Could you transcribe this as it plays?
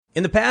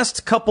In the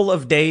past couple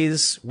of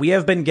days, we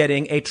have been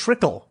getting a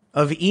trickle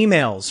of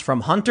emails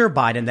from Hunter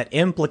Biden that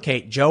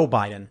implicate Joe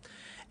Biden.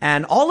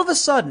 And all of a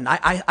sudden,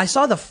 I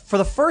saw for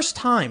the first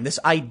time, this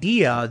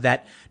idea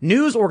that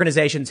news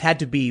organizations had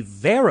to be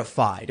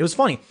verified. It was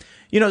funny.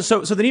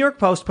 So the New York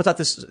Post puts out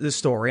this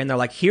story and they're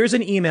like, here's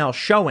an email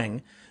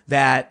showing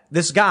that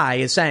this guy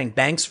is saying,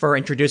 thanks for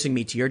introducing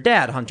me to your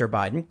dad, Hunter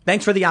Biden.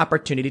 Thanks for the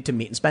opportunity to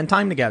meet and spend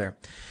time together.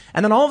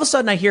 And then all of a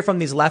sudden I hear from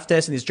these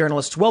leftists and these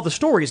journalists, well, the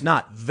story is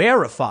not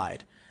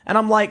verified. And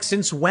I'm like,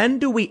 since when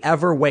do we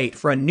ever wait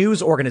for a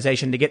news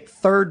organization to get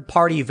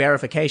third-party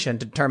verification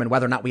to determine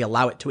whether or not we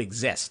allow it to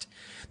exist?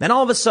 Then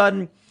all of a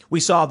sudden,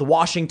 we saw the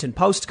Washington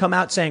Post come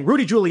out saying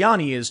Rudy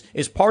Giuliani is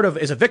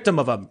a victim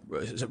of a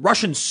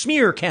Russian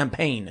smear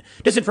campaign,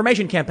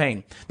 disinformation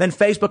campaign. Then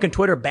Facebook and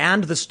Twitter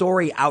banned the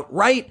story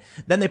outright.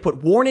 Then they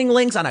put warning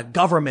links on a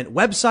government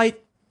website.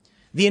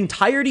 The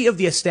entirety of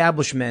the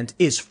establishment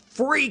is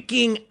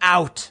freaking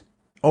out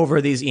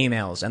over these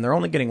emails, and they're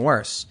only getting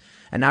worse.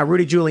 And now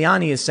Rudy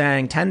Giuliani is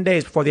saying 10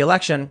 days before the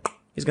election,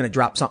 he's going to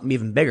drop something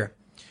even bigger.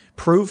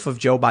 Proof of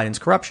Joe Biden's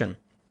corruption.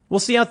 We'll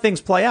see how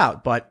things play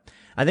out, but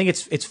I think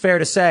it's fair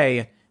to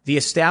say the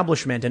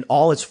establishment in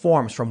all its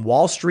forms, from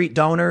Wall Street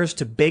donors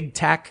to big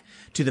tech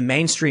to the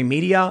mainstream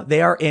media,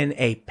 they are in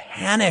a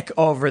panic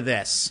over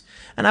this.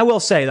 And I will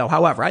say, though,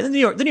 however, the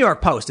New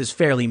York Post is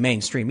fairly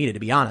mainstream media, to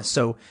be honest.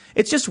 So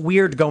it's just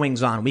weird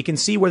goings on. We can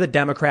see where the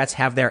Democrats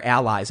have their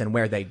allies and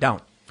where they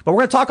don't. But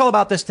we're going to talk all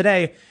about this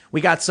today.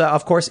 We got,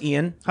 of course,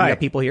 Ian. Hi. We got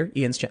people here.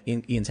 Ian's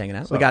hanging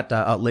out. So. We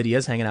got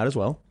Lydia's hanging out as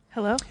well.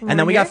 Hello. And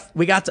then we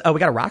got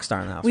a rock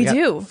star in the house. We got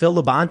do. Phil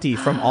Labonte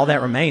from All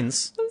That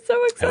Remains. I'm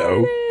so excited.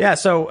 Hello. Yeah.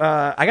 So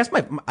I guess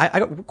I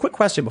got a quick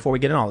question before we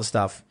get into all this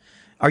stuff.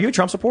 Are you a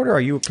Trump supporter? Or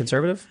are you a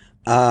conservative?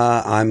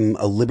 I'm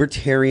a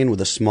libertarian with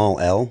a small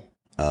L.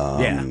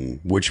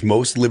 Which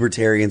most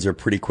libertarians are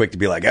pretty quick to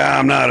be like,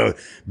 I'm not a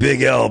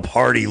big L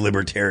party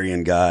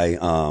libertarian guy.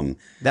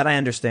 That I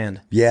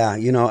understand. Yeah,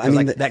 I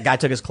mean, that guy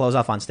took his clothes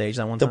off on stage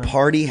that one time. The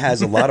party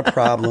has a lot of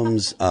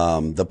problems.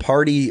 The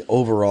party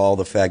overall,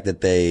 the fact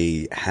that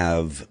they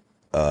have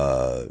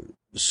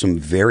some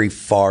very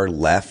far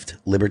left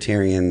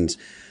libertarians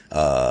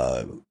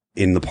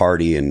in the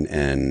party,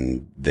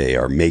 and they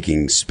are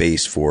making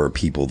space for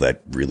people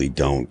that really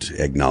don't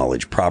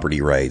acknowledge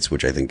property rights,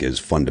 which I think is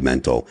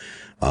fundamental.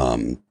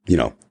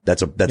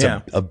 That's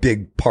a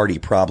big party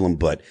problem,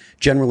 but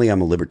generally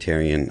I'm a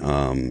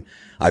libertarian.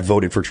 I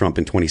voted for Trump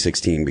in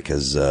 2016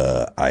 because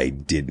I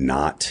did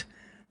not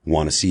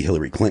want to see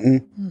Hillary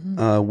Clinton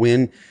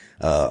win.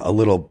 A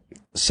little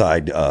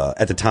side,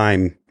 at the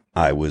time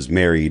I was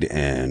married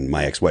and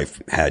my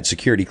ex-wife had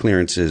security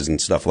clearances and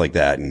stuff like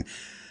that, and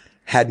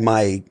had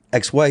my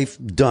ex-wife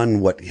done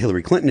what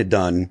Hillary Clinton had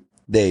done,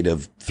 they'd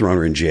have thrown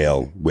her in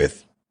jail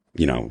with,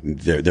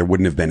 there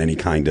wouldn't have been any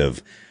kind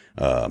of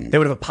they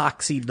would have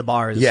epoxied the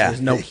bars. Yeah.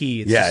 There's no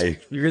key.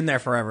 You're in there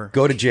forever.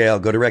 Go to jail.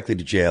 Go directly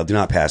to jail. Do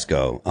not pass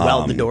go.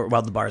 Weld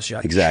the bars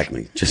shut.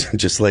 Exactly.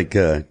 Just like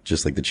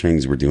the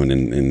Chinese were doing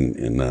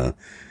in the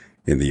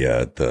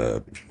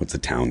what's the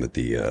town that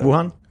the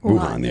Wuhan.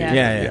 Wuhan.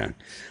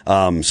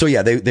 Yeah. So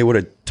yeah, they would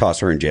have tossed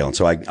her in jail, and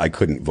so I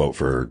couldn't vote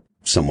for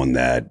someone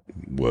that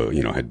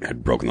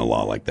had broken the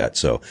law like that.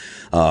 So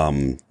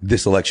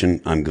this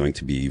election, I'm going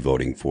to be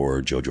voting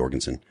for Joe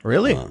Jorgensen.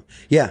 Really?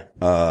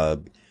 Yeah.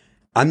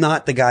 I'm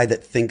not the guy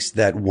that thinks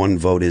that one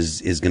vote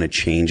is going to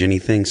change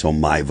anything. So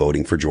my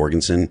voting for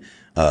Jorgensen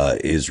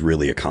is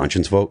really a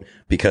conscience vote,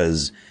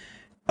 because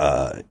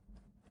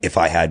if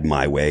I had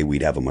my way,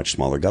 we'd have a much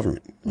smaller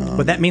government.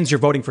 But that means you're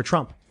voting for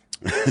Trump.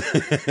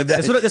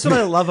 That's what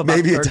I love about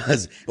maybe it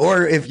does.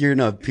 Or if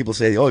people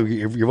say, oh,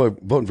 you're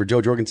voting for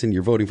Joe Jorgensen,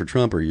 you're voting for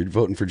Trump, or you're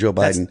voting for Joe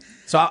Biden.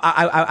 So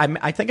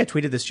I think I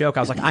tweeted this joke.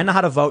 I was like, I know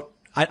how to vote.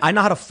 I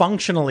know how to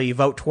functionally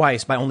vote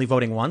twice by only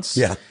voting once.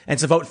 Yeah. And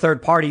it's a vote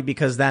third party,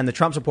 because then the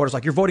Trump supporters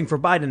like, you're voting for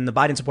Biden, and the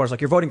Biden supporters like,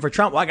 you're voting for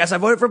Trump. Well, I guess I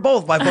voted for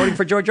both by voting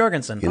for George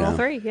Jorgensen. All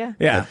three, yeah.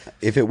 Yeah.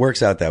 If it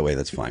works out that way,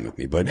 that's fine with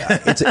me. But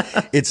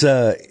it's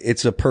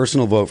a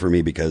personal vote for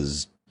me,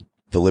 because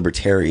the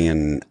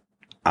libertarian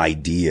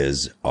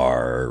ideas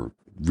are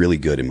really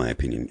good in my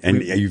opinion.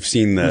 And you've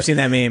seen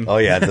that meme. Oh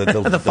yeah,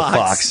 the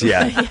fox.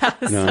 Yeah.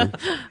 Yes.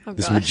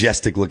 This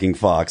majestic looking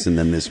fox, and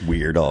then this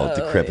weird, all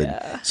decrepit.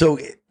 Yeah. So,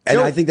 and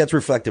I think that's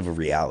reflective of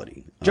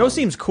reality. Joe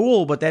seems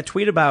cool, but that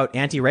tweet about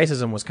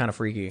anti-racism was kind of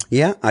freaky.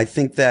 Yeah, I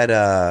think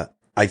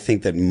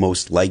that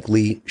most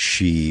likely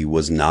she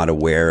was not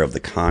aware of the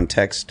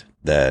context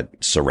that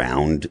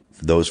surround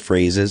those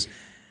phrases.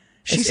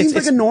 She seems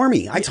like a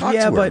normie. I talked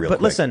to her real quick.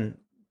 But listen,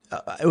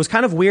 it was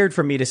kind of weird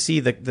for me to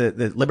see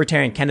the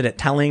libertarian candidate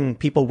telling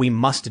people we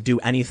must do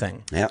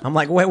anything. Yeah. I'm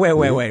like, wait.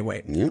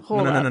 Yep.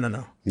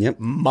 No. Yep.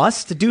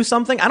 Must do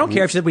something? I don't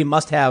care if she said we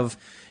must have,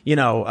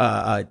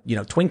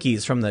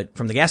 Twinkies from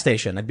the gas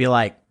station. I'd be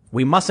like,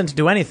 we mustn't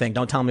do anything.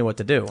 Don't tell me what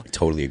to do.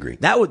 Totally agree.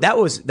 That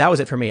was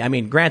it for me. I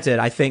mean, granted,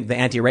 I think the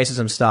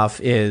anti-racism stuff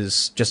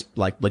is just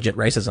like legit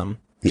racism,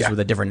 just with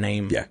a different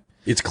name. Yeah.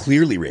 It's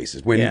clearly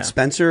racist. When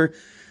Spencer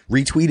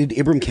retweeted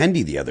Ibram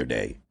Kendi the other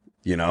day,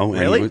 and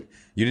really?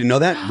 You didn't know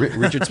that?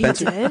 Richard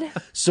Spencer? He did?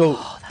 So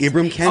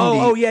Ibram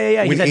Kendi.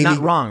 Yeah. He when said not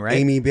wrong, right?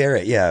 Amy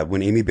Barrett. Yeah.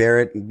 When Amy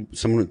Barrett,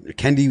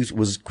 Kendi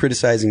was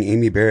criticizing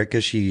Amy Barrett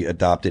because she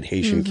adopted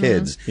Haitian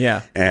kids.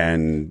 Yeah.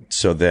 And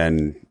so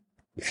then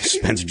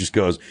Spencer just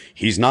goes,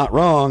 he's not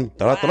wrong.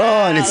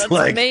 Da-da-da-da. And it's that's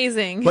like,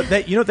 amazing.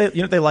 But you know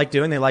what they like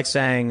doing? They like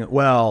saying,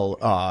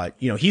 well,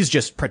 he's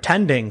just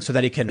pretending so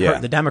that he can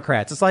hurt the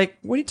Democrats. It's like,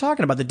 what are you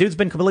talking about? The dude's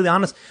been completely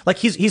honest. Like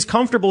he's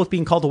comfortable with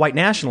being called a white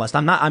nationalist.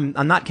 I'm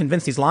not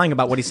convinced he's lying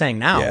about what he's saying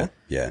now.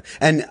 Yeah.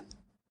 And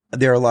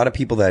there are a lot of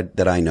people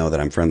that I know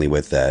that I'm friendly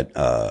with or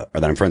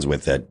that I'm friends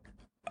with that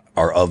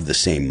are of the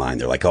same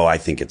mind. They're like, oh, I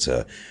think it's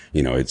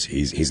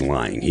he's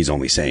lying. He's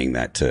only saying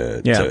that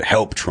to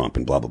help Trump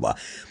and blah, blah, blah.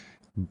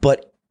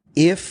 But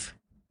if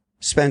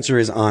Spencer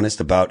is honest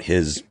about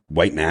his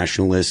white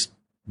nationalist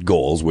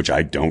goals, which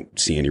I don't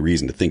see any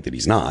reason to think that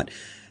he's not,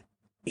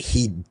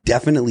 he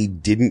definitely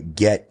didn't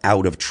get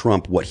out of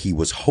Trump what he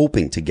was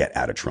hoping to get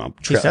out of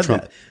Trump.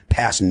 Trump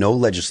passed no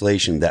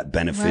legislation that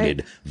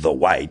benefited the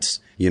whites,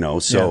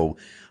 so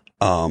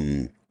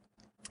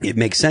it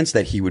makes sense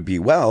that he would be,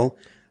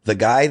 the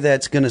guy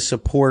that's going to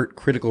support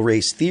critical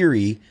race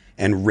theory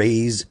and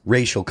raise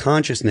racial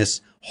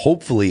consciousness,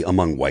 hopefully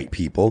among white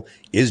people,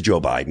 is Joe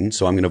Biden.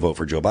 So I'm going to vote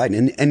for Joe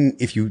Biden. And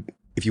if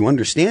you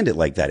understand it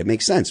like that, it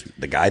makes sense.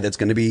 The guy that's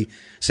going to be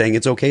saying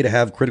it's okay to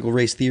have critical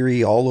race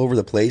theory all over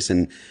the place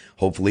and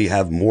hopefully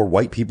have more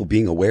white people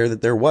being aware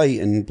that they're white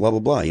and blah, blah,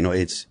 blah.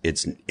 It's,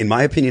 in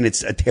my opinion,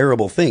 it's a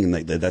terrible thing.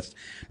 That's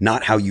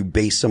not how you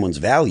base someone's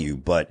value,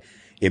 but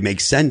it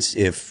makes sense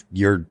if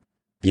you're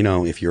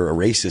a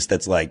racist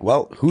that's like,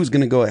 who's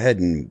going to go ahead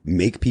and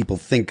make people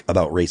think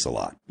about race a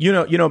lot? You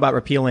know about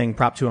repealing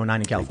Prop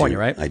 209 in California,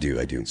 right? I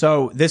do.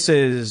 So this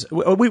is,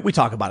 we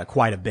talk about it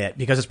quite a bit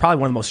because it's probably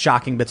one of the most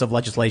shocking bits of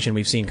legislation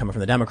we've seen coming from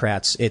the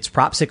Democrats. It's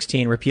Prop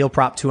 16, repeal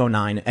Prop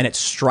 209, and it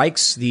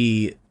strikes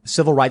the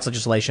civil rights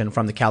legislation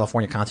from the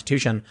California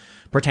Constitution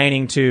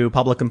pertaining to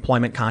public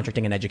employment,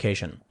 contracting, and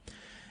education.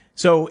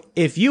 So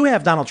if you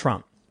have Donald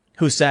Trump,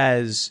 who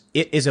says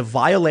it is a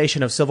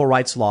violation of civil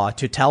rights law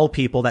to tell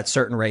people that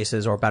certain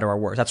races are better or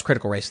worse. That's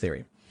critical race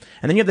theory.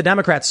 And then you have the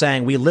Democrats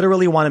saying we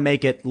literally want to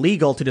make it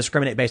legal to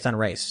discriminate based on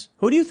race.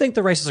 Who do you think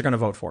the racists are going to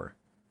vote for?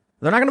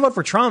 They're not going to vote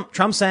for Trump.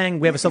 Trump's saying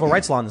we have a civil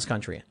rights law in this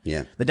country.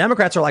 Yeah. The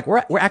Democrats are like,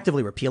 we're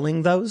actively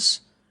repealing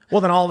those. Well,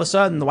 then all of a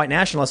sudden the white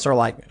nationalists are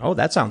like, oh,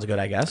 that sounds good,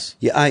 I guess.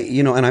 Yeah.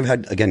 And I've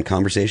had, again,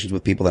 conversations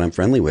with people that I'm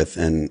friendly with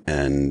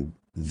and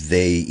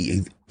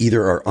they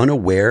either are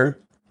unaware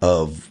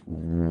of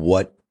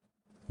what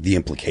the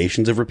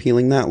implications of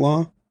repealing that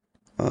law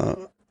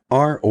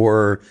are,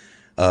 or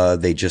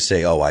they just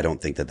say, "Oh, I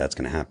don't think that that's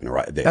going to happen."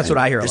 Or that's what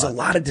I hear. There's a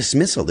lot of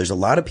dismissal. There's a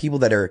lot of people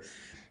that are,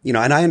 and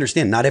I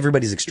understand not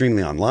everybody's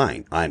extremely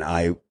online, and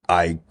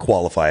I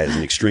qualify as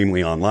an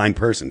extremely online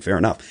person. Fair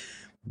enough,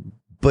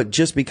 but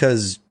just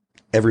because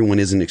everyone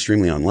isn't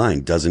extremely online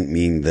doesn't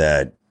mean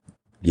that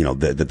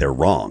that they're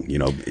wrong,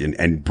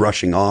 and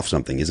brushing off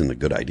something isn't a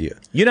good idea.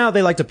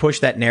 They like to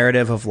push that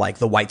narrative of like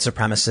the white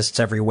supremacists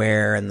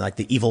everywhere and like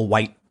the evil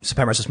white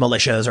supremacist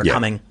militias are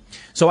coming.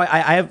 So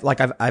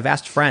I've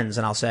asked friends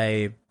and I'll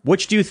say,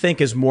 which do you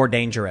think is more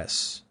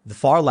dangerous, the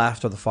far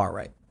left or the far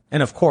right?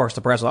 And of course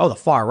the press, the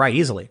far right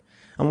easily.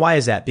 And why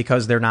is that?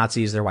 Because they're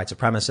Nazis, they're white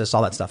supremacists,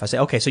 all that stuff. I say,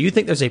 okay, so you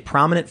think there's a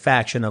prominent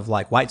faction of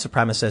like white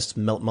supremacists,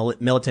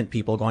 militant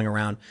people going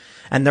around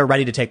and they're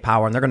ready to take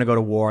power and they're going to go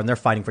to war and they're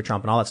fighting for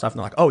Trump and all that stuff. And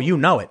they're like, oh, you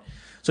know it.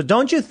 So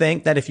don't you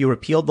think that if you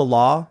repealed the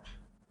law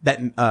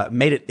that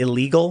made it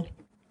illegal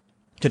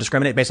to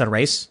discriminate based on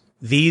race,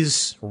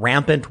 these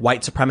rampant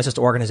white supremacist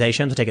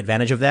organizations will take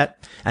advantage of that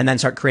and then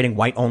start creating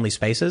white only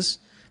spaces?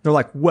 They're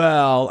like,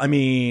 well, I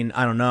mean,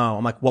 I don't know.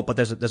 I'm like, well, but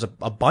there's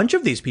a bunch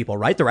of these people,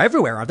 right? They're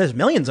everywhere. There's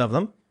millions of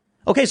them.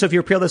 Okay, so if you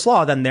repeal this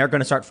law, then they're going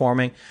to start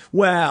forming.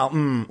 Well,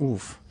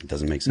 It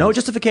doesn't make sense. No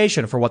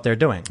justification for what they're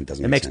doing. It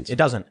doesn't make sense. It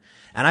doesn't.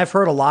 And I've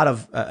heard a lot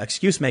of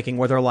excuse making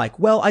where they're like,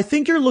 well, I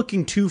think you're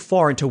looking too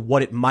far into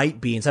what it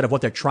might be instead of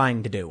what they're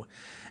trying to do.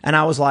 And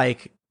I was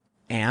like,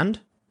 and?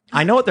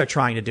 I know what they're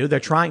trying to do.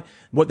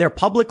 What they're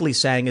publicly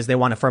saying is they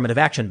want affirmative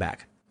action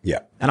back.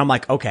 Yeah. And I'm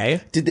like,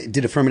 okay.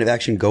 Did affirmative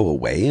action go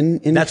away in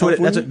that's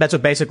California? That's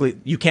what basically,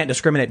 you can't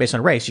discriminate based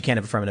on race. You can't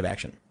have affirmative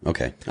action.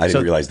 Okay. I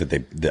didn't realize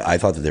that I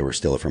thought that there were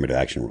still affirmative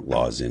action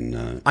laws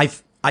in,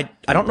 I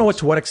don't know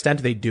to what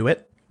extent they do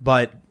it,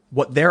 but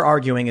what they're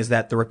arguing is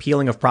that the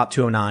repealing of Prop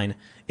 209,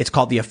 it's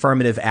called the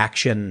affirmative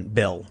action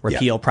bill,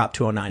 repeal Prop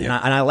 209. Yeah.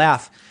 And I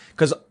laugh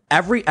because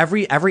every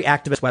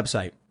activist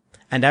website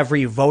and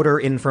every voter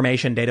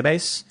information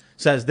database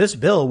says this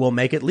bill will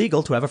make it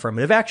legal to have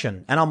affirmative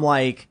action. And I'm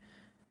like,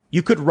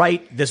 you could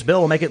write this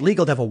bill will make it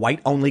legal to have a white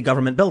only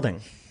government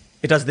building.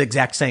 It does the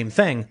exact same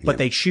thing, but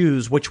they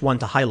choose which one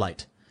to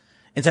highlight.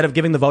 Instead of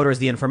giving the voters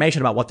the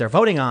information about what they're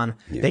voting on,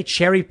 they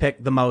cherry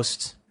pick the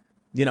most,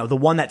 the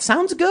one that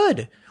sounds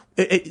good.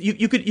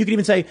 You could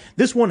even say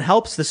this one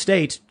helps the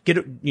state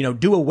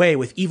do away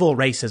with evil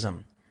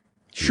racism.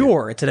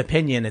 Sure, it's an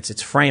opinion,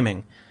 it's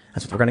framing.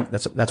 That's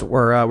what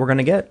we're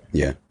gonna get.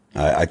 Yeah,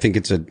 I think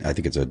it's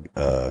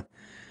a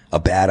a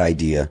bad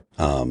idea.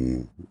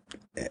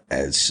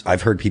 As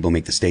I've heard people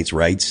make the states'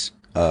 rights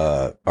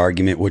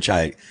argument, which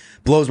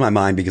blows my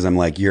mind because I'm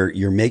like,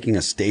 you're making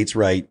a states'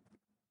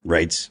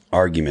 rights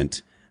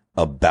argument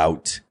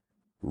about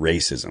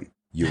racism.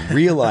 You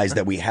realize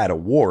that we had a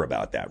war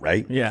about that,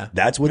 right? Yeah.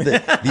 That's what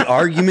the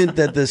argument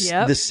that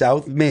the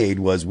South made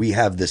was we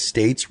have the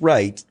state's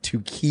right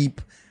to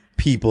keep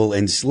people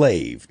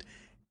enslaved.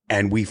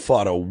 And we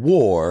fought a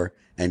war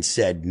and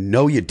said,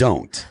 no, you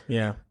don't.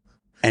 Yeah.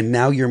 And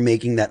now you're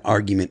making that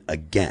argument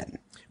again.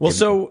 Well,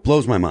 It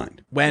blows my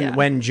mind.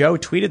 When Joe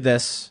tweeted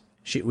this,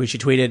 she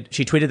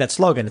tweeted that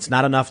slogan, "It's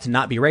not enough to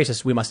not be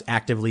racist. We must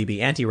actively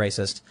be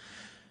anti-racist."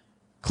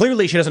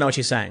 Clearly, she doesn't know what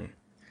she's saying.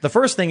 The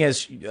first thing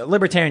is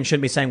libertarians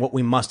shouldn't be saying what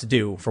we must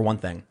do, for one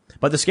thing.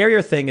 But the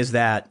scarier thing is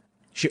that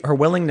her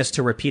willingness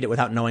to repeat it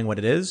without knowing what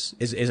it is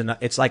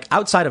it's like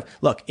outside of,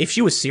 look, if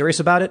she was serious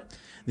about it,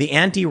 the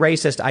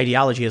anti-racist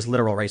ideology is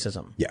literal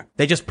racism. Yeah.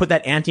 They just put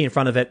that anti in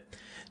front of it.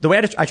 The way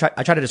I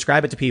try to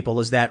describe it to people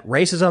is that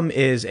racism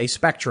is a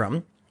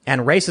spectrum,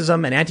 and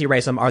racism and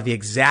anti-racism are the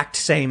exact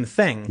same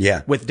thing.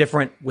 Yeah. With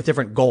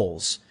different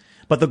goals.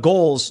 But the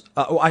goals,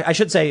 I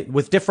should say,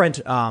 with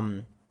different,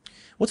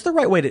 what's the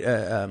right way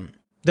to,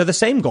 they're the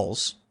same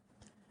goals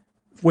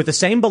with the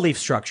same belief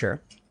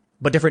structure,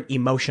 but different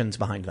emotions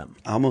behind them.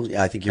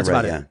 I think you're That's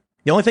right. about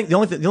Yeah. it.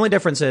 The only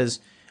difference is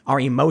our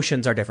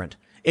emotions are different.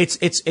 It's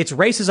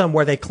racism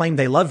where they claim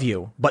they love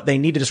you, but they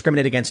need to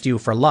discriminate against you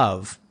for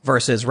love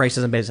versus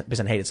racism based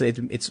on hate.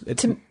 It's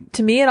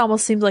To me, it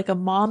almost seems like a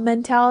mom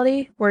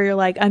mentality where you're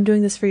like, I'm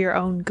doing this for your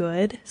own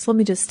good. So let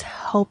me just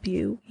help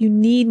you. You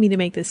need me to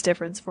make this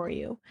difference for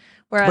you.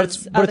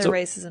 Whereas other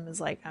racism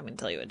is like, I'm going to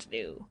tell you what to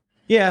do.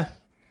 Yeah,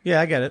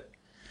 I get it.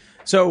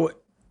 So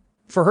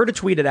for her to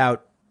tweet it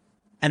out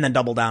and then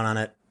double down on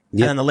it, and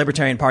then the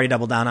Libertarian Party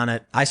doubled down on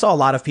it, I saw a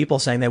lot of people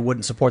saying they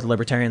wouldn't support the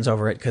Libertarians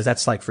over it because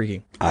that's like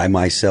freaky. I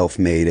myself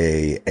made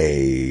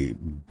a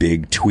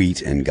big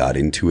tweet and got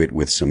into it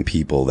with some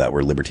people that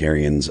were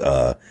libertarians.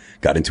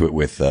 Got into it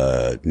with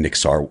Nick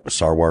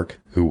Sarwark,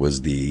 who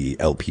was the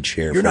LP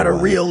chair. You're not a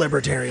real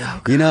libertarian.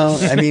 You know,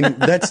 I mean,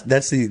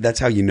 that's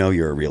how you know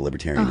you're a real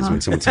libertarian is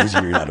when someone tells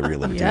you you're not a real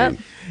libertarian.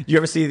 Yep. You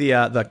ever see the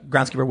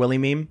Groundskeeper Willie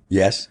meme?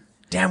 Yes.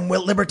 Damn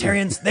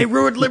libertarians, they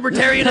ruined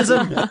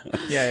libertarianism.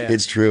 Yeah.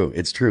 It's true.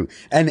 It's true.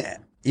 And,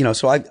 you know,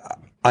 so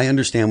I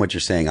understand what you're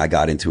saying. I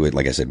got into it,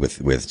 like I said,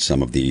 with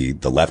some of the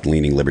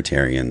left-leaning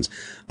libertarians,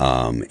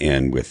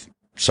 and with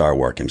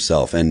Sarwark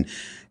himself. And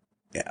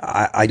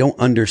I don't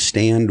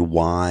understand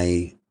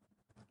why,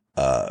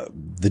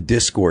 the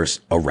discourse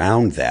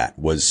around that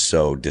was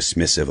so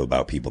dismissive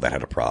about people that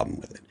had a problem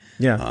with it.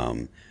 Yeah.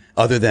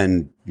 Other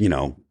than, you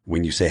know,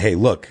 when you say, hey,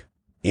 look,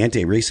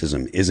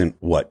 anti-racism isn't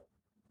what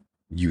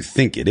you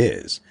think it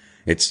is.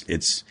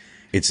 It's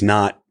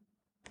not.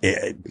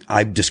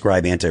 I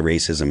describe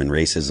anti-racism and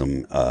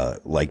racism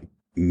like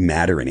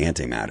matter and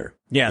antimatter.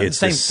 Yeah, it's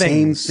the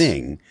same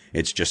thing.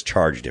 It's just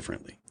charged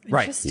differently.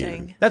 Right.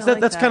 Interesting. That's I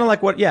like that's that. kind of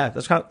like what. Yeah,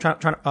 that's kind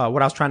of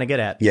what I was trying to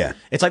get at. Yeah.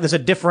 It's like there's a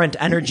different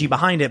energy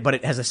behind it, but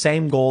it has the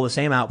same goal, the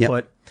same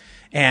output,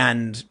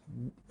 and.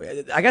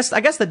 I guess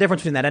the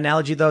difference between that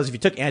analogy though is if you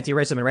took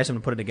anti-racism and racism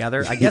and put it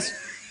together, I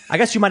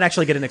guess you might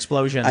actually get an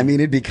explosion. I mean,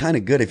 it'd be kind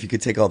of good if you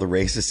could take all the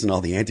racists and all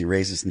the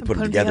anti-racists and put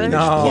them together and No.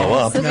 just blow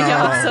up. That'd be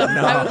awesome.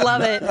 I would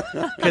love it.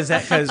 because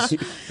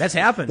that's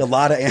happened.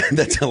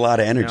 That's a lot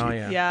of energy. Oh,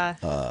 yeah.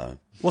 Yeah.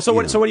 Well, so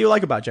what do you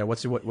like about Joe?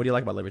 What do you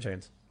like about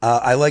libertarians?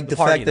 I like the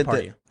party, fact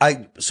that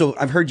the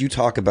I've heard you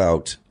talk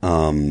about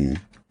I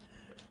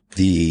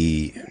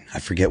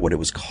forget what it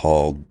was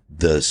called,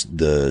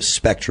 the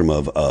spectrum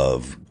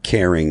of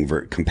caring,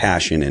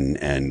 compassion,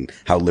 and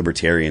how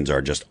libertarians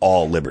are just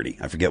all liberty.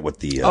 I forget what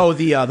the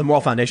the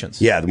moral foundations.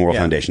 the moral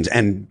foundations,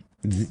 and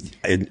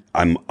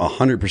I'm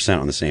 100%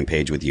 on the same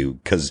page with you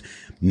because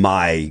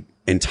my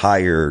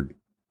entire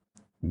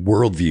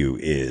worldview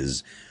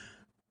is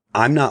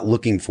I'm not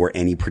looking for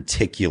any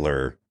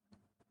particular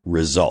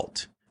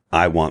result.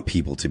 I want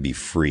people to be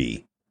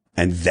free.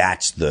 And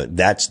that's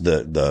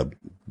the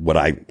what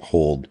I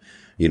hold,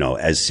 you know,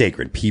 as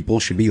sacred.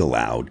 People should be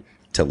allowed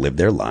to live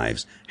their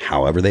lives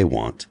however they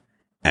want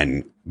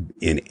and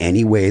in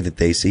any way that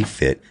they see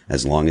fit,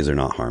 as long as they're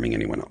not harming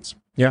anyone else.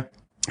 Yeah.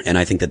 And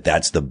I think that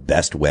that's the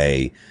best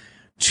way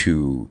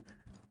to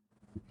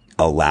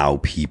allow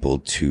people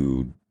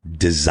to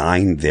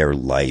design their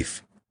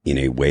life in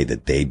a way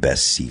that they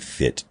best see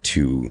fit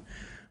to,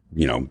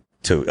 you know,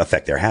 to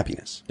affect their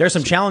happiness. There's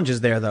some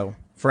challenges there, though.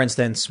 For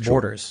instance,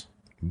 borders.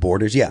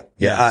 Borders, yeah.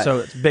 So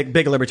it's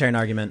big libertarian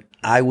argument.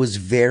 I was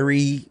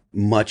very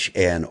much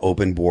an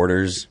open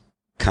borders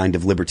kind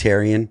of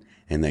libertarian,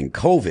 and then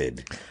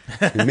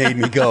COVID made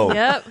me go,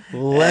 Yep.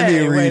 let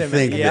me wait a rethink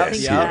minute. Yep, this.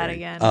 Think of that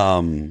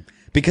again.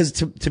 Because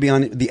to be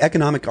honest, the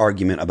economic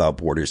argument about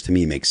borders to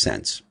me makes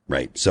sense,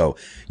 right? So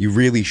you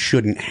really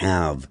shouldn't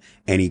have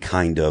any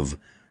kind of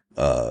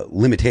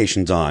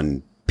limitations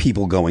on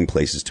people going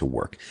places to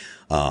work.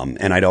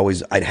 And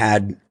I'd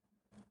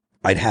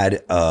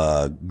had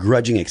a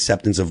grudging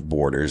acceptance of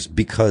borders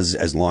because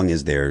as long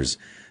as there's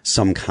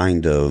some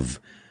kind of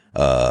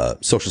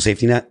social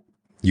safety net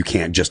You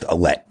can't just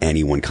let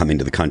anyone come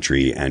into the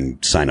country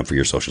and sign up for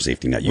your social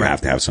safety net. You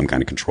have to have some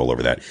kind of control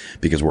over that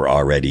because we're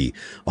already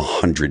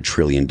 $100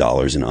 trillion in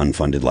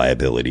unfunded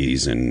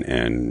liabilities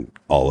and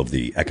all of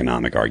the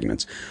economic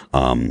arguments.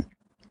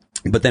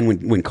 But then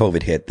when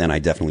COVID hit, then I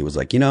definitely was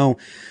like,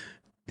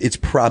 it's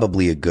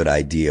probably a good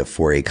idea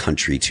for a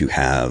country to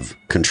have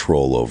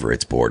control over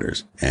its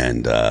borders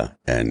and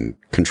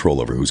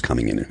control over who's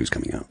coming in and who's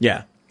coming out.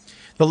 Yeah.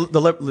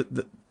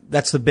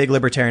 That's the big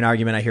libertarian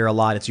argument I hear a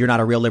lot. It's you're not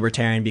a real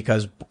libertarian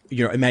because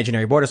you're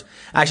imaginary borders.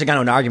 I actually got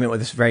into an argument with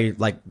this very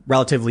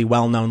relatively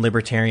well-known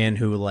libertarian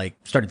who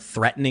started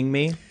threatening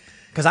me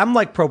because I'm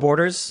pro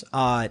borders.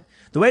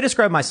 The way I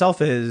describe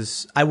myself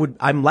is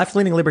I'm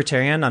left-leaning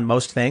libertarian on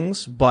most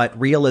things, but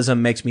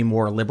realism makes me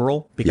more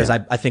liberal because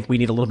I think we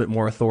need a little bit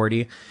more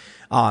authority,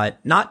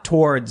 not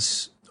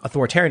towards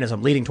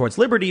authoritarianism, leading towards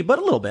liberty, but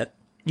a little bit.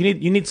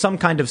 You need some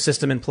kind of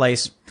system in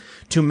place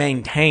to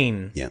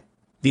maintain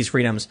these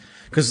freedoms.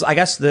 Because I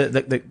guess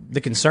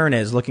the concern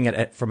is looking at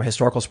it from a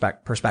historical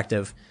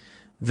perspective,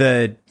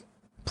 the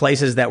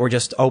places that were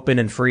just open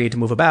and free to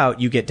move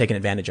about, you get taken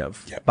advantage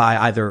of by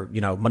either,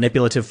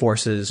 manipulative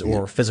forces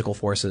or physical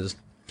forces.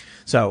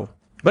 So,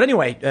 but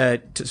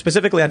anyway,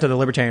 specifically onto the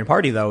Libertarian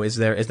Party though, is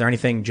there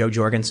anything Jo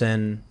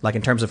Jorgensen,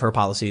 in terms of her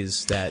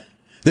policies that?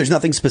 There's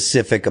nothing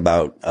specific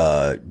about,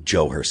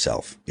 Jo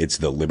herself. It's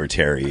the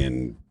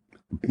Libertarian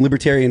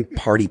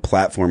Party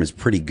platform is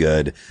pretty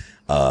good.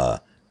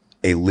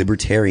 A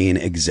libertarian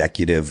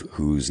executive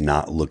who's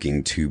not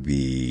looking to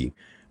be,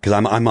 because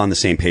I'm on the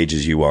same page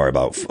as you are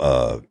about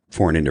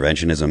foreign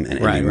interventionism and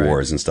ending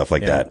wars and stuff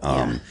like that.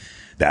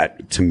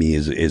 That to me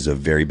is a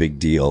very big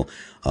deal.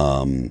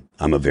 I'm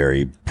a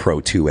very pro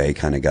 2A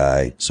kind of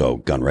guy, so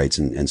gun rights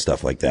and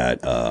stuff like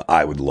that.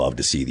 I would love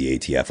to see the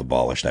ATF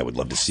abolished. I would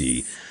love to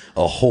see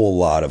a whole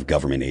lot of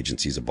government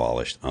agencies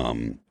abolished.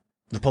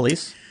 The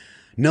police?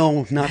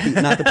 No, not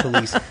the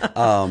police.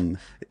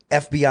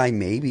 FBI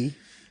maybe.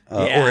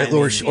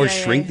 Or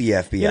shrink the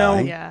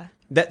FBI.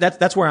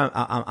 That's where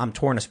I'm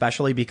torn,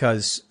 especially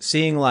because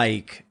seeing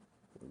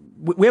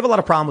we have a lot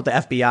of problem with the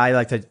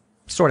FBI, to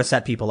sort of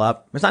set people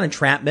up. It's not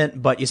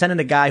entrapment, but you send in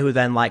a guy who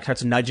then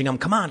starts nudging them.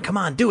 Come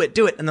on, do it.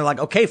 And they're like,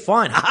 okay,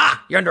 fine.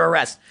 Ha, you're under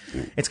arrest.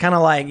 It's kind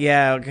of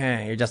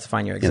okay, you're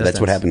justifying your existence. Yeah,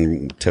 that's what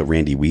happened to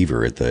Randy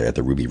Weaver at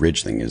the Ruby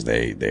Ridge thing is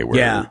they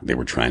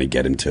were trying to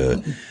get him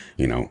to,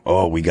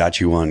 we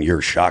got you on your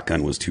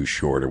shotgun was too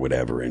short or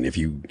whatever. And if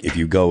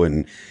you go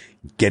and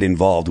get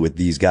involved with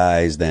these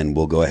guys, then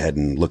we'll go ahead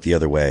and look the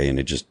other way. And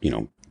it just,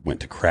 went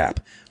to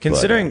crap.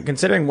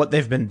 Considering what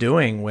they've been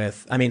doing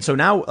with, so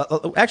now,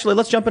 actually,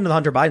 let's jump into the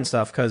Hunter Biden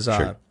stuff because,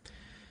 sure.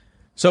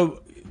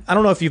 So I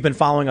don't know if you've been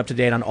following up to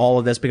date on all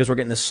of this because we're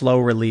getting this slow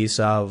release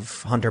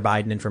of Hunter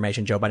Biden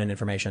information, Joe Biden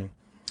information.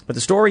 But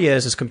the story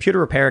is this computer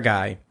repair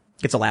guy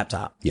gets a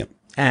laptop. Yep.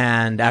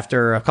 And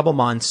after a couple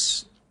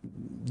months,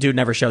 dude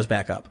never shows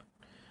back up.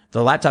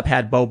 The laptop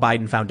had Beau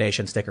Biden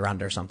Foundation sticker on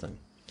it or something.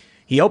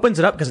 He opens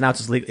it up because now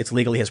it's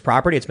legally his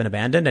property. It's been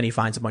abandoned, and he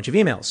finds a bunch of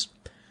emails.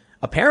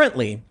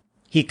 Apparently,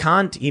 he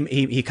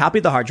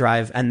copied the hard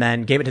drive and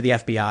then gave it to the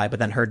FBI, but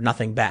then heard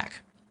nothing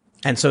back.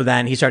 And so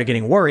then he started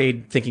getting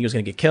worried, thinking he was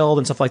going to get killed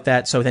and stuff like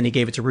that. So then he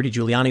gave it to Rudy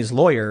Giuliani's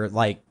lawyer,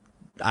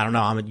 I don't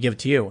know, I'm going to give it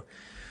to you.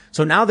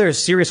 So now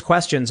there's serious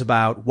questions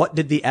about what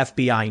did the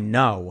FBI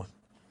know?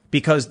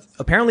 Because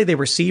apparently they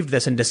received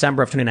this in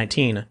December of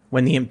 2019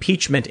 when the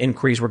impeachment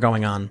inquiries were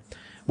going on,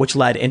 which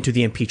led into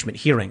the impeachment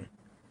hearing.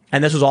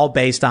 And this was all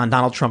based on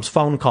Donald Trump's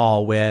phone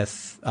call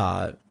with,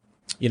 I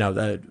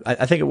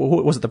think it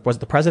was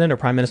the president or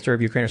prime minister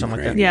of Ukraine or something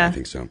like that. Yeah, I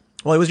think so.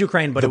 Well, it was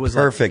Ukraine, but it was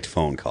perfect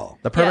phone call.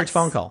 The perfect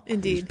phone call,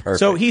 indeed.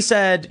 So he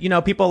said,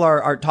 people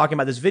are talking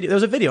about this video. There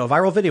was a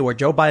viral video where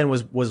Joe Biden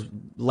was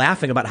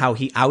laughing about how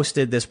he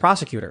ousted this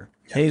prosecutor.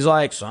 Yeah. And he's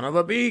like, "Son of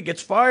a b,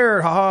 gets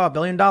fired, haha, $1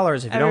 billion."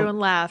 Everyone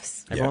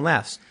laughs. Everyone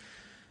laughs.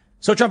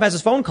 So Trump has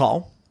his phone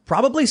call.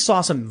 Probably saw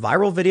some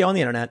viral video on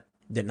the internet.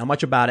 Didn't know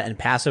much about it, and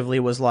passively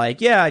was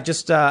like, "Yeah, I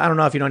don't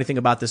know if you know anything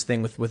about this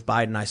thing with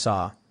Biden I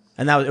saw."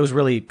 And it was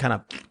really kind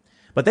of,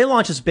 but they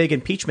launched this big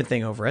impeachment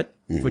thing over it,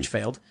 which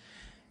failed.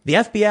 The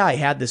FBI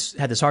had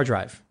this hard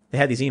drive. They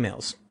had these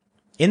emails.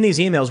 In these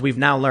emails, we've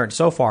now learned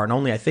so far in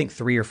only, I think,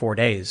 3 or 4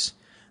 days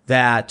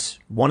that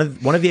one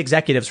of the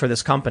executives for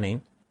this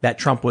company that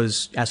Trump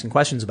was asking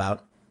questions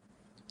about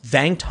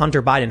thanked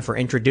Hunter Biden for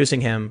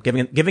introducing him,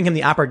 giving him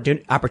the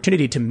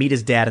opportunity to meet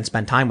his dad and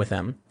spend time with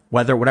him.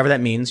 Whatever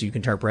that means, you can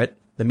interpret.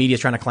 The media's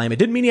trying to claim it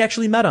didn't mean he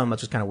actually met him.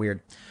 That's just kind of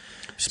weird.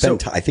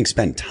 I think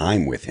spend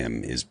time with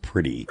him is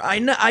pretty. I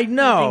know. I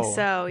think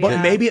so, yeah.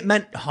 But maybe it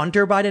meant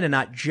Hunter Biden and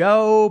not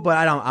Joe, but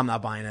I'm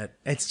not buying it.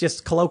 It's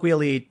just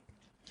colloquially.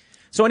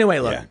 So anyway,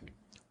 look,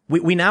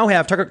 we now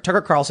have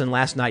Tucker Carlson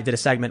last night did a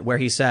segment where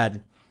he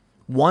said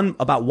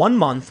about 1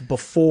 month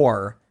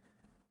before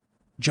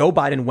Joe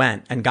Biden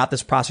went and got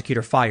this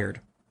prosecutor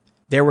fired,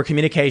 there were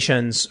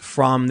communications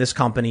from this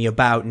company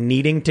about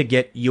needing to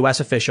get U.S.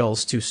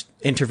 officials to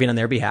intervene on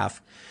their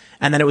behalf.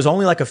 And then it was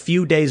only a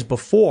few days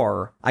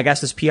before, I guess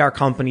this PR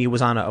company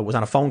was on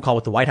a phone call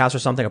with the White House or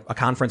something, a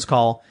conference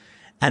call.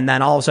 And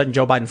then all of a sudden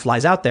Joe Biden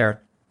flies out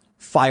there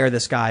fire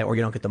this guy or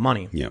you don't get the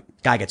money. Yep.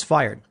 Guy gets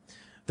fired.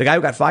 The guy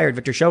who got fired,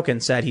 Victor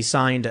Shokin, said he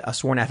signed a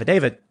sworn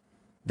affidavit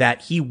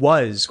that he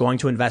was going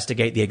to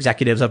investigate the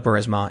executives of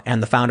Burisma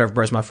and the founder of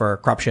Burisma for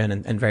corruption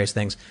and various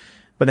things.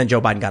 But then Joe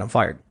Biden got him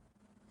fired.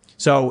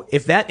 So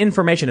if that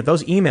information, if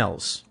those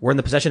emails were in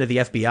the possession of the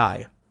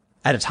FBI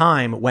at a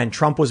time when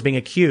Trump was being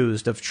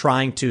accused of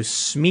trying to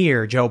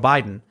smear Joe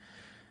Biden,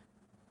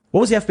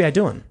 what was the FBI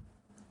doing?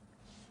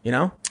 You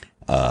know?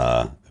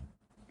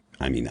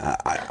 I mean,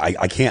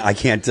 I can't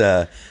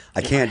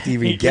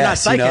even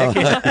guess, You're you not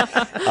know?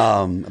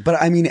 psychic.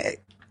 But I mean,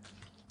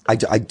 I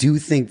do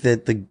think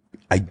that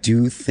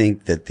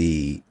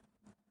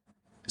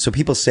so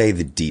people say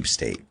the deep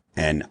state,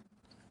 and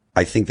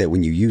I think that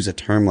when you use a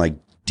term like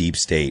deep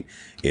state,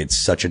 it's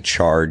such a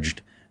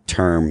charged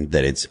term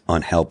that it's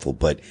unhelpful,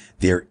 but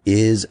there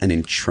is an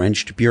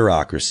entrenched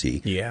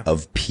bureaucracy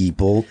of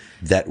people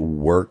that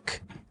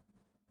work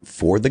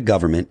for the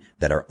government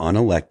that are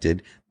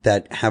unelected,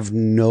 that have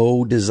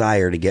no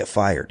desire to get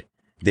fired.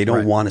 They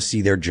don't want to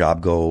see their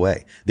job go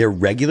away. They're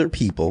regular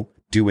people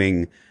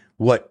doing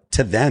what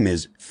to them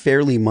is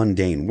fairly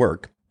mundane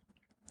work,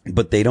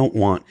 but they don't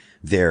want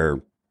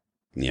their,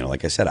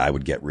 like I said, I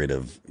would get rid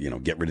of the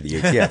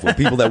ATF. Well,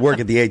 people that work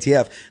at the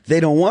ATF, they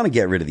don't want to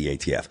get rid of the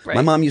ATF. Right.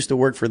 My mom used to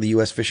work for the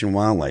U.S. Fish and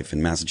Wildlife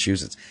in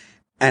Massachusetts.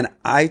 And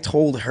I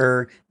told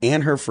her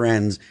and her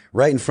friends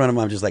right in front of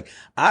them, I'm just like,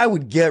 I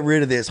would get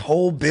rid of this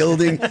whole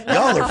building.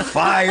 Y'all are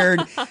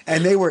fired.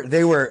 And they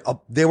were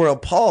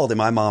appalled. And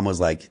my mom was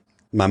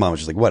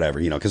just like,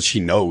 whatever, cause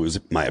she knows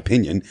my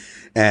opinion.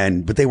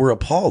 But they were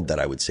appalled that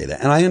I would say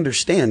that. And I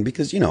understand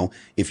because,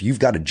 if you've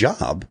got a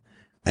job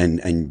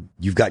and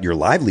you've got your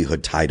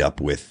livelihood tied up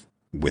with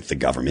the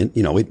government,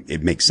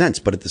 it makes sense.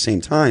 But at the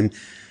same time,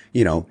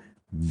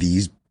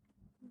 these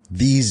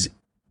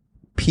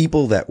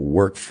people that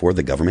work for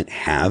the government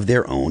have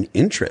their own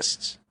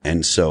interests.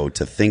 And so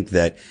to think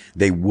that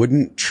they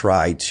wouldn't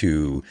try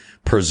to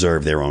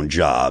preserve their own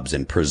jobs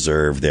and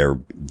preserve their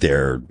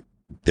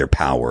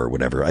power or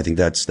whatever, I think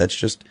that's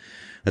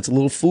a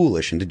little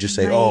foolish. And to just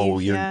say,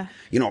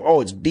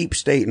 it's deep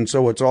state. And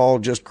so it's all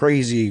just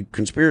crazy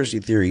conspiracy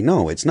theory.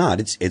 No, it's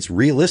not. It's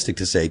realistic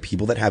to say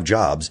people that have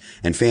jobs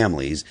and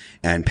families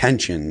and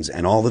pensions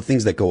and all the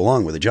things that go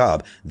along with a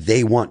job,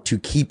 they want to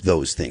keep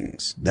those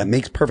things. That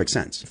makes perfect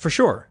sense. For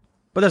sure.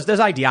 But there's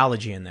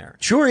ideology in there.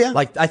 Sure. Yeah.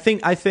 Like, I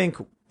think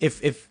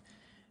if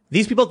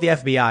these people at the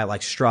FBI,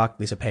 like Strzok,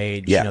 Lisa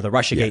Page, the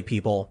Russiagate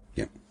people,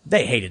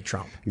 they hated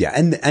Trump. Yeah.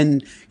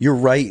 And you're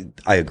right.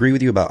 I agree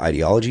with you about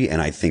ideology.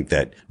 And I think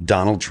that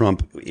Donald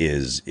Trump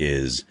is,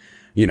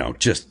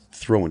 just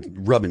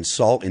rubbing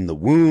salt in the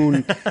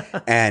wound.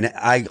 And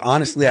I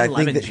honestly, I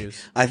think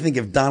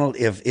if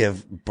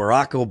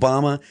Barack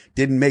Obama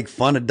didn't make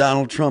fun of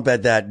Donald Trump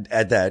at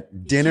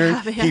that dinner,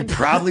 he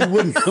probably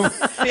wouldn't have,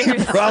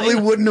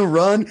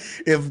 run.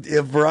 If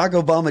Barack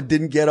Obama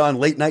didn't get on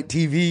late night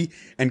TV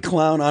and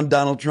clown on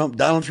Donald Trump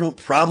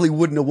probably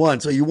wouldn't have won.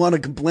 So you want to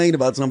complain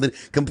about something,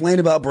 complain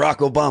about Barack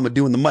Obama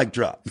doing the mic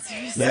drop.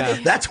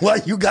 That's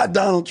why you got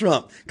Donald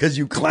Trump, because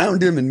you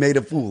clowned him and made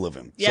a fool of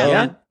him.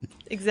 Yeah.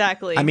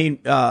 Exactly. I mean,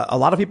 a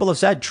lot of people have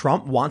said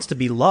Trump wants to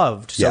be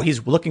loved, so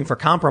he's looking for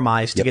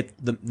compromise to get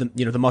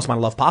the most amount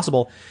of love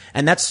possible.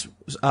 And that's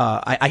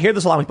I hear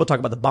this a lot when people talk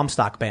about the bump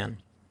stock ban,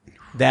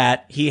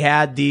 that he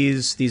had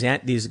these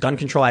gun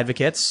control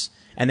advocates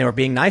and they were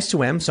being nice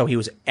to him, so he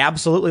was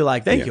absolutely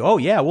like, thank you. Oh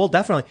yeah, well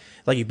definitely.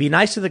 Like, you be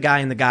nice to the guy,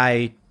 and the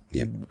guy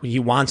he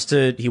wants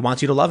you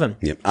to love him.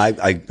 Yep.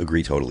 I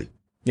agree totally.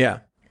 Yeah.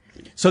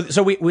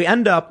 So we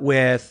end up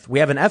with, we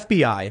have an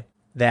FBI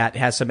that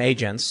has some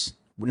agents.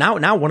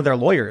 Now one of their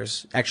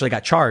lawyers actually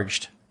got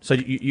charged. So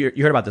you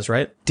heard about this,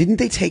 right? Didn't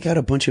they take out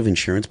a bunch of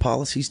insurance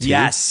policies too?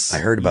 Yes. I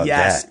heard about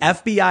that.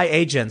 FBI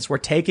agents were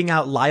taking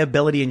out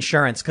liability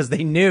insurance because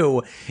they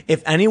knew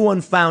if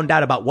anyone found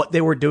out about what they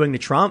were doing to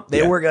Trump,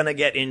 they were going to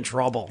get in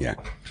trouble. Yeah.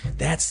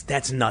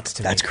 That's nuts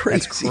to me. That's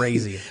crazy. That's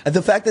crazy.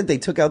 The fact that they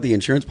took out the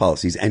insurance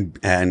policies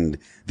and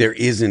there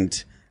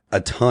isn't a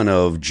ton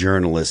of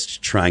journalists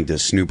trying to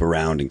snoop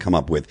around and come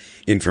up with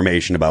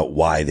information about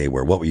why they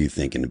were, what were you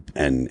thinking,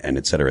 and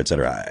et cetera,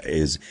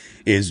 is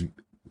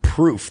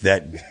proof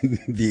that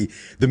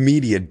the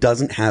media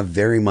doesn't have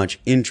very much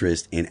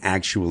interest in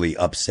actually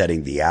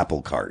upsetting the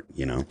apple cart,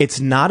 It's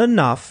not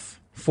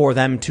enough for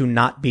them to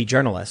not be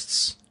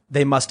journalists.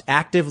 They must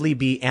actively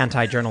be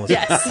anti-journalism.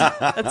 Yes.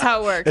 That's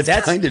how it works.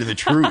 That's kind of the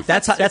truth.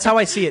 That's how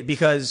I see it,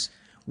 because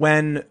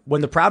when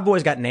the Proud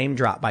Boys got name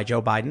dropped by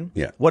Joe Biden,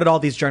 what did all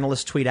these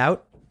journalists tweet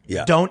out?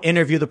 Yeah. Don't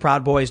interview the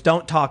Proud Boys.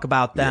 Don't talk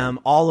about them.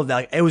 All of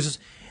that. It was just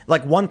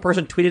like one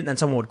person tweeted and then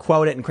someone would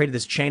quote it and created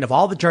this chain of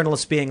all the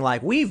journalists being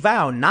like, we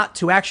vow not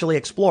to actually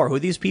explore who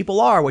these people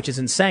are, which is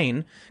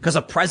insane because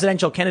a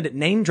presidential candidate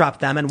name dropped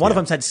them. And one of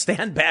them said,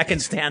 stand back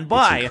and stand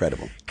by. It's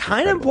incredible.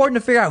 Kind of important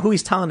to figure out who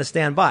he's telling to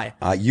stand by.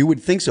 You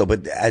would think so.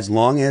 But as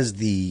long as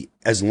the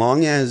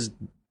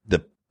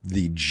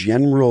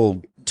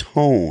general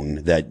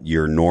tone that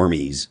your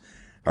normies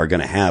are going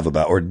to have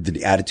about, or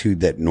the attitude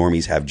that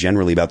normies have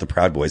generally about the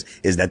Proud Boys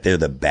is that they're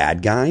the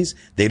bad guys.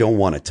 They don't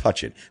want to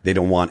touch it. They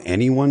don't want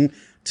anyone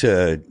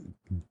to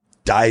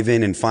dive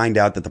in and find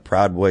out that the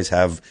Proud Boys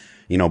have,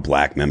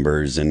 black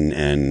members and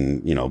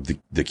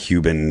the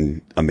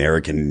Cuban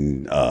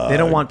American they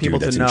don't want people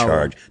dude that's to in know.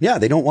 charge. Yeah,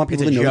 they don't want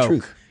people to know the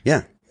truth.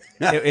 Yeah.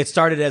 It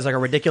started as like a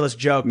ridiculous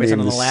joke based on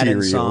an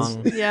Aladdin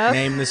song. Yep.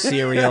 Name the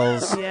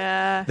cereals.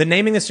 Yeah. The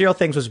naming the cereal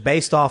things was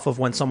based off of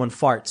when someone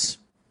farts.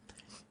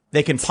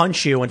 They can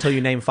punch you until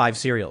you name 5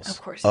 cereals.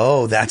 Of course.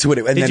 Oh, that's what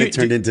it, and Did then you- it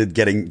turned into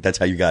getting, that's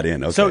how you got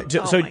in. Okay.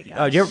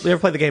 You ever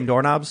play the game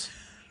Doorknobs?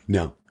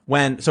 No.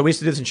 So we used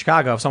to do this in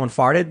Chicago. If someone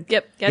farted,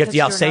 Yep. you have to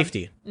yell Doorknob.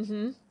 safety.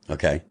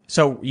 Okay.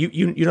 So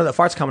you know that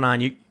fart's coming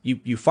on.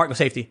 You fart go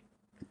safety.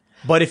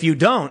 But if you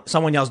don't,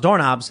 someone yells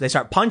doorknobs. They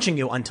start punching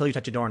you until you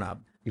touch a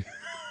doorknob.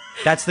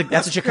 That's the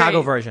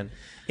Chicago great. version.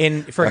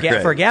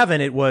 For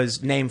Gavin, it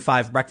was name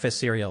 5 breakfast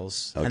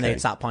cereals, and Okay. they'd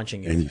stop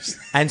punching you. And you-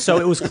 And so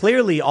it was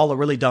clearly all a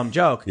really dumb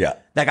joke. Yeah.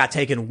 That got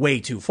taken way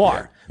too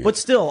far. Yeah. But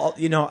still,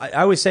 I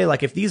always say,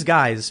 like, if these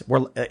guys were,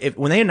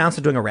 when they announced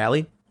they're doing a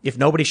rally, if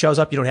nobody shows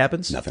up, you know what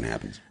happens? Nothing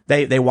happens.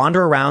 They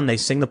wander around, they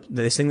sing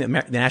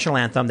the national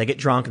anthem, they get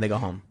drunk, and they go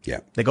home. Yeah.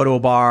 They go to a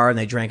bar and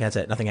they drink. That's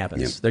it. Nothing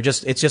happens. Yeah.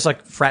 It's just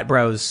like frat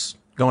bros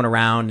going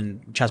around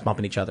and chest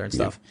bumping each other and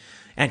stuff.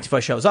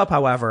 Antifa shows up,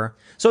 however.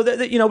 So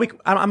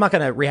I'm not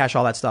going to rehash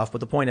all that stuff,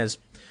 but the point is,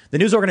 the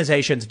news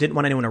organizations didn't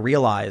want anyone to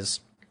realize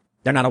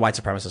they're not a white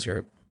supremacist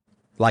group.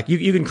 Like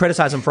you can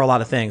criticize them for a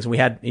lot of things. We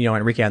had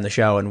Enrique on the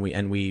show, and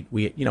we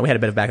had a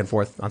bit of back and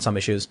forth on some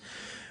issues,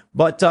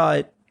 but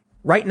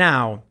right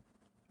now,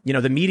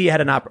 the media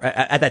had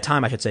at that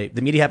time, I should say,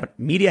 the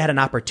media had an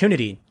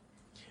opportunity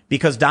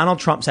because Donald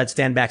Trump said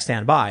stand back,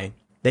 stand by.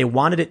 They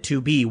wanted it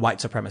to be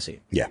white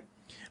supremacy. Yeah.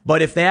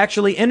 But if they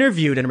actually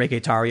interviewed Enrique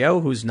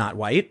Tarrio, who's not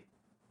white,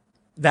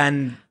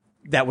 then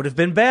that would have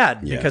been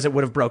bad because it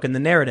would have broken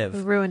the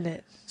narrative. Ruined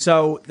it.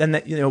 So then,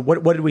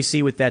 what did we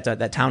see with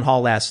that town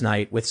hall last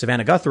night with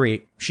Savannah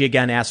Guthrie? She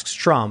again asks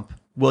Trump,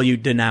 will you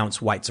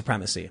denounce white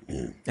supremacy?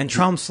 And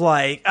Trump's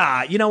like,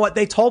 you know what?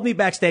 They told me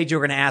backstage you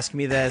were going to ask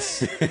me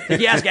this.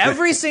 You ask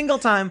every single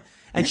time.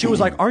 And she was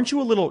like, aren't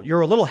you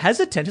you're a little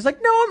hesitant? He's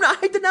like, no, I'm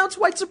not. I denounce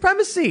white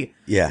supremacy.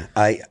 Yeah.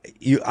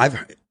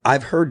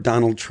 I've heard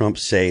Donald Trump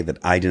say that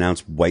I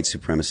denounce white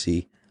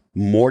supremacy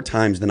more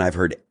times than I've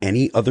heard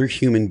any other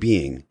human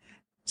being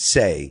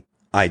say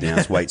I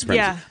denounce white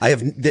supremacy. Yeah. I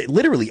have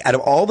literally, out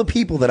of all the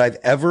people that I've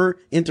ever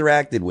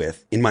interacted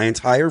with in my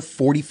entire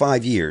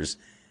 45 years,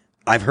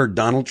 I've heard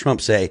Donald Trump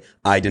say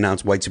I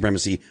denounce white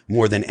supremacy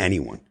more than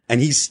anyone.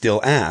 And he's still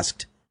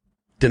asked,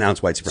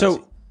 denounce white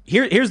supremacy. So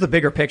here's the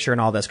bigger picture in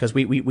all this, because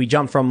we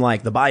jumped from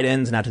like the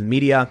Bidens and out to the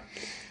media.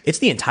 It's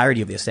the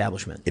entirety of the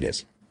establishment. It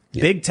is.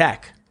 Yeah. Big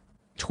tech,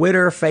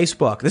 Twitter,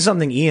 Facebook. This is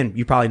something, Ian,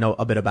 you probably know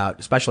a bit about,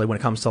 especially when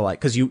it comes to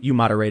because you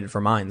moderated for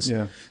Minds.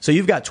 Yeah. So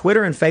you've got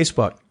Twitter and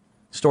Facebook.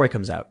 Story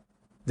comes out.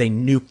 They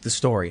nuked the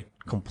story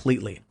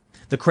completely.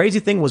 The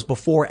crazy thing was,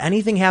 before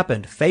anything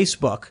happened,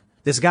 Facebook,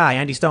 this guy,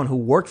 Andy Stone, who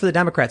worked for the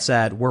Democrats,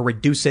 said we're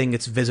reducing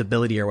its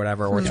visibility or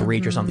whatever, or its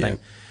reach or something. Yeah.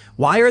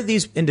 Why are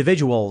these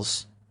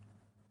individuals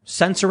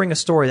censoring a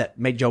story that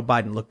made Joe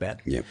Biden look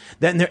bad? Yeah.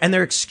 And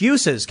their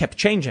excuses kept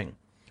changing.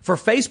 For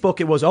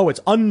Facebook, it was, it's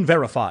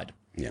unverified.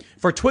 Yeah.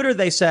 For Twitter,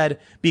 they said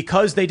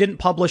because they didn't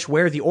publish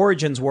where the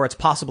origins were, it's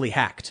possibly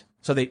hacked.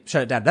 So they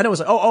shut it down. Then it was,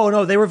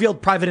 no, they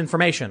revealed private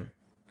information.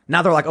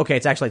 Now they're like, okay,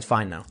 it's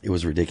fine now. It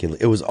was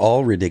ridiculous. It was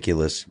all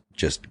ridiculous,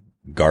 just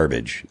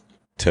garbage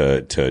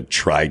to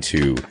try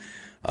to,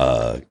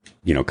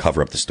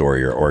 cover up the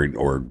story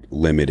or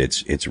limit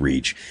its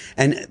reach.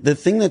 And the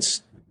thing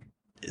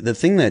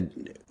that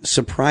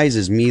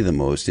surprises me the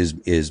most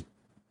is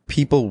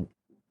people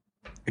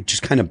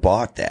just kind of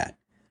bought that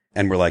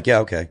and we're like, yeah,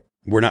 okay.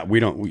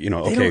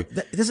 Okay.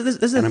 This is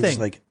the and I'm thing. just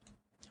like,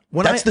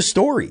 that's the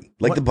story.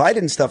 Like the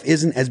Biden stuff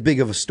isn't as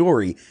big of a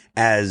story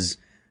as,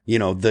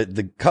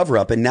 the cover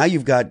up. And now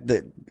you've got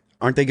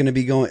aren't they going to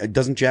be going,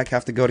 doesn't Jack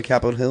have to go to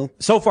Capitol Hill?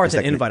 So far, it's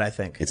an invite, I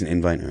think. It's an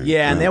invite. Right?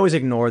 Yeah. And they always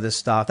ignore this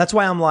stuff. That's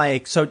why I'm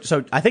like, so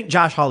I think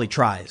Josh Hawley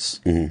tries,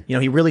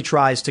 he really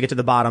tries to get to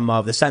the bottom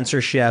of the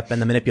censorship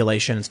and the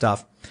manipulation and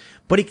stuff,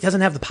 but he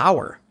doesn't have the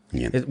power.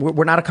 Yeah.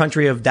 We're not a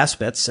country of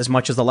despots, as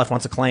much as the left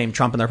wants to claim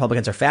Trump and the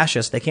Republicans are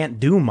fascists. They can't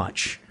do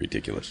much.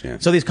 Ridiculous. Yeah.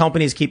 So these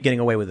companies keep getting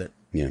away with it.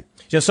 Yeah.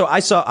 So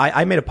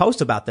I made a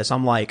post about this.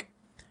 I'm like,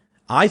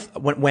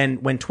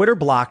 when Twitter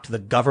blocked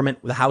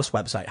the House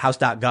website,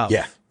 house.gov.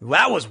 Yeah.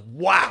 I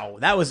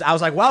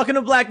was like, welcome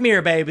to Black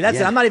Mirror, baby. That's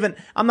it. I'm not even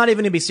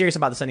going to be serious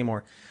about this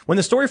anymore. When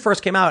the story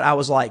first came out, I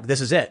was like, this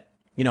is it.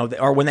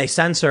 Or when they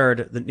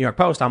censored the New York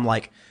Post, I'm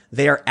like,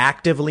 they are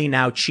actively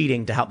now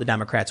cheating to help the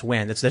Democrats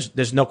win.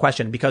 There's no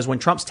question, because when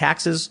Trump's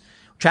tax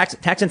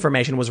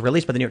information was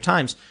released by the New York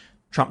Times,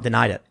 Trump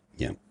denied it.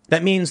 Yeah.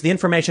 That means the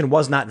information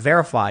was not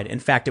verified. In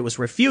fact, it was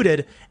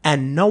refuted,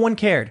 and no one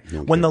cared.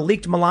 When the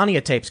leaked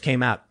Melania tapes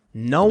came out,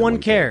 no one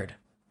cared.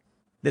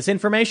 This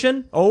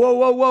information?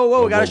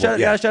 Whoa. Gotta shut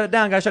it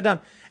down.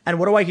 And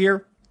what do I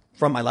hear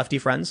from my lefty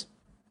friends?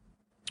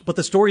 but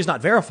the story's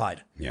not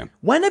verified. Yeah.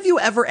 When have you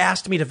ever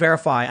asked me to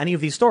verify any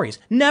of these stories?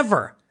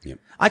 Never. Yep.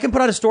 I can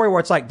put out a story where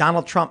it's like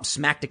Donald Trump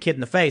smacked a kid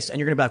in the face, and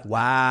you're going to be like,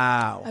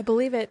 wow. I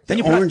believe it.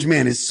 The Orange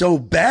Man is so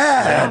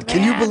bad.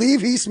 Can you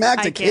believe he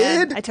smacked a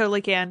kid? I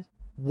totally can.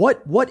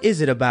 What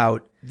is it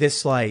about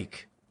this,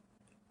 like,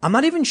 I'm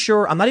not even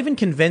sure, I'm not even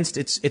convinced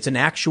it's an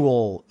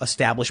actual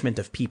establishment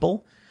of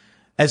people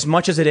as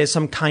much as it is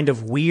some kind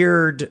of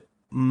weird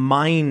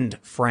mind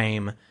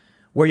frame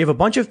where you have a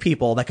bunch of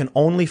people that can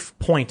only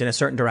point in a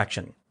certain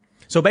direction.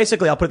 So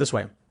basically, I'll put it this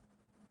way.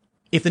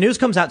 If the news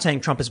comes out saying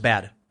Trump is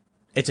bad,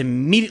 it's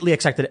immediately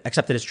accepted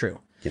as true.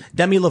 Yep.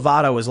 Demi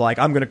Lovato is like,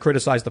 I'm going to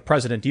criticize the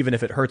president even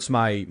if it hurts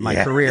my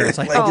career. It's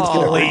like, it's going to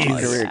hurt please. your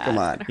career. Come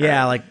on.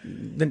 Yeah, like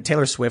then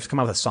Taylor Swift come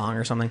out with a song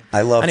or something.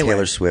 I love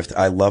Taylor Swift.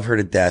 I love her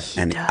to death.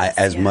 And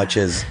as much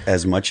as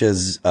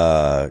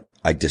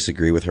I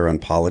disagree with her on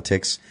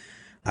politics,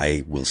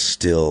 I will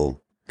still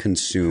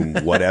consume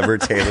whatever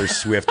Taylor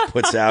Swift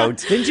puts out.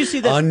 Didn't you see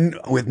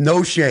that? With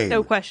no shame.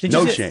 No question.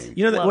 No shame.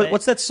 You know,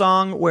 what's that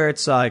song where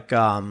it's like,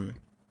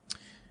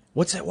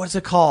 what's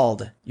it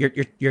called?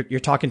 You're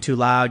talking too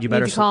loud. You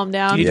better calm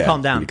down. You need to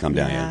calm down. You need to calm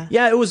down. Yeah.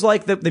 Yeah, it was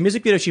like the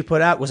music video she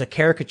put out was a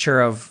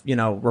caricature of,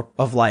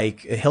 of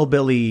like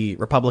hillbilly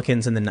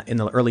Republicans in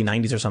the early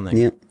 90s or something.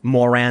 Yeah.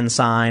 Moran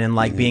sign and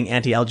like being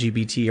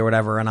anti-LGBT or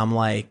whatever. And I'm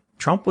like,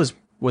 Trump was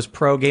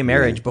pro-gay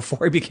marriage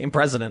before he became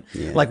president.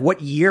 Yeah. Like,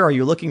 what year are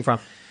you looking from?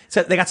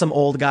 So they got some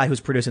old guy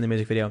who's producing the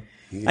music video.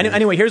 Yeah.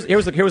 Anyway, here's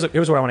what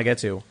I want to get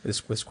to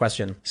this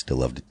question. Still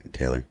love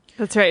Taylor.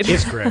 That's right.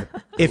 It's great.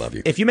 Love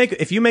you. If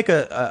you make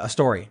a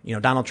story,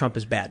 Donald Trump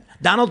is bad.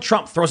 Donald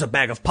Trump throws a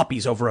bag of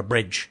puppies over a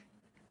bridge.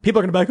 People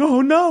are going to be like,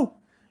 oh no.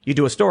 You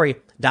do a story,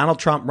 Donald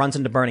Trump runs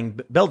into burning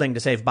building to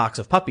save box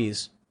of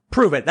puppies.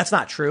 Prove it. That's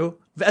not true.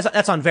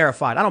 That's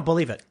unverified. I don't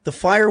believe it. The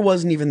fire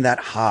wasn't even that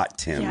hot,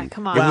 Tim. Yeah,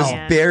 come on. It was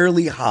man.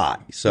 barely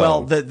hot. So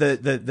well,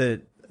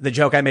 the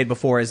joke I made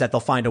before is that they'll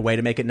find a way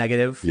to make it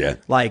negative. Yeah.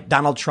 Like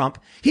Donald Trump,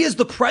 he is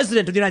the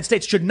president of the United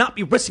States, should not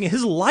be risking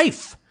his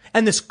life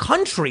and this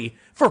country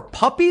for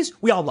puppies.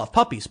 We all love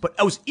puppies, but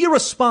it was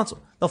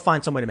irresponsible. They'll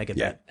find some way to make it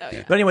bad. Oh,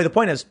 yeah. But anyway, the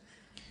point is,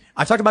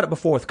 I've talked about it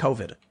before with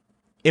COVID.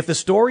 If the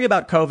story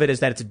about COVID is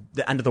that it's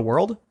the end of the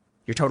world,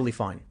 you're totally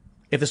fine.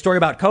 If the story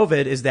about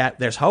COVID is that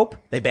there's hope,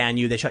 they ban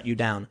you, they shut you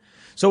down.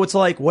 So it's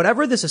like,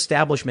 whatever this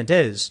establishment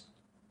is,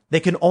 they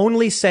can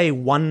only say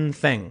one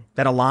thing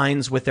that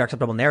aligns with their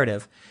acceptable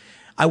narrative.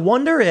 I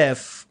wonder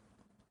if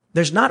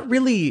there's not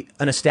really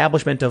an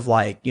establishment of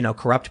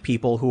corrupt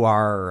people who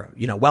are,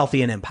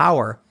 wealthy and in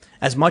power,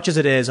 as much as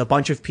it is a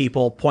bunch of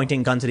people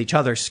pointing guns at each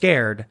other,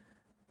 scared.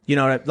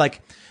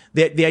 Like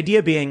the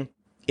idea being,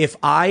 if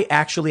I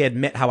actually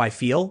admit how I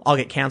feel, I'll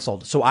get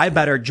canceled. So I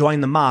better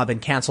join the mob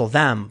and cancel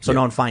them so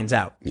no one finds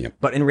out. Yep.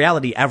 But in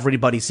reality,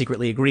 everybody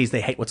secretly agrees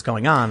they hate what's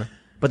going on,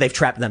 but they've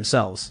trapped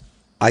themselves.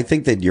 I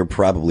think that you're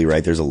probably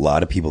right. There's a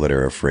lot of people that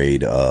are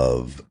afraid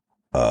of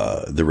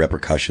the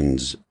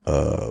repercussions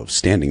of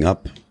standing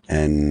up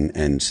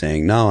and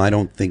saying, no, I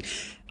don't think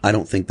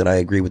that I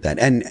agree with that.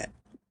 And,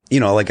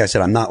 like I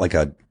said, I'm not like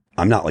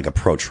a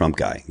pro-Trump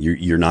guy.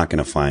 You're not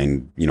going to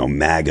find,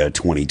 MAGA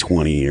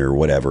 2020 or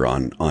whatever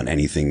on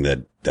anything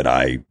that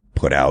I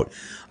put out.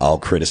 I'll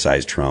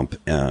criticize Trump,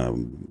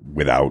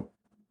 without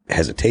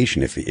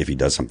hesitation if he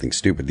does something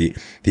stupid.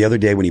 The other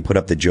day when he put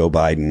up the Joe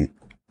Biden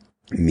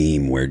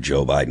meme where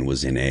Joe Biden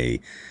was in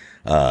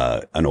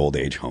an old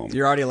age home.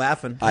 You're already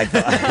laughing. I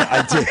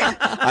did.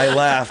 I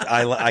laughed.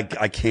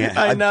 I can't.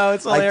 I know,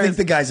 it's hilarious. I think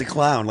the guy's a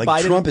clown. Like,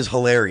 Biden, Trump is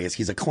hilarious.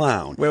 He's a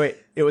clown. Wait.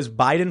 It was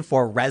Biden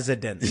for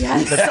resident.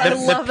 Yes,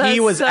 the P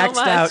was so X'd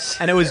much. out,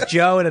 and it was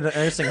Joe in a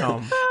nursing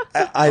home.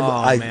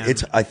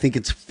 I think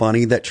it's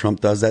funny that Trump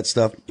does that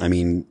stuff. I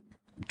mean,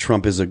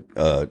 Trump is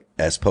a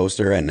S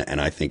poster,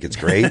 and I think it's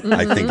great.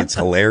 I think it's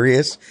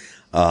hilarious.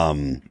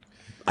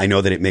 I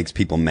know that it makes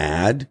people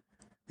mad,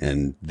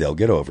 and they'll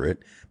get over it.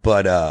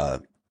 But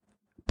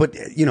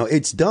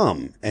it's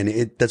dumb,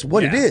 and that's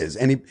what it is.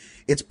 And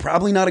it's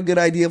probably not a good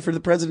idea for the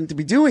president to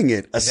be doing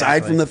it,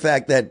 aside from the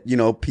fact that,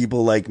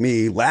 people like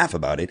me laugh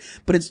about it,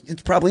 but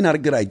it's probably not a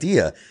good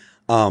idea.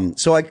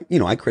 So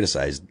I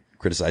criticize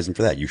him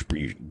for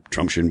that.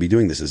 Trump shouldn't be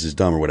doing this. This is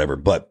dumb or whatever.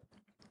 But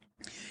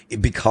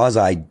because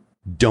I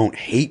don't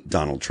hate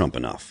Donald Trump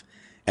enough,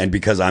 and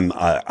because I'm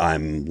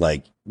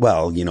like,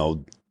 well,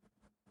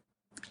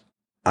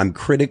 I'm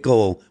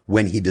critical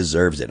when he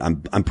deserves it.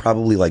 I'm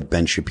probably like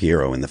Ben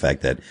Shapiro in the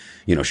fact that,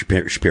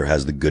 Shapiro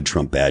has the good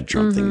Trump, bad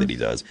Trump thing that he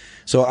does.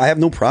 So I have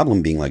no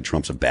problem being like,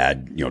 Trump's a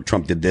bad,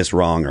 Trump did this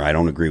wrong, or I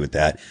don't agree with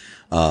that.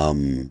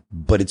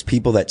 But it's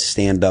people that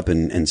stand up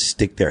and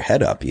stick their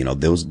head up.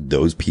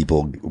 Those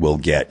people will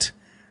get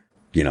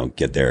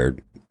their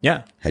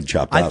head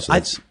chopped off. So I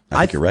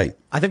think you're right.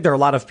 I think there are a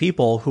lot of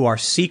people who are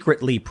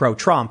secretly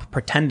pro-Trump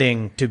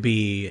pretending to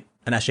be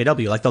an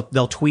SJW. Like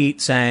they'll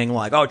tweet saying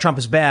like, oh, Trump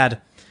is bad.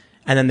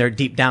 And then they're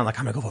deep down like,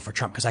 I'm going to go vote for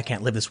Trump because I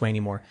can't live this way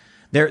anymore.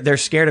 They're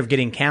scared of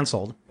getting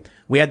canceled.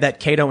 We had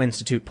that Cato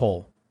Institute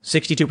poll.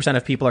 62%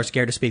 of people are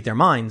scared to speak their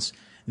minds.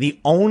 There's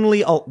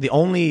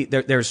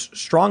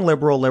strong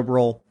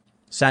liberal,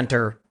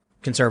 center,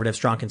 conservative,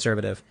 strong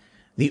conservative.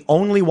 The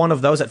only one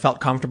of those that felt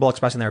comfortable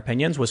expressing their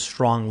opinions was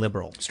strong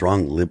liberal.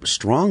 Strong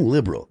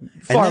liberal.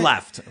 Far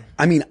left.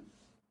 I mean,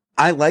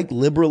 I like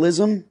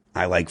liberalism.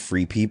 I like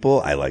free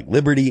people. I like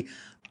liberty.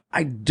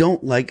 I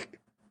don't like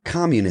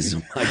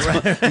communism.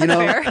 You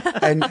know,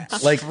 and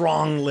like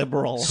strong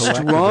liberal.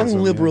 Strong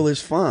liberal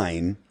is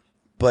fine,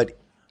 but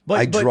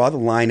I draw the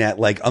line at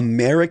like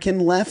American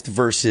left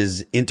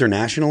versus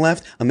international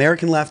left.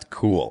 American left,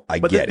 cool. I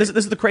get it. This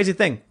is the crazy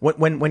thing.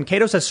 When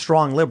Cato says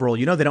strong liberal,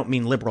 you know they don't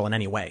mean liberal in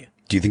any way.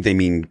 Do you think they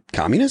mean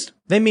communist?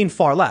 They mean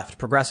far left,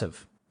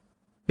 progressive.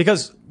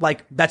 Because,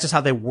 like, that's just how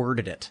they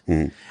worded it.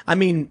 I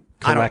mean...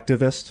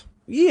 Collectivist?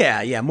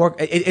 Yeah. More.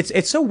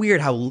 It's so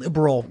weird how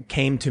liberal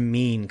came to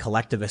mean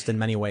collectivist in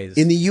many ways.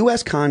 In the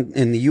U.S.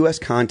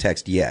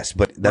 context, yes.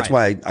 But that's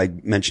why I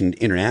mentioned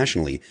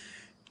internationally.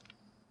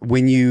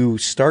 When you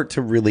start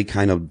to really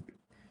kind of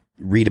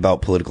read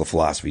about political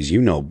philosophies, you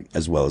know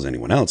as well as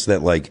anyone else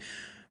that, like,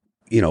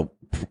 you know,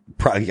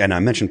 and I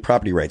mentioned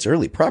property rights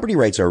early. Property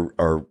rights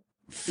are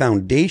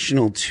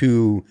foundational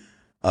to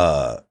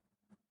the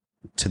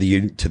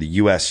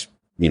U.S.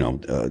 You know,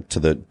 to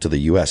the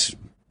U.S.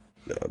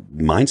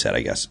 Mindset,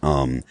 I guess.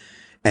 And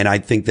I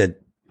think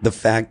that the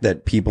fact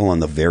that people on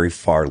the very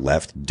far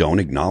left don't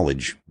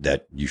acknowledge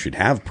that you should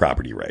have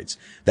property rights,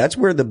 that's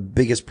where the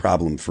biggest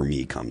problem for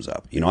me comes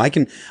up. You know, I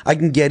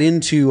can get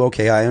into,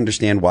 okay, I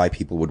understand why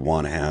people would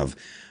want to have,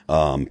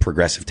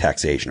 progressive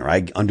taxation, or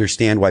I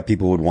understand why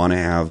people would want to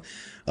have,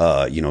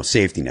 you know,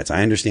 safety nets.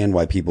 I understand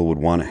why people would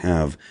want to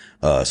have,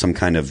 some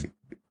kind of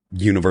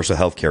universal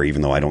health care,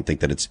 even though I don't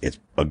think that it's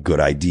a good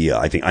idea.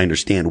 I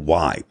understand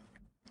why.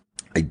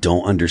 I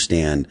don't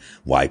understand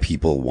why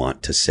people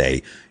want to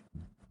say,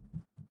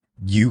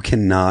 you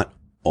cannot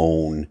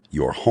own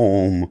your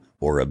home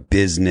or a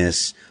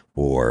business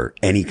or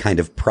any kind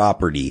of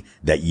property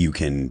that you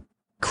can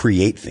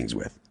create things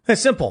with.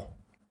 It's simple.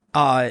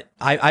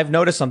 I've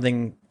noticed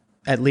something,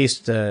 at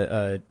least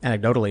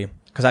anecdotally,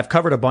 because I've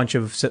covered a bunch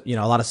of, you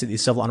know, a lot of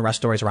these civil unrest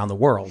stories around the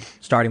world,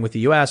 starting with the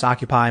U.S.,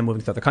 Occupy,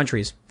 moving to other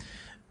countries.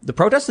 The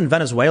protests in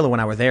Venezuela when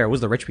I were there was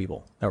the rich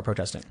people that were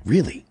protesting.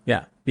 Really?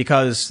 Yeah,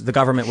 because the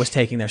government was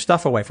taking their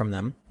stuff away from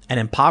them and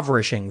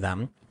impoverishing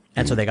them,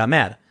 and so they got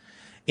mad.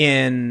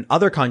 In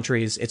other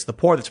countries, it's the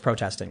poor that's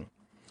protesting.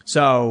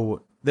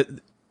 So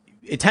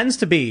it tends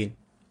to be,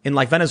 in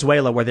like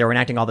Venezuela, where they were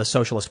enacting all this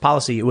socialist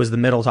policy, it was the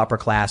middle to upper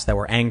class that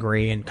were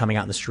angry and coming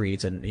out in the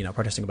streets and, you know,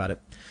 protesting about it.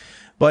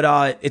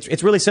 But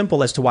it's really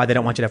simple as to why they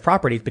don't want you to have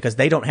property, because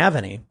they don't have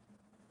any.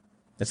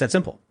 It's that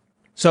simple.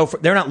 So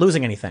they're not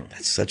losing anything.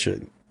 That's such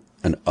an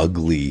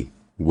ugly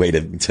way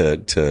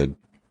to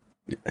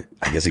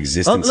I guess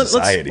exist in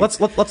society.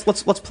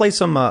 Let's play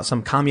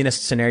some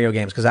communist scenario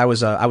games, because I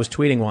was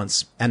tweeting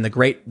once, and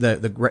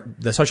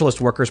the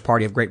Socialist Workers'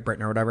 Party of Great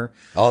Britain or whatever.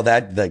 Oh,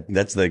 that's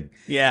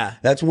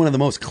one of the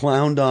most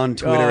clowned on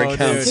Twitter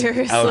accounts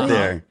out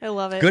there. I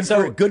love it.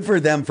 Good for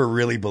them for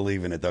really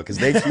believing it though, because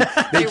they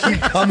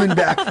keep coming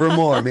back for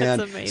more, man.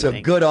 That's amazing.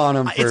 So good on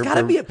them. It's got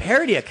to be a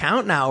parody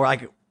account now. Where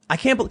like I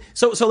can't believe.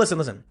 So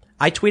listen.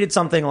 I tweeted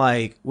something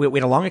like we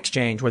had a long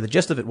exchange where the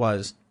gist of it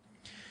was,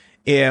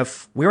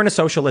 if we were in a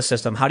socialist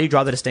system, how do you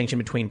draw the distinction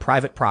between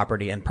private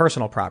property and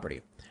personal property?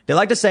 They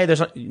like to say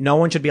no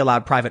one should be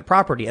allowed private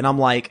property. And I'm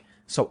like,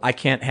 so I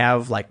can't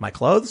have like my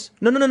clothes?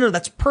 No.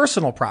 That's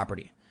personal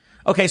property.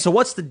 Okay. So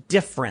what's the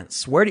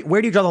difference? Where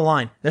do you draw the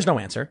line? There's no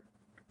answer.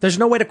 There's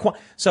no way to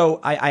so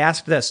I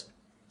asked this.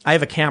 I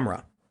have a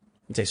camera.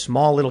 It's a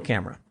small little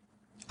camera.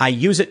 I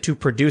use it to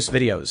produce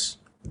videos.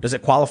 Does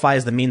it qualify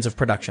as the means of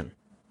production?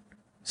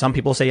 Some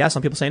people say yes,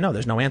 some people say no.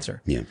 There's no answer.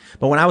 Yeah.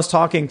 But when I was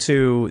talking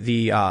to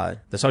the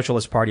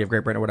Socialist Party of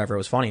Great Britain or whatever, it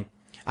was funny.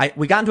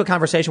 We got into a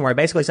conversation where I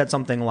basically said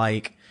something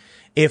like,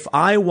 if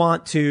I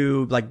want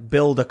to like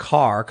build a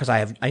car because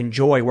I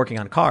enjoy working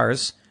on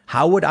cars,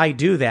 how would I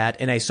do that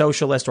in a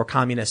socialist or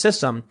communist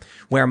system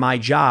where my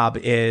job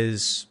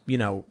is, you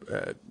know,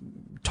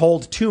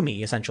 told to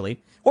me essentially?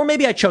 Or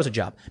maybe I chose a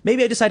job.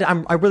 Maybe I decided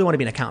I really want to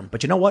be an accountant,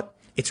 but you know what?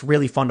 It's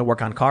really fun to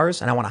work on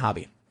cars and I want a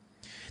hobby.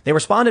 They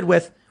responded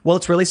with, well,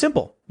 it's really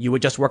simple. You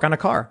would just work on a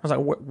car. I was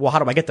like, well, how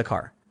do I get the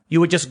car?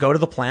 You would just go to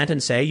the plant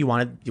and say you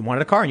wanted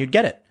a car and you'd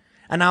get it.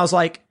 And I was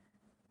like,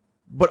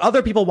 but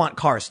other people want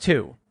cars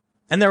too.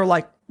 And they were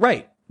like,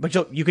 right, but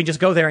you can just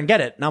go there and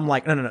get it. And I'm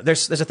like, no.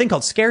 There's a thing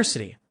called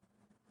scarcity.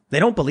 They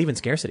don't believe in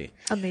scarcity.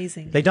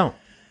 Amazing. They don't.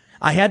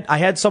 I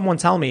had someone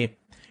tell me,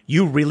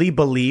 you really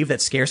believe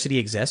that scarcity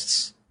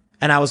exists?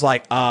 And I was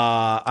like,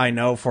 I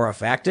know for a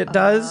fact it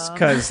does,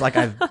 because like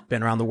I've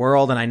been around the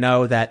world and I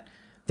know that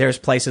there's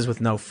places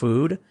with no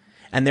food.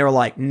 And they were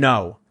like,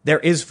 no, there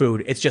is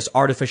food. It's just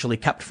artificially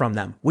kept from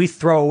them. We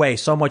throw away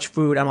so much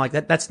food. I'm like,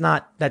 that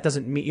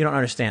doesn't mean, you don't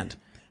understand.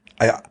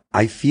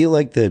 I feel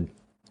like the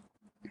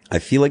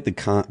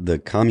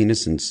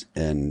communists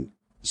and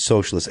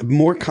socialists,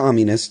 more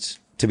communists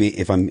to be,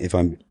 if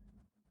I'm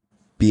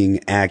being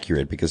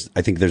accurate, because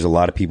I think there's a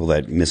lot of people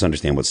that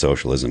misunderstand what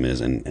socialism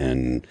is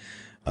and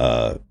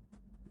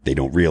they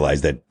don't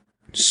realize that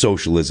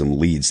socialism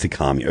leads to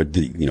or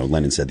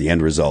Lenin said the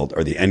end result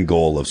or the end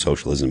goal of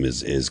socialism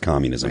is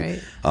communism.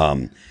 Right.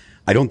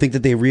 I don't think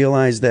that they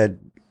realize that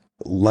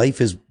life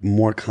is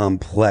more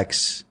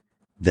complex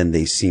than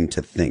they seem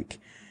to think.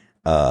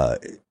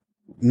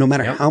 No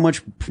matter how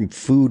much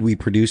food we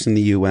produce in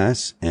the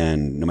U.S.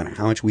 and no matter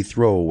how much we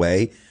throw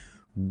away,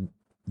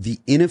 the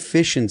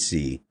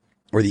inefficiency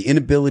or the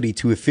inability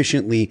to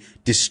efficiently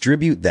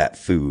distribute that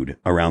food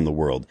around the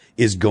world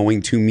is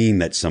going to mean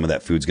that some of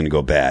that food's going to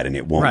go bad and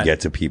it won't get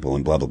to people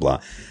and blah, blah,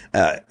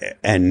 blah.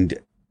 And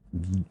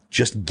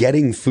just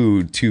getting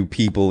food to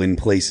people in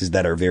places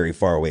that are very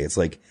far away, it's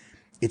like,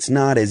 it's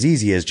not as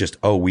easy as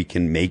just, we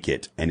can make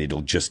it and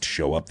it'll just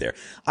show up there.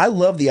 I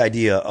love the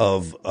idea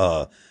of,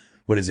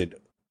 what is it?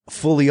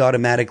 Fully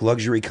automatic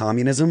luxury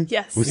communism.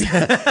 Yes.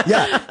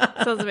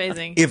 Yeah. Sounds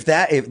amazing.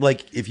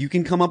 If you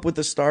can come up with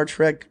the Star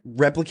Trek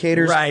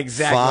replicators, right,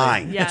 exactly.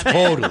 Fine. Yeah.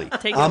 Totally.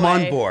 I'm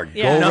on board.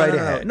 Yeah. Go right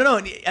ahead. No.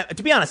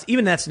 To be honest, even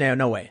in that scenario,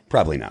 no way.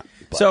 Probably not.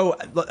 But. So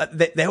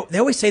they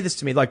always say this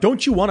to me, like,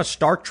 don't you want a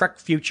Star Trek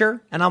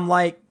future? And I'm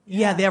like,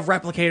 yeah, they have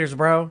replicators,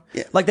 bro.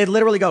 Yeah. Like they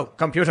literally go,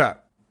 computer.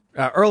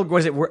 Earl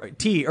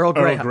Grey. Earl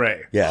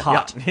Grey. Yeah.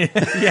 Hot. Yeah,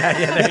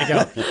 there you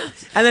go.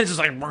 And then it's just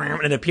like,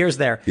 and it appears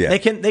there. Yeah. They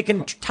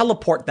can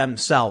teleport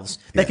themselves.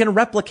 They can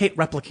replicate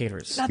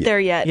replicators. Not there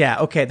yet.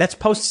 Yeah, okay. That's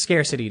post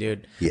scarcity,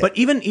 dude. Yeah. But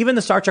even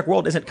the Star Trek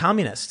world isn't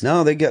communist.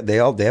 No, they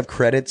have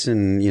credits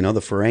and,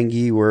 the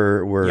Ferengi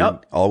were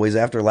always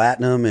after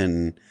Latinum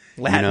and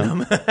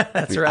Latinum.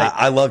 That's right.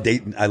 I love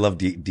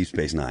Deep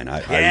Space Nine.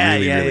 I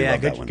really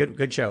love that one.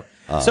 Good show.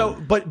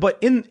 But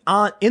in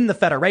the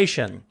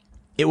Federation,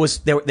 it was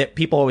that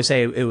people always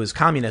say it was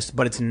communist,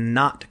 but it's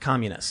not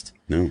communist.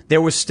 No.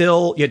 There was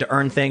still, you had to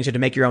earn things, you had to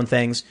make your own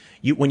things.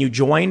 When you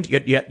joined,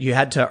 you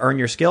had to earn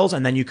your skills,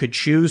 and then you could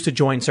choose to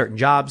join certain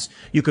jobs.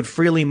 You could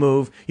freely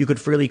move. You could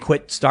freely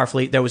quit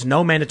Starfleet. There was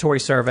no mandatory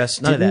service.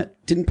 None of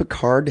that. Didn't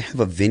Picard have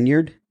a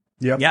vineyard?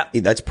 Yep. Yeah.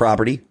 That's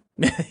property.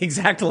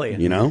 Exactly.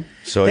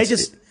 So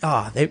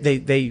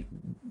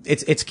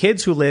it's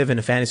kids who live in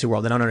a fantasy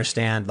world. They don't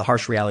understand the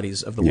harsh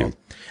realities of the world.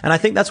 And I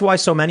think that's why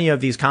so many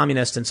of these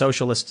communist and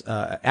socialist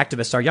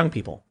activists are young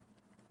people,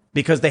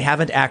 because they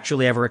haven't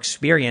actually ever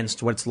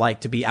experienced what it's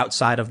like to be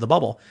outside of the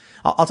bubble.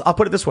 I'll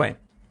put it this way.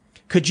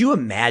 Could you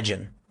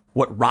imagine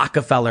what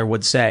Rockefeller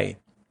would say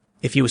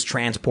if he was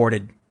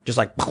transported just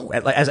like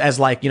as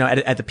like,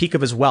 at the peak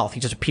of his wealth,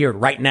 he just appeared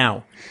right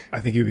now? I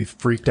think he'd be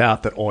freaked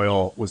out that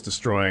oil was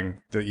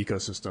destroying the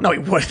ecosystem. No, he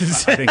wouldn't.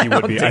 I think he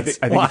would be. I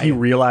think Why? if he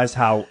realized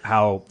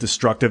how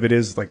destructive it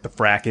is, like the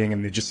fracking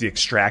and just the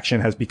extraction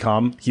has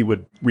become, he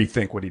would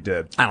rethink what he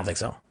did. I don't think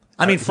so.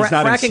 I mean,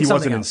 he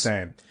wasn't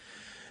insane.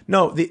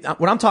 No,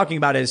 what I'm talking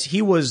about is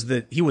he was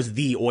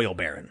the oil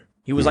baron.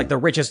 He was like the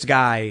richest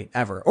guy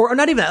ever, or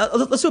not even.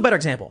 Let's do a better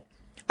example.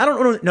 I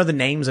don't know the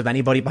names of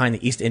anybody behind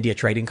the East India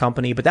Trading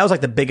Company, but that was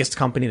like the biggest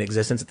company in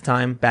existence at the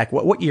time. Back,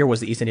 what year was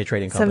the East India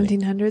Trading Company?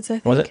 1700s, I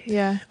think. Was it?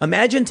 Yeah.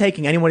 Imagine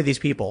taking any one of these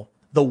people,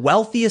 the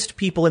wealthiest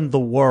people in the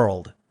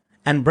world,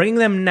 and bringing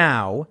them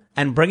now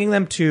and bringing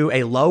them to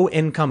a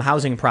low-income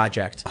housing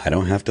project. I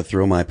don't have to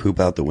throw my poop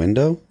out the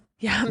window.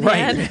 Yeah,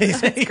 man. Right.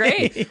 That's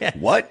great. Yeah.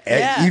 What?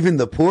 Yeah. Even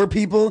the poor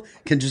people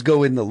can just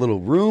go in the little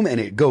room and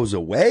it goes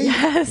away?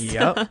 Yes.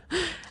 Yep.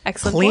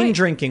 Excellent Clean point.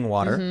 drinking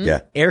water. Mm-hmm.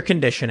 Yeah. Air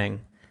conditioning.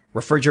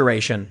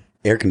 Refrigeration.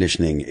 Air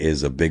conditioning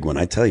is a big one.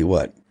 I tell you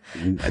what,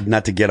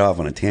 not to get off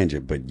on a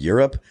tangent, but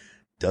Europe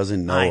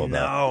doesn't know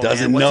about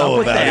What's up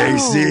with that?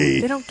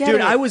 AC. They don't get Dude,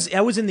 it. I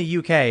was in the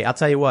UK. I'll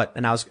tell you what,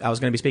 and I was going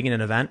to be speaking at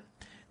an event.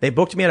 They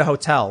booked me at a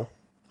hotel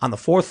on the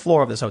 4th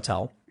floor of this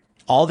hotel.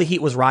 All the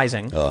heat was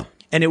rising,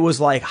 and it was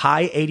like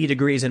high 80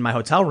 degrees in my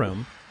hotel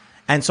room.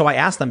 And so I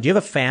asked them, "Do you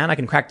have a fan? I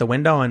can crack the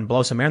window and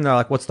blow some air." And they're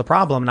like, "What's the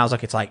problem?" And I was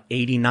like, "It's like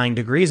 89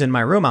 degrees in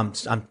my room. I'm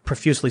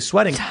profusely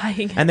sweating."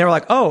 Dying. And they were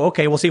like, "Oh,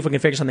 okay. We'll see if we can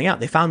figure something out."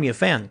 They found me a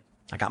fan.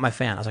 I got my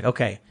fan. I was like,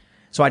 "Okay."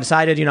 So I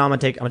decided, I'm gonna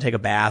take a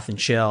bath and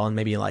chill and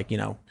maybe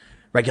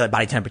regulate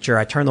body temperature.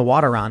 I turned the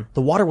water on.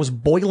 The water was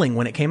boiling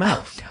when it came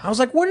out. Oh, no. I was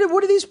like, "What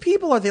are these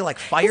people? Are they like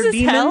fire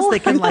demons? Hell? They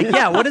can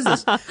what is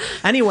this?"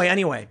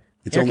 Anyway.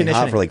 It's only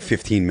hot for like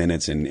 15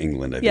 minutes in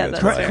England. I think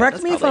that's why.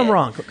 Correct me if I'm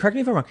wrong. Correct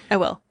me if I'm wrong. I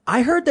will.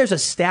 I heard there's a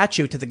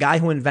statue to the guy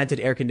who invented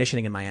air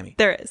conditioning in Miami.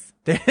 There is.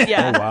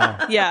 Yeah. Oh,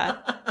 wow. Yeah.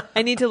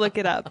 I need to look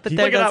it up, but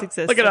there does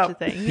exist such a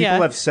thing. People Yeah.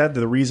 have said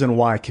that the reason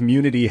why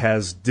community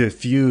has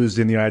diffused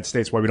in the United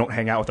States, why we don't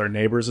hang out with our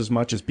neighbors as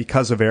much, is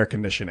because of air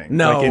conditioning.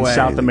 No like in way.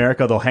 South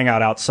America, they'll hang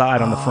out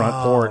outside on the front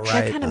porch.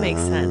 right. That kind of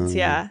makes sense.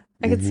 Yeah.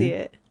 I could see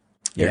it.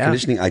 Air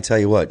conditioning, I tell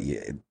you what,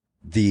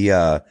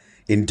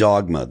 in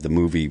Dogma, the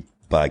movie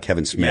by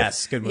Kevin Smith.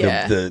 Yes, good movie.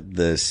 Yeah.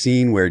 The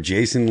scene where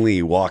Jason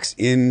Lee walks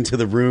into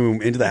the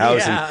room, into the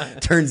house, Yeah.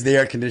 and turns the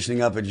air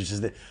conditioning up, and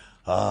just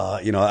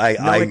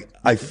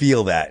I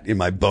feel that in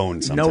my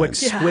bones sometimes. No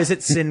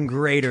exquisite sin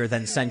greater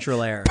than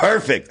Central Air.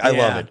 Perfect. I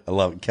Yeah. love it. I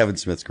love it. Kevin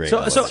Smith's great.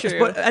 So, True.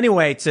 but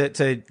anyway,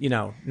 to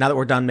now that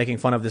we're done making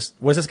fun of this,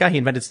 was this guy? He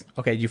invented.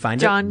 Okay, did you find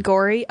John it?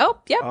 Gorey. Oh,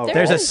 yep. Oh, there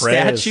There's it a is.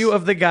 Praise. statue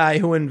of the guy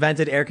who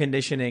invented air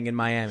conditioning in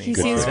Miami. He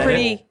seems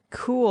pretty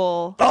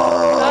Cool.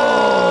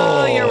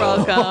 Oh, you're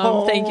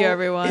welcome. Thank you,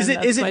 everyone. Is it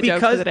my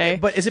because? joke for the day.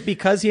 But is it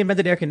because he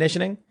invented air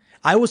conditioning?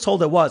 I was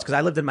told it was because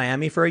I lived in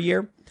Miami for a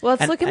year. Well,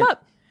 let's look him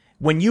up.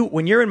 When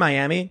you're in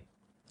Miami,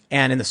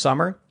 and in the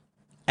summer,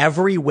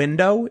 every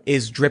window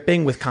is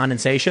dripping with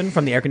condensation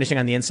from the air conditioning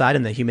on the inside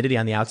and the humidity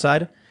on the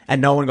outside,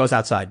 and no one goes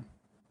outside.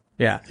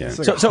 Yeah. It's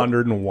like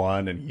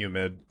 101 and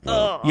humid.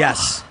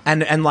 Yes.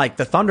 And like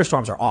the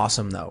thunderstorms are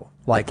awesome though.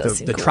 Like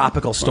the cool.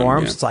 tropical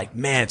storms, yeah. it's like,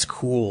 man, it's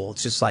cool.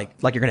 It's just like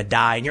you're going to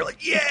die and you're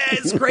like, yeah,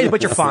 it's great,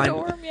 but you're fine.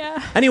 Storm,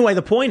 yeah. Anyway,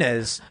 the point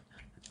is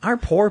our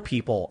poor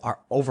people are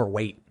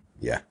overweight.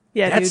 Yeah.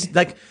 Yeah, That's dude.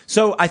 like,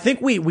 so I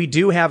think we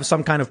do have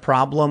some kind of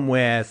problem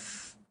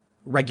with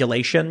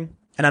regulation.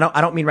 And I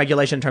don't mean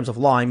regulation in terms of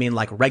law. I mean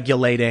like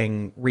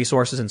regulating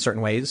resources in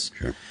certain ways.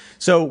 Sure.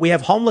 So we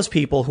have homeless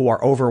people who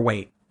are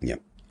overweight.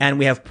 Yep. And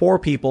we have poor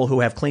people who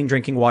have clean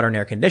drinking water and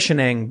air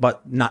conditioning,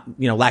 but not,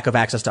 lack of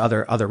access to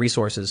other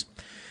resources.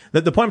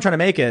 The point I'm trying to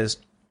make is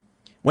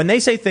when they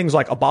say things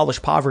like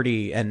abolish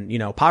poverty and,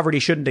 poverty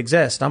shouldn't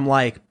exist, I'm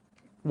like,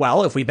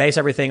 well, if we base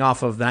everything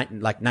off of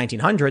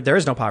 1900, there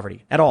is no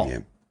poverty at all. Yeah.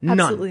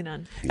 Absolutely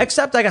none.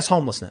 Except, I guess,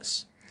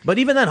 homelessness. But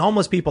even then,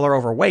 homeless people are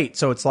overweight.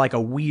 So it's like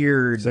a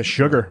weird. That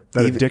sugar,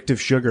 that addictive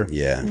sugar.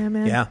 Yeah. Yeah,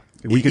 man. Yeah.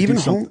 We could Even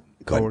do something.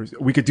 Go ahead.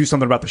 We could do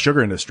something about the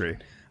sugar industry.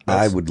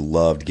 I would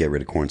love to get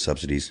rid of corn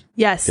subsidies.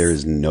 Yes. There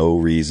is no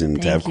reason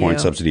to have Thank corn you.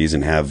 subsidies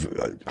and have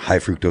high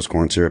fructose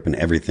corn syrup and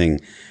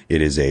everything.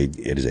 It is a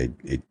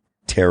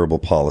terrible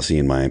policy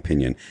in my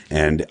opinion.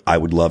 And I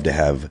would love to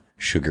have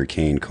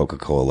sugarcane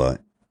Coca-Cola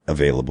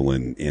available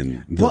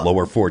in the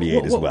lower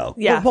 48 as well.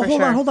 Yeah, But for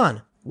hold sure.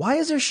 on. Why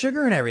is there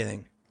sugar in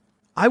everything?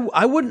 I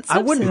wouldn't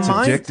It's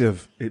mind.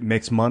 addictive. It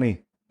makes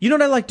money. You know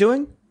what I like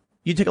doing?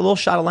 You take a little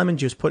shot of lemon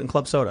juice, put it in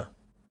club soda.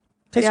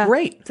 Tastes Yeah,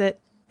 great. That's it.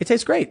 It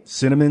tastes great.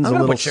 Cinnamon's I'm a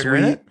gonna little put sugar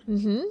sweet. in it.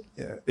 Mm-hmm.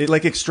 Yeah. It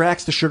like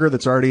extracts the sugar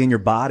that's already in your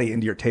body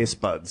into your taste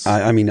buds.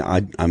 I mean,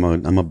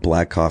 I'm a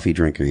black coffee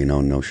drinker,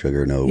 no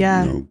sugar,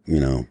 Yeah.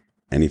 no,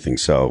 anything.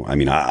 So, I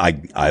mean,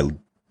 I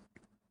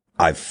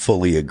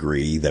fully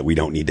agree that we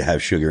don't need to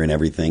have sugar in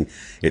everything.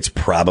 It's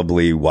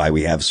probably why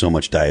we have so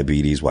much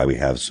diabetes, why we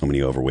have so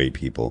many overweight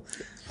people.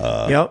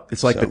 Yep.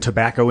 It's like the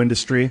tobacco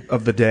industry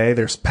of the day.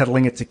 They're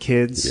peddling it to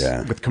kids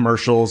Yeah. with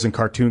commercials and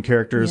cartoon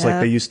characters like Yeah.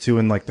 they used to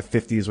in like the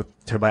 50s with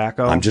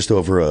tobacco. I'm just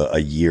over a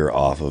year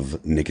off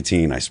of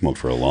nicotine. I smoked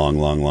for a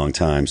long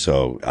time.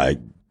 So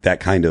that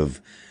kind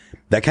of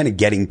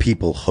getting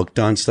people hooked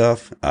on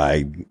stuff,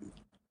 I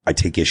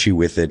take issue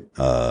with it.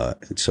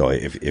 So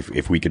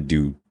if we could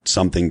do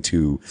something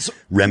to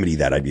remedy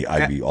that, I'd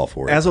be all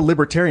for it. As a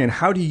libertarian,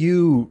 how do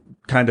you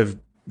kind of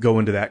go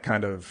into that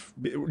kind of,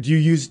 do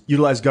you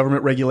utilize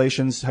government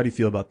regulations? How do you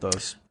feel about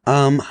those?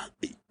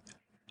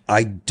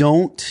 I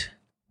don't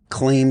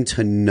claim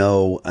to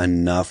know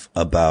enough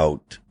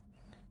about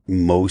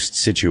most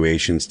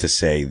situations to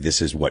say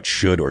this is what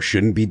should or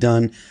shouldn't be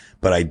done.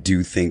 But I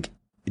do think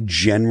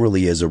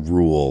generally as a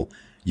rule,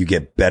 you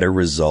get better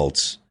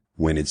results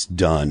when it's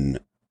done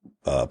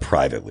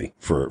privately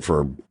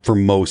for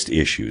most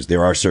issues.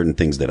 There are certain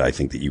things that I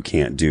think that you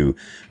can't do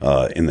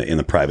in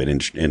the private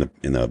in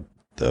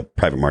the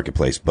private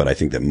marketplace, but I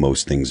think that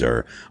most things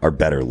are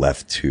better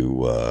left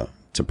to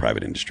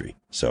private industry.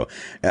 So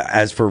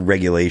as for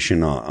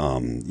regulation,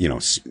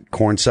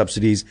 corn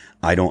subsidies,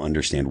 I don't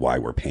understand why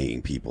we're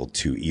paying people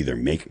to either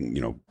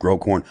grow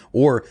corn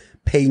or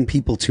paying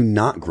people to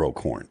not grow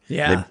corn.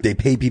 Yeah. They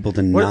pay people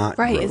to not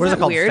right, grow. is What is it that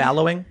called? weird?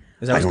 Fallowing?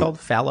 Is that what it's called?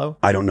 Fallow?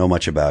 I don't know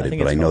much about it,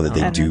 think but I it's know called- that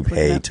they I'd do have to look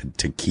pay it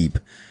to keep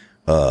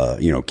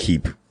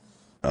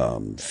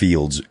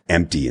fields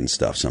empty and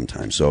stuff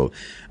sometimes. So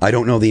I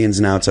don't know the ins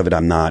and outs of it.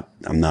 I'm not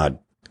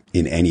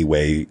in any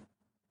way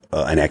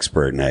an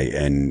expert,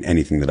 and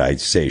anything that I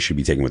say should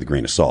be taken with a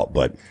grain of salt.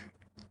 But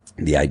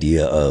the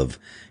idea of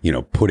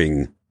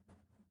putting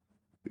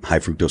high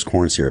fructose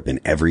corn syrup in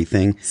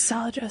everything,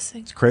 Salad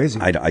dressing. Crazy.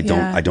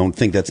 I don't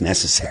think that's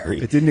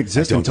necessary. It didn't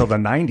exist I don't until the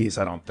 90s,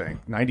 I don't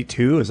think.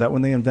 92, is that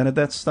when they invented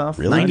that stuff?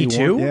 Really? 92?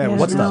 91? Yeah, Yeah, it was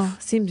what like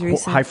stuff? Seems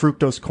recent. high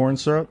fructose corn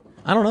syrup.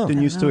 I don't know.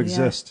 Didn't used to yeah.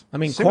 exist. I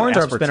mean, Same corn with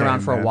syrup's been around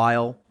aspartame, for a man.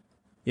 while.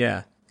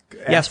 Yeah.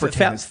 Yes, but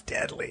Aspartame is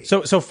deadly.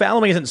 So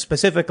fallowing isn't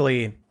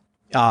specifically,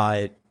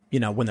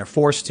 when they're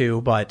forced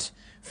to, but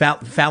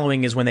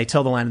fallowing is when they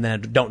till the land and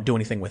then don't do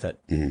anything with it.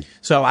 Mm-hmm.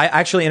 So I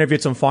actually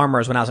interviewed some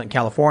farmers when I was in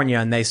California,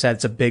 and they said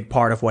it's a big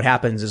part of what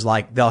happens is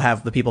like they'll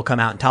have the people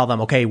come out and tell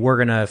them, okay, we're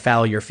going to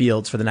fallow your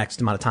fields for the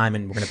next amount of time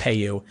and we're going to pay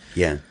you.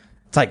 Yeah,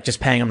 It's like just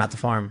paying them not to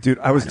farm. Dude,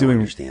 I was I don't doing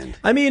understand.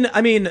 I mean,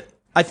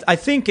 I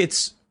think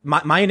it's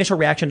my initial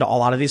reaction to a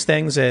lot of these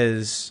things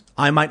is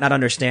I might not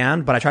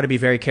understand, but I try to be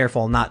very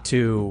careful not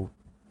to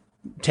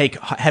take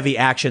heavy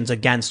actions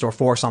against or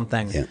for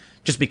something Yeah.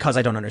 just because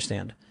I don't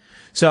understand.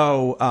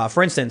 So,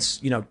 for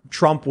instance,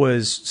 Trump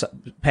was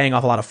paying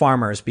off a lot of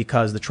farmers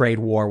because the trade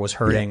war was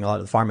hurting a lot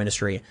of the farm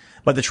industry.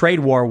 But the trade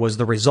war was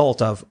the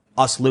result of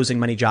us losing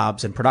many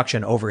jobs and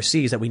production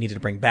overseas that we needed to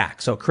bring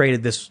back. So it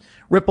created this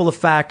ripple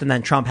effect. And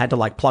then Trump had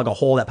to plug a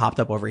hole that popped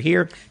up over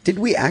here. Did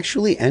we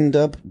actually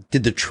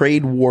did the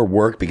trade war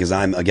work? Because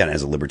again,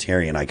 as a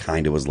libertarian, I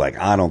kind of was like,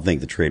 I don't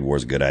think the trade war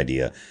is a good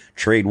idea.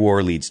 Trade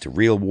war leads to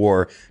real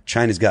war.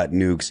 China's got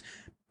nukes.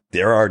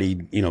 They're already,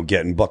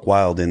 getting buck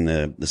wild in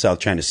the South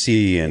China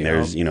Sea, and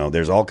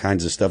there's all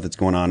kinds of stuff that's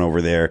going on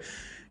over there.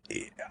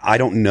 I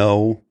don't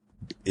know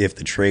if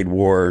the trade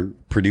war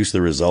produced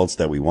the results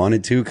that we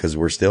wanted to, because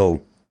we're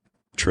still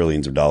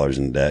trillions of dollars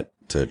in debt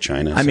to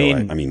China.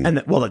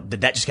 The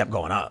debt just kept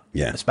going up.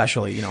 Yeah,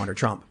 especially under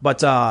Trump.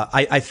 But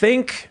I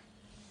think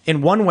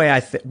in one way,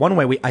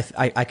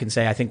 I can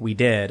say I think we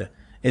did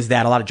is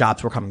that a lot of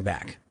jobs were coming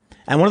back.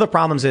 And one of the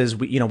problems is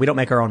we don't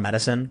make our own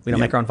medicine. We don't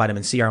make our own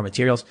vitamin C, our own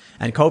materials.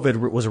 And COVID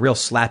was a real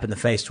slap in the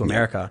face to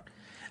America.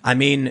 I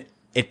mean,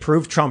 it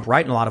proved Trump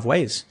right in a lot of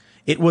ways.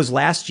 It was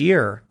last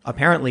year,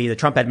 apparently, the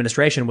Trump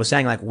administration was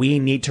saying, we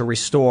need to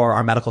restore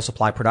our medical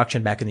supply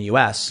production back in the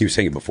U.S. He was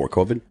saying it before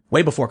COVID?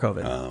 Way before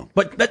COVID. Oh.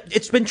 But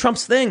it's been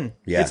Trump's thing.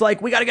 Yeah. It's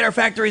we got to get our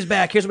factories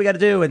back. Here's what we got to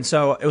do. And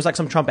so it was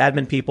some Trump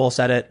admin people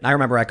said it. And I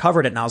remember I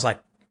covered it, and I was like,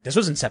 this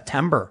was in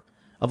September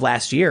of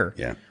last year.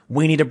 Yeah.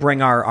 We need to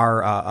bring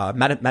our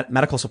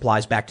medical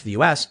supplies back to the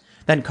U.S.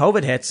 Then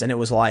COVID hits, and it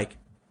was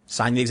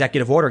sign the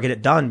executive order, get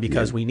it done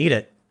because we need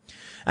it.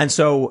 And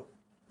so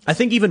I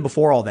think even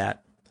before all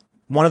that,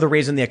 one of the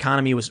reasons the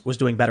economy was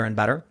doing better and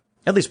better,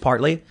 at least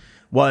partly,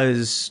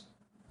 was,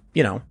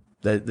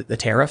 the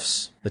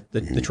tariffs,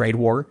 the trade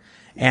war.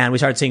 And we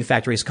started seeing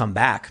factories come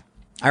back.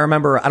 I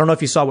remember, I don't know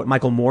if you saw what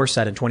Michael Moore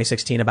said in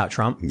 2016 about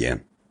Trump. Yeah.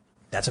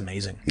 That's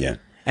amazing. Yeah.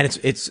 And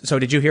so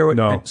did you hear what?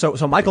 No.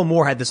 So Michael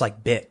Moore had this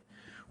bit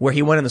where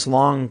he went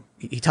in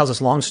he tells this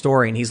long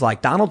story, and he's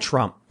like, Donald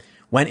Trump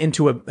went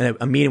into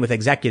a meeting with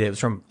executives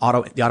from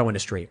the auto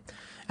industry.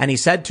 And he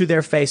said to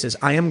their faces,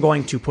 I am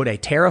going to put a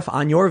tariff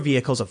on your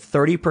vehicles of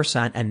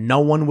 30%, and no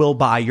one will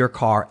buy your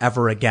car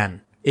ever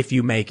again if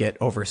you make it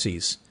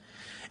overseas.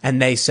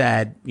 And they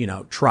said,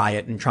 try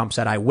it. And Trump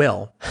said, I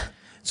will.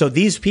 So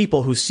these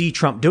people who see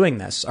Trump doing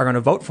this are going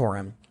to vote for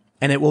him.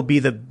 And it will be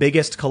the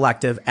biggest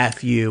collective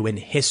FU in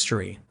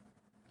history.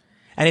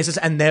 And he says,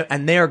 and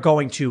they're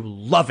going to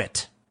love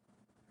it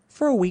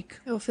for a week.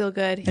 It'll feel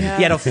good.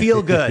 Yeah, it'll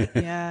feel good.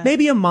 Yeah.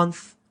 Maybe a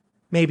month,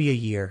 maybe a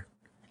year.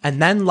 And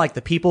then,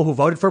 the people who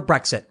voted for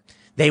Brexit,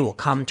 they will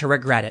come to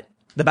regret it.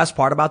 The best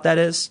part about that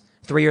is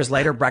 3 years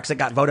later, Brexit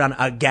got voted on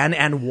again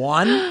and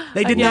won.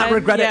 They did not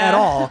regret it at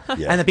all.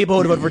 Yeah. And the people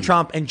who voted for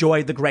Trump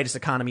enjoyed the greatest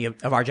economy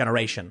of our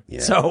generation. Yeah.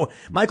 So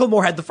Michael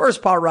Moore had the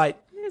first part right.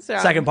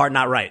 Second part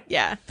not right.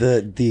 Yeah.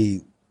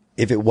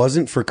 If it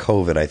wasn't for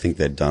COVID, I think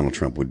that Donald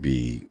Trump would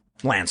be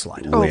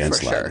landslide. Oh, for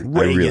sure. I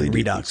really do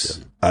redux.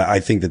 think so. I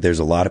think that there's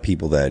a lot of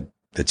people that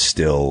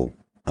still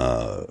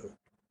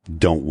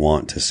don't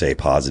want to say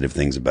positive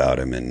things about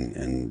him,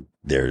 and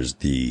there's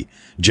the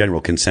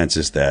general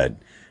consensus that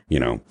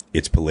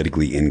it's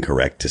politically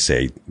incorrect to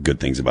say good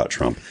things about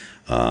Trump.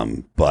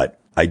 But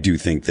I do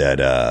think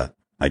that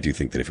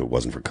if it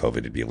wasn't for COVID,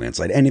 it'd be a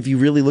landslide. And if you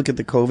really look at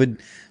the COVID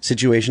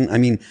situation, I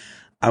mean,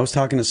 I was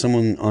talking to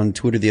someone on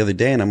Twitter the other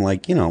day, and I'm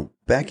like,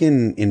 back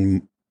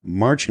in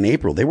March and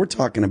April, they were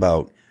talking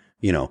about,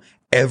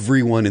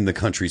 everyone in the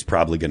country's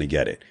probably going to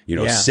get it.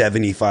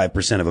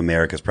 75% of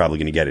America's probably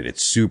going to get it.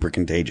 It's super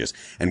contagious,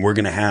 and we're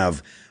going to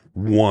have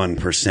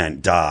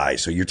 1% die.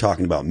 So you're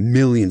talking about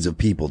millions of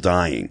people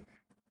dying.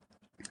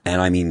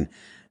 And I mean,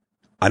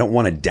 I don't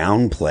want to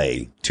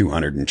downplay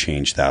 200 and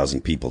change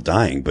thousand people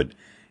dying, but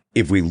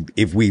if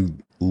we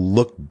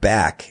look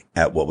back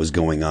at what was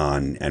going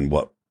on and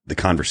what the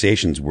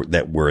conversations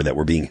that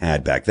were being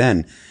had back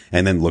then,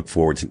 and then look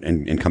forward to,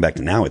 and come back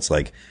to now, it's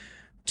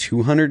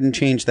 200 and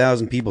change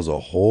thousand people is a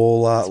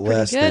whole lot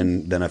less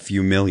than a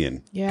few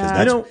million.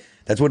 Yeah.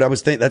 That's what I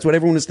was thinking. That's what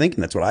everyone was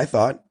thinking. That's what I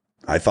thought.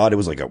 I thought it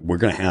was we're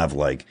going to have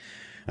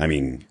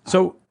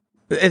so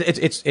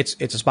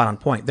it's a spot on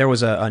point. There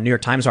was a New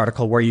York Times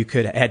article where you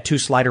had two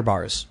slider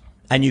bars,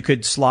 and you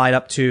could slide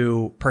up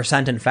to %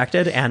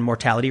 infected and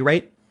mortality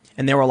rate.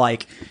 And they were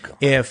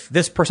if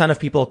this % of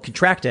people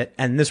contract it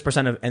and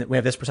we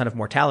have this % of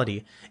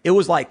mortality, it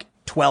was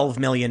 12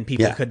 million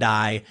people could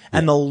die.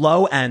 And the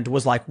low end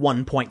was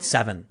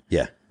 1.7.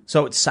 Yeah.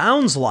 So it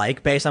sounds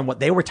based on what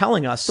they were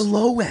telling us, the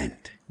low end.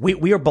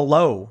 We are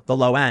below the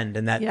low end,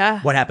 and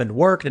that what happened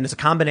worked. And it's a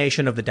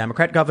combination of the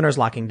Democrat governors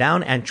locking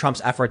down and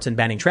Trump's efforts in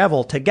banning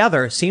travel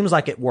together. Seems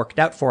like it worked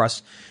out for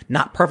us.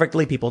 Not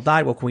perfectly. People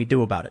died. What can we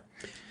do about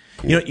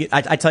it?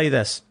 I tell you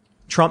this.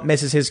 Trump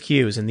misses his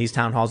cues in these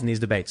town halls and these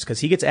debates because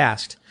he gets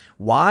asked,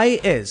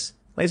 ladies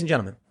and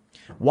gentlemen,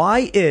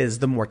 why is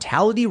the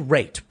mortality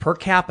rate per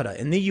capita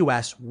in the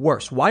U.S.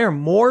 worse? Why are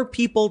more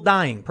people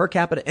dying per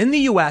capita in the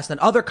U.S. than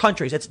other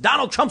countries? It's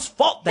Donald Trump's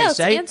fault, they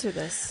say. Let's answer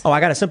this. Oh, I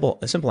got a simple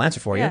answer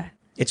for you.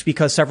 It's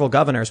because several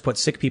governors put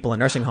sick people in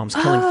nursing homes,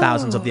 killing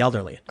thousands of the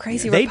elderly.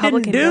 Crazy They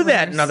Republican didn't do that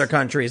governors. in other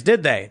countries,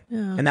 did they? Yeah.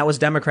 And that was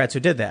Democrats who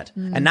did that.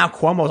 And now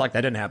Cuomo's like,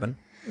 that didn't happen.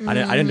 I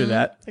didn't do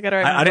that. I gotta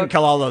write my I didn't book.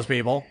 kill all those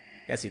people.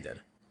 Yes, he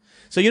did.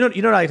 So you know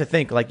what I like to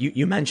think? Like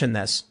you mentioned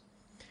this.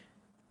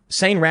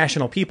 Sane,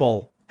 rational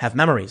people have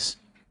memories.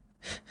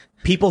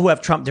 People who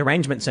have Trump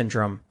derangement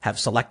syndrome have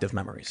selective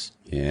memories.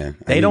 Yeah.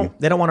 They don't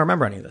want to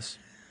remember any of this.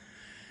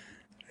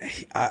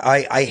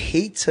 I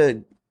hate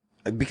to,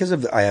 because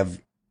of, I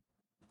have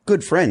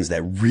good friends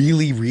that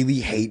really, really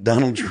hate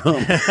Donald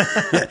Trump.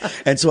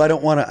 And so I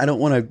don't want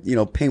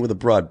to, paint with a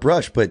broad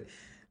brush,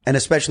 and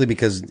especially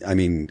because, I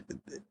mean,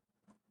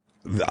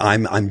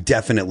 I'm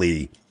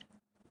definitely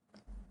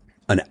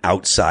an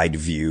outside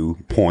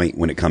viewpoint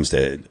when it comes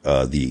to,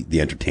 the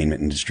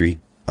entertainment industry.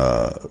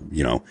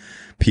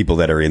 People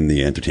that are in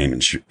the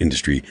entertainment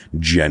industry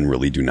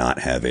generally do not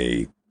have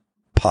a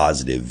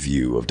positive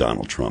view of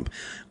Donald Trump.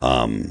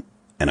 And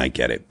I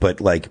get it,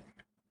 but like,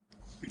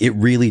 it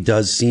really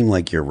does seem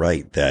like you're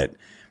right that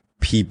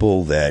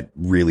people that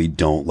really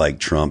don't like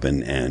Trump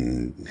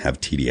and have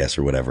TDS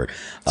or whatever,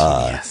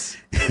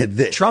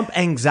 Trump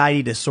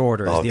anxiety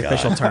disorder is the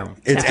official term.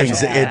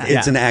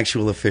 It's an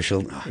actual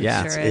official.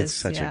 Yeah. Sure It's is,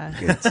 such yeah.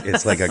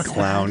 it's like a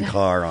clown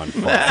car on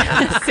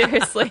fire.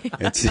 Seriously.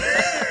 It's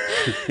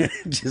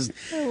just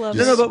I love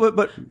No, it.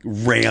 but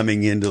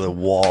ramming into the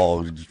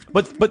wall.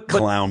 but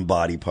Clown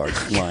body parts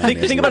flying.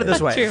 think about it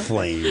this way. True.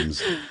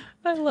 Flames.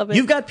 I love it.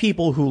 you've got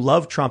people who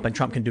love Trump and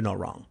Trump can do no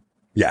wrong.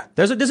 Yeah.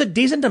 There's a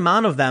decent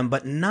amount of them,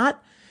 but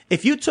not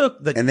if you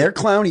took the And they're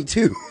clowny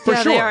too. for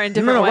Yeah, sure. they are in a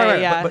different way,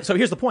 right. yeah. But so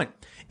here's the point.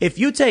 If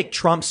you take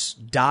Trump's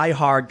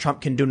diehard Trump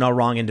can do no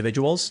wrong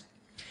individuals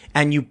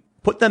and you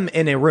put them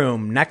in a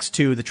room next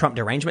to the Trump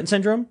derangement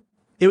syndrome,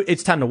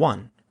 it's 10 to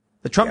 1.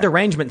 The Trump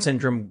derangement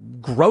syndrome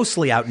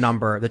grossly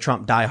outnumber the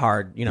Trump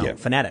diehard,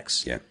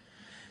 fanatics. Yeah.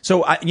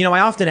 So I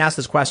often ask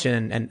this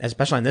question, and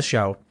especially on this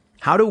show,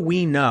 how do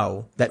we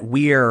know that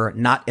we're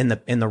not in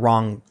the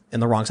wrong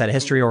side of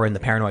history or in the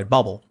paranoid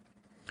bubble?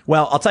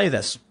 Well, I'll tell you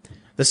this.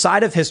 The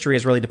side of history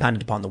is really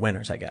dependent upon the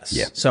winners, I guess.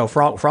 Yeah. So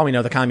for all we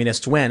know, the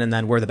communists win, and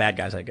then we're the bad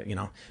guys. Maybe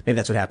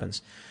that's what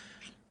happens.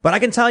 But I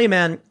can tell you,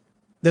 man,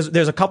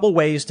 there's a couple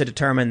ways to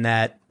determine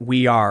that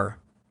we are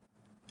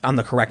on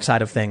the correct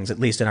side of things, at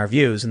least in our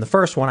views. And the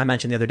first one I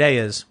mentioned the other day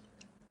is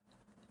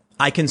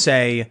I can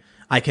say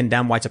I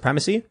condemn white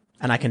supremacy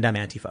and I condemn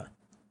Antifa.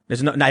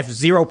 I have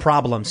zero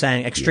problem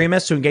saying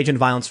extremists who engage in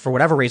violence for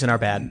whatever reason are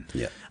bad.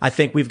 Yeah. I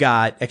think we've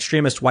got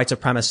extremist white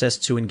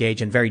supremacists who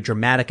engage in very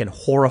dramatic and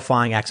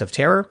horrifying acts of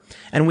terror.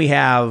 And we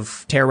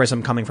have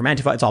terrorism coming from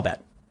Antifa. It's all bad.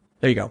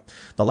 There you go.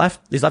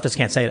 These leftists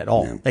can't say it at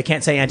all. Yeah. They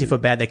can't say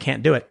Antifa bad. They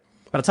can't do it.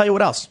 But I'll tell you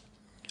what else.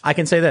 I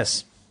can say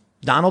this.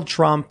 Donald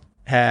Trump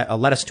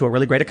led us to a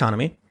really great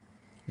economy.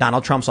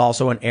 Donald Trump's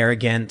also an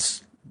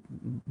arrogant,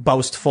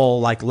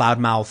 boastful, like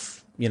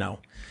loudmouth,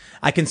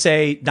 I can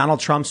say Donald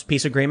Trump's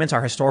peace agreements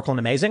are historical and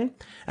amazing.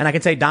 And I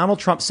can say Donald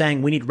Trump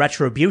saying we need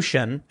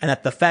retribution and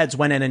that the feds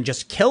went in and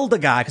just killed the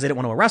guy because they didn't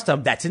want to arrest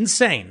him. That's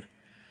insane.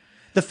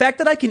 The fact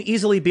that I can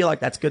easily be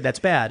like, that's good, that's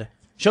bad,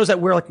 shows that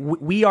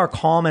we are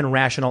calm and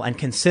rational and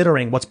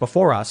considering what's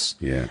before us.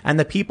 Yeah. And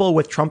the people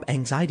with Trump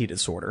anxiety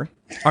disorder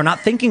are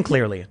not thinking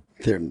clearly.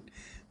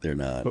 They're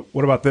not. But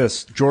what about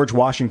this? George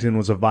Washington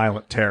was a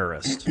violent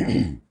terrorist.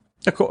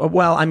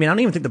 Well, I mean, I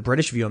don't even think the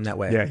British view him that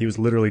way. Yeah, he was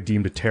literally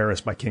deemed a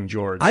terrorist by King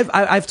George.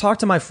 I've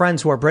talked to my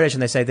friends who are British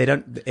and they say they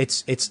don't,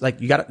 it's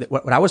like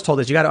what I was told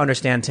is you got to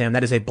understand, Tim,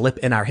 that is a blip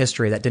in our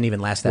history that didn't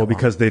even last that long. Well,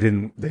 because they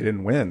didn't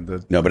win.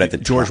 But at the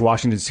George time.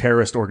 Washington's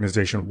terrorist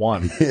organization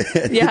won.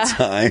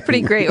 Yeah.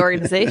 Pretty great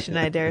organization,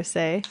 I dare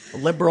say.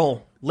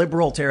 Liberal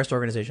terrorist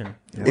organization.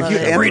 Love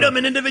it. Freedom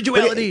and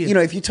individuality.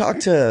 If you talk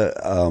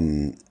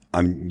to,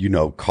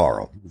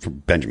 Carl from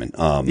Benjamin.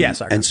 Yeah,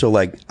 sorry. And so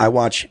like I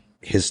watch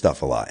his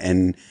stuff a lot,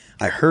 and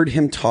I heard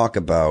him talk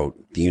about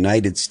the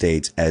United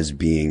States as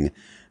being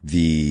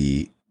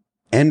the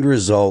end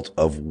result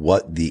of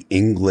what the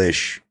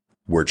English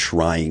were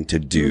trying to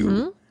do.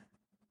 Mm-hmm.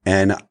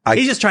 And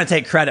he's just trying to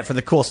take credit for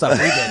the cool stuff we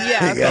did.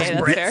 Yeah, okay,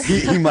 that's fair.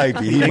 He might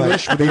be. The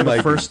English were they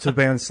the first to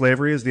ban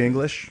slavery as the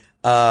English?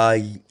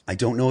 I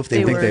don't know if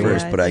they were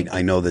first, yeah, but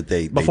I know that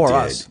they before did.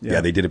 us.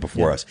 Yeah, they did it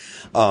before us.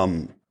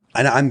 And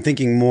I'm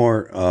thinking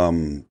more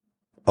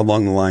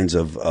along the lines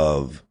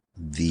of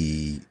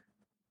the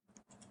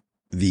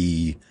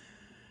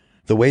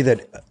way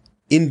that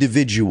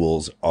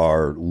individuals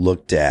are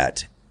looked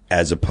at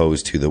as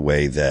opposed to the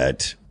way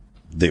that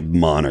the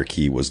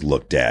monarchy was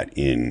looked at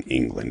in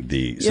England.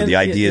 The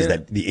ideas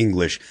that the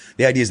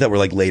ideas that were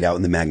like laid out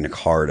in the Magna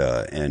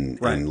Carta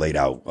and laid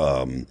out,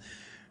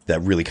 that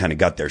really kind of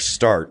got their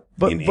start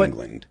in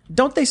England.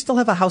 Don't they still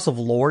have a House of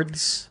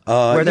Lords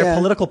where their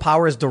political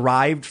power is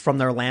derived from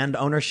their land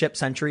ownership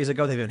centuries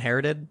ago? They've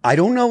inherited. I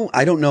don't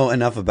know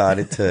enough about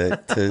it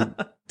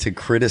to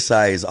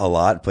criticize a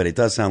lot, but it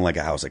does sound like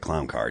a house of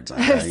clown cards.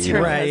 True.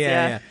 Right?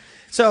 Yeah.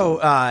 So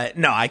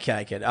no, I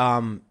kid.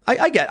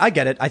 I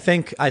get it. I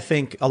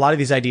think a lot of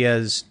these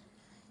ideas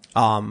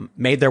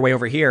made their way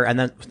over here, and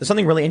then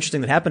something really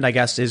interesting that happened, I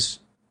guess, is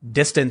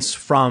distance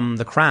from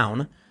the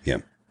crown, Yeah.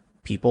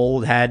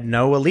 people had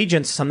no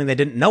allegiance to something they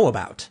didn't know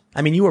about.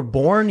 I mean, you were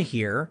born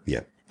here.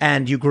 Yeah.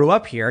 And you grew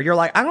up here. You're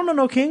like, I don't know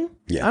no king.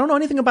 Yeah. I don't know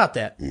anything about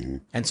that. Mm-hmm.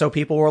 And so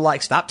people were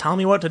like, stop telling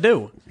me what to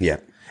do. Yeah.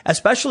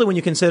 Especially when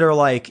you consider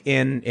like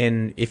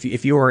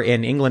if you were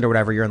in England or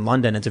whatever, you're in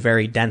London, it's a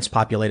very dense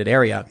populated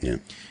area. Yeah.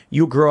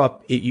 You grew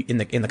up in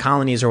the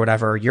colonies or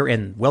whatever, you're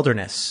in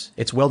wilderness.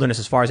 It's wilderness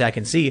as far as I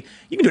can see.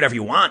 You can do whatever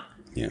you want.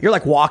 Yeah. You're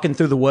like walking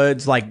through the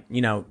woods, like,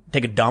 you know,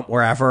 take a dump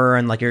wherever,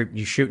 and like you're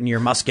shooting your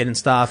musket and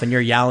stuff, and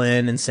you're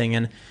yelling and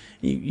singing.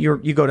 You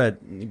go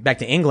back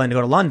to England, to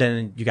go to London,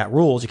 and you got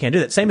rules. You can't do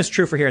that. Same is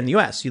true for here in the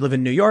U.S. You live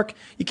in New York,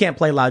 you can't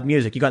play loud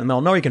music. You go in the middle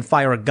of nowhere, you can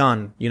fire a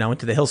gun, you know,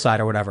 into the hillside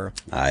or whatever.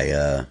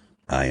 I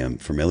am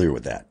familiar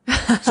with that.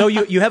 So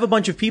you have a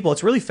bunch of people.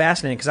 It's really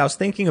fascinating because I was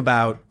thinking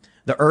about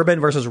the urban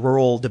versus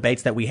rural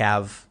debates that we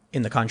have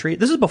in the country.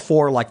 This is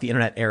before like the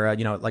internet era,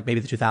 you know, like maybe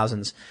the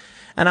 2000s.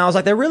 And I was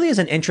like, there really is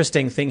an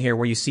interesting thing here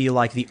where you see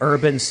like the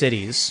urban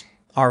cities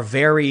are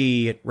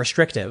very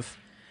restrictive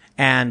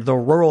and the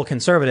rural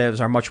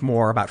conservatives are much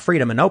more about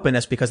freedom and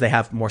openness because they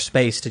have more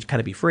space to kind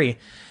of be free.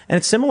 And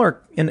it's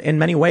similar in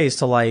many ways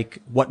to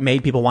like what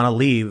made people want to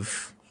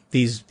leave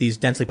these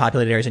densely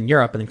populated areas in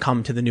Europe and then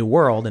come to the new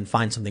world and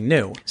find something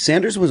new.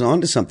 Sanders was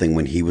onto something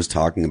when he was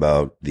talking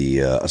about the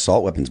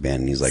assault weapons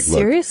ban. And he's like, look,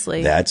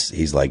 seriously,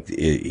 he's like,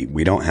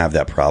 we don't have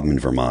that problem in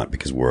Vermont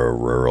because we're a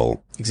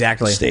rural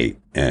state.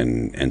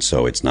 And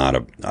so it's not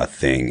a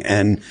thing.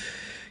 And,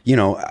 you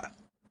know,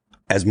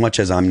 as much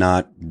as I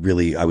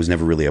was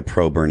never really a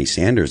pro Bernie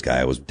Sanders guy.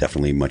 I was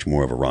definitely much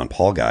more of a Ron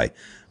Paul guy.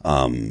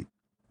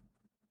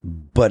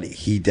 But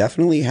he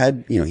definitely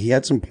had, you know, he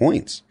had some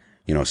points.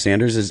 You know,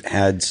 Sanders has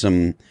had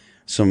some.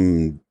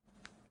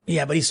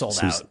 Yeah, but he sold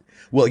out.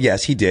 Well,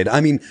 yes, he did.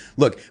 I mean,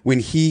 look, when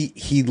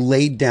he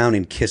laid down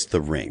and kissed the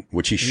ring,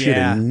 which he should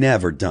have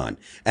never done.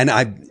 And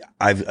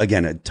I've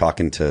again,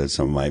 talking to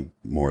some of my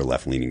more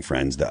left-leaning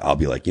friends, that I'll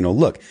be like, you know,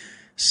 look,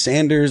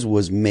 Sanders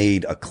was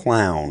made a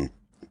clown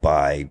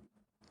by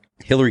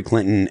Hillary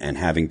Clinton and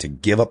having to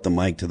give up the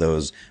mic to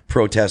those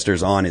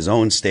protesters on his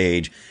own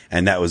stage.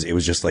 And it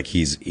was just like,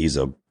 he's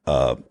a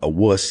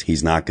wuss.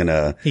 He's not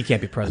gonna. He can't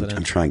be president.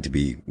 I'm trying to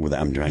be with.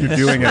 I'm trying. You're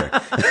doing it.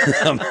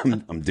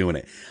 I'm doing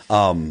it.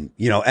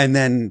 You know, and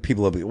then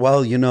people will be,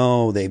 well, you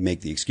know, they make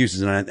the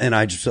excuses, and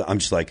I'm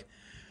just like,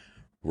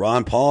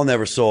 Ron Paul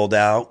never sold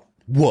out.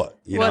 What?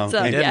 You What's know?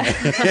 up?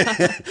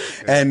 Yeah.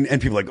 and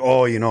people are like,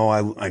 oh, you know,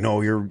 I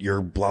know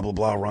you're blah blah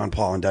blah Ron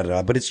Paul and da da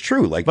da. But it's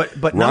true. Like,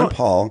 but Ron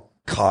Paul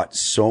caught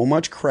so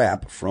much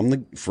crap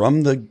from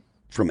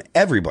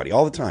everybody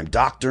all the time.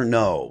 Dr.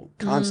 No,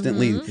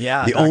 constantly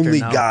the only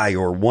guy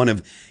or one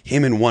of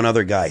him and one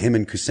other guy, him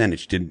and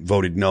Kucinich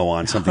voted no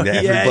on something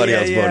that everybody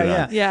else voted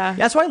on. Yeah.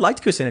 That's why I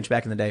liked Kucinich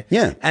back in the day.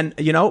 Yeah. And,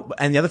 you know,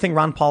 and the other thing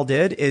Ron Paul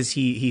did is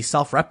he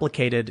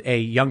self-replicated a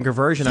younger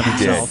version of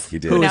himself. He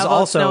did. Who Now is votes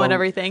also no and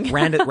everything.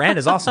 Rand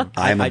is awesome.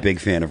 I'm a big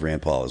fan of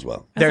Rand Paul as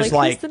well. There's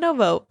like who's the no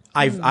vote?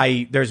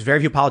 There's very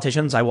few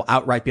politicians I will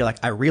outright be like,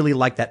 I really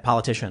like that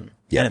politician.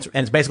 Yeah.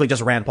 And it's basically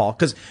just Rand Paul.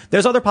 Cause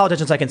there's other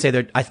politicians I can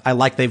say I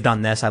like they've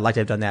done this. I like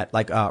they've done that.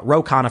 Like,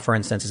 Ro Khanna, for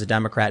instance, is a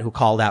Democrat who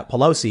called out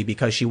Pelosi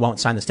because she won't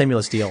sign the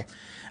stimulus deal.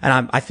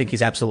 And I think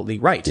he's absolutely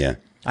right. Yeah.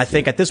 I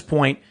think at this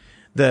point,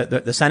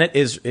 the Senate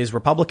is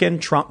Republican.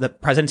 the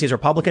presidency is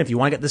Republican. If you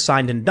want to get this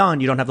signed and done,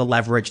 you don't have the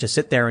leverage to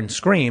sit there and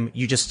scream.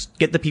 You just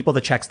get the people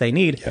the checks they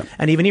need. Yeah.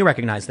 And even he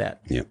recognized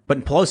that. Yeah.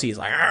 But Pelosi is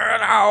like,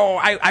 no,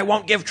 I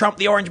won't give Trump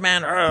the orange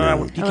man.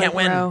 He can't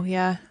win. Roe,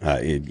 yeah.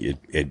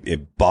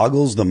 It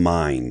boggles the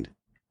mind.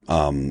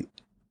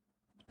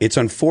 It's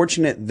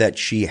unfortunate that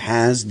she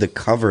has the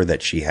cover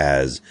that she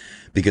has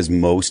because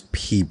most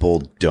people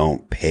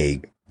don't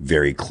pay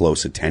very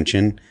close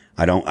attention.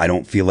 I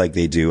don't feel like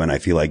they do. And I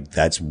feel like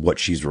that's what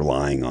she's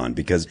relying on,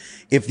 because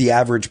if the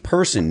average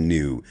person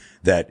knew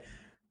that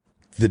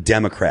the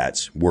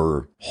Democrats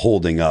were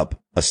holding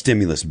up a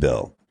stimulus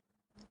bill,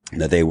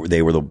 that they were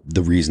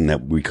the reason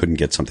that we couldn't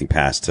get something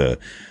passed to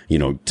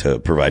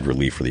provide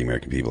relief for the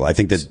American people, I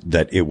think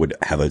that it would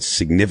have a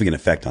significant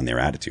effect on their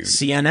attitude.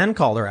 CNN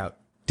called her out.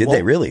 Did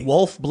they really?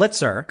 Wolf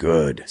Blitzer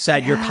Good.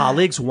 said your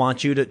colleagues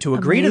want you to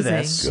agree to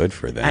this. Good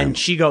for them. And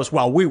she goes,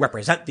 well, we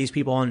represent these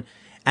people,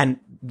 and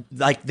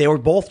like they were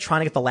both trying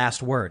to get the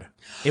last word.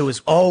 It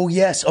was Oh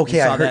yes,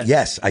 okay. I heard. that.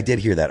 Yes, I did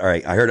hear that. All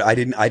right, I heard. I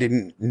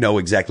didn't know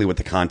exactly what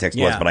the context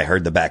was, Yeah. but I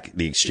heard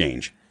the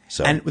exchange.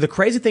 So And the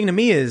crazy thing to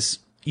me is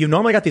you've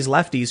normally got these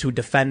lefties who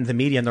defend the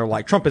media and they're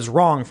like, Trump is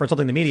wrong for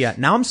insulting the media.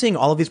 Now I'm seeing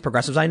all of these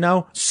progressives I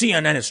know,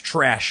 CNN is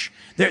trash.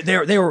 They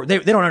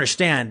don't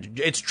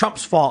understand. It's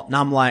Trump's fault. And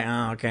I'm like,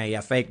 oh, okay,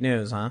 yeah, fake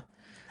news, huh?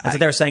 That's what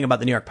they were saying about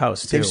the New York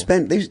Post too. they've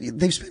spent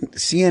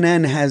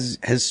CNN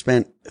has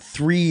spent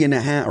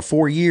 3.5 or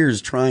 4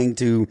 years trying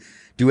to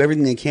do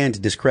everything they can to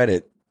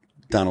discredit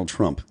Donald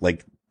Trump.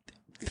 Like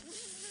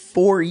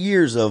 4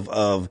 years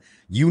of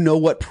you know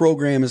what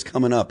program is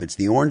coming up. It's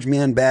the Orange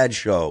Man Bad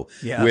Show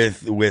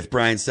with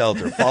Brian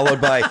Stelter,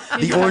 followed by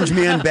the Orange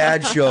Man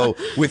Bad Show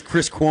with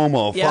Chris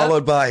Cuomo,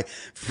 followed by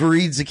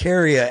Fareed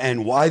Zakaria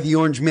and why the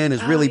Orange Man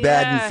is really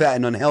bad and fat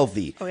and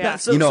unhealthy. Oh, yeah.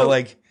 So- you know, so-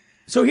 like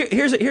So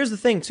here's the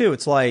thing too.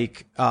 It's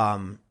like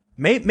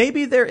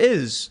maybe there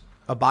is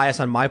a bias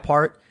on my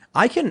part.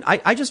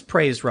 I just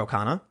praised Ro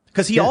Khanna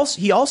because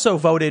he also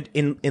voted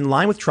in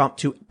line with Trump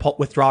to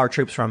withdraw our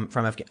troops from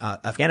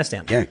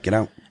Afghanistan. Yeah, get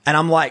out. And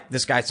I'm like,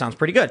 this guy sounds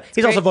pretty good.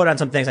 He's also voted on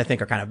some things I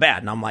think are kind of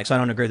bad. And I'm like, so I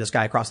don't agree with this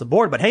guy across the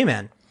board. But hey,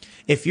 man,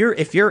 if you're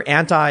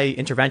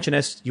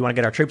anti-interventionist, you want to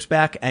get our troops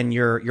back, and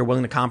you're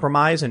willing to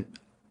compromise, and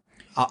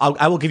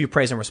I will give you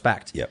praise and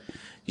respect. Yep.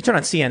 You turn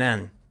on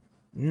CNN.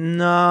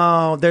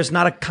 No, there's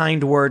not a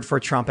kind word for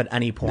Trump at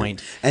any point.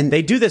 No. And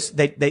they do this.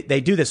 They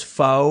do this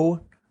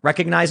faux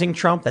recognizing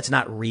Trump that's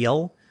not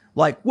real.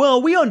 Like,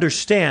 well, we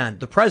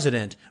understand the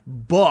president,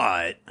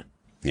 but.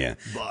 Yeah.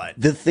 But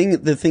the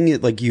thing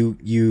is, like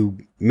you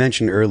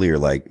mentioned earlier,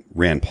 like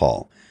Rand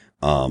Paul.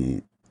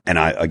 And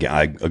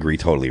I agree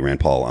totally.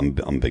 Rand Paul, I'm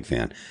a big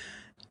fan.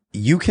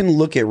 You can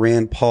look at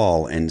Rand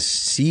Paul and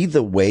see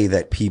the way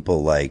that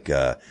people like,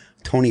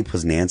 Tony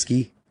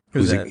Poznanski,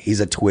 he's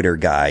a Twitter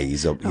guy.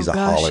 He's a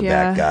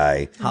hollerback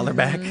guy.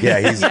 Hollerback?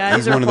 Yeah.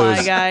 He's one of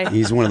those guy.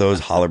 He's one of those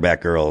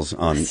hollerback girls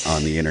on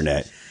the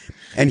internet.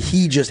 And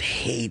he just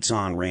hates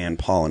on Rand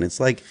Paul. And it's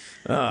like,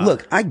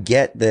 look, I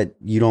get that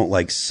you don't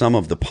like some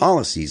of the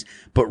policies,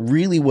 but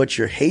really what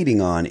you're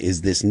hating on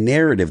is this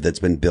narrative that's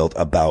been built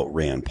about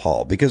Rand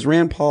Paul. Because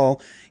Rand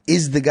Paul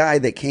is the guy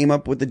that came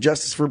up with the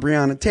Justice for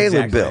Breonna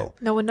Taylor bill.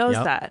 No one knows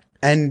that.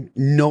 And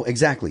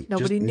exactly.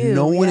 Nobody knew.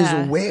 No one is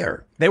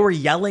aware. They were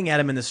yelling at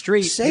him in the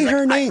street. Say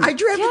her name. I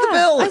drafted the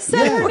bill. I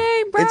said her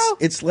name, bro.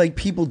 It's like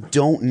people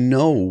don't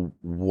know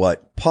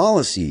what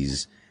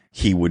policies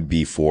he would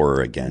be for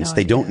or against.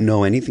 They don't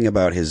know anything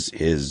about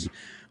his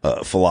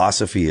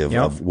philosophy of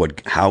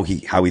how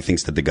he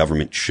thinks that the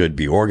government should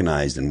be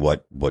organized and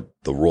what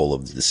the role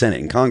of the Senate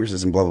and Congress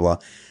is and blah, blah, blah.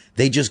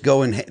 They just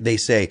go and they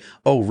say,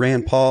 oh,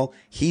 Rand Paul,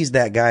 he's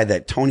that guy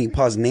that Tony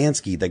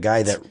Poznanski, the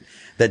guy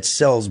that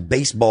sells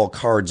baseball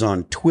cards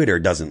on Twitter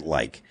doesn't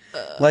like.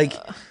 Like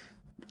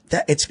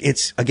that.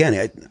 It's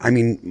again, I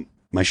mean,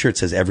 my shirt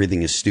says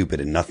everything is stupid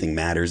and nothing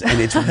matters.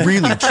 And it's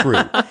really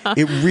true.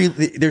 It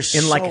really, there's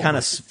in like kind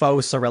of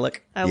faux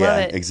Cyrillic. I love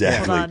it.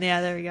 Exactly. Hold on.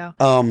 Yeah, there we go.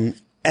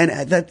 And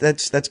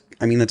that's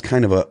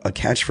kind of a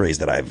catchphrase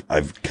that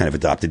I've kind of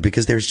adopted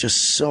because there's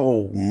just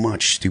so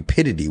much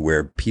stupidity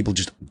where people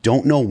just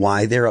don't know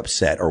why they're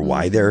upset or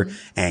why they're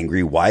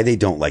angry, why they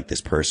don't like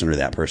this person or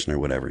that person or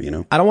whatever, you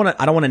know? I don't want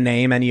to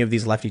name any of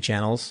these lefty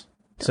channels.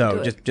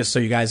 So just so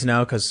you guys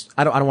know, cause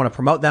I don't want to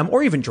promote them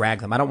or even drag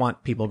them. I don't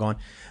want people going,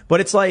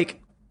 but it's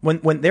like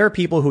when there are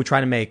people who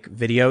try to make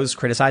videos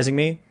criticizing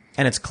me,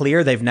 and it's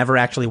clear they've never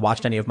actually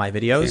watched any of my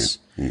videos.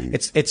 Yeah.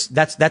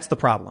 That's the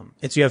problem.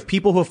 It's you have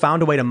people who have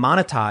found a way to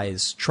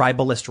monetize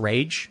tribalist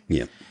rage.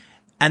 Yeah.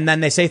 And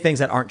then they say things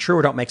that aren't true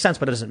or don't make sense,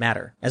 but it doesn't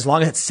matter. As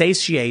long as it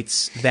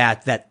satiates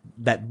that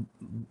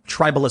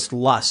tribalist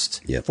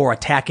lust for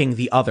attacking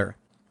the other.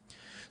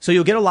 So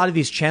you'll get a lot of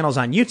these channels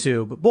on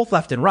YouTube, both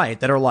left and right,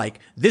 that are like,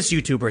 this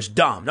YouTuber's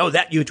dumb. No,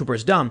 that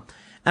YouTuber's dumb.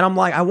 And I'm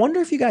like, I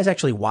wonder if you guys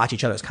actually watch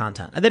each other's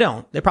content. And they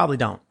don't. They probably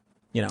don't.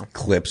 You know,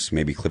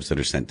 maybe clips that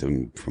are sent to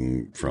them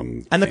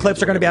from, and the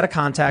clips are going to be out of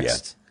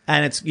context. Yeah.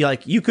 And it's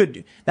like,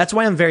 that's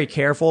why I'm very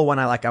careful when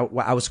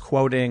I was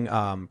quoting,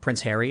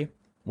 Prince Harry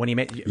when he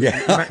made,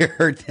 I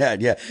heard that.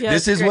 Yeah.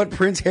 This is what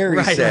Prince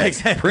Harry said. Right,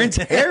 exactly. Prince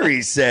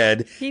Harry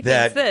said he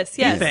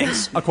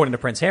thinks according to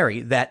Prince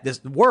Harry, that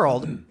this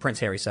world, Prince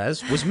Harry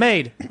says, was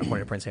made, according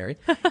to Prince Harry.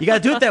 You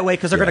got to do it that way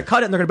because they're going to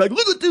cut it and they're going to be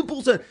like, look at this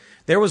bullshit.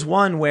 There was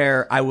one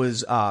where I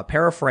was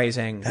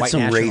paraphrasing That's white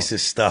some national.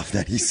 racist stuff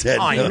that he said.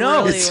 I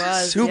know. It really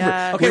was, super.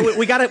 Yeah. Okay,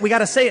 we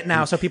gotta say it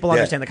now so people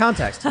understand the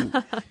context.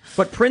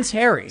 But Prince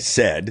Harry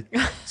said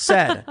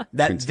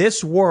that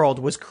this world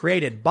was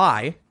created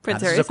by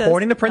Prince Harry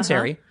according to Prince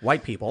Harry,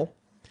 white people,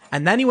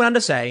 and then he went on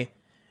to say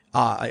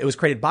it was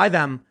created by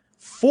them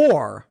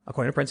for,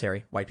 according to Prince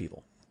Harry, white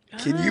people.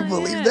 Can you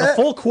believe that? A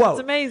full quote. It's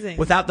amazing.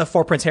 Without the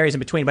four Prince Harrys in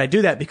between. But I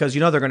do that because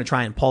they're going to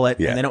try and pull it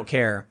and they don't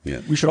care. Yeah.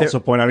 We should also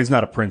point out he's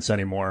not a prince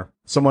anymore.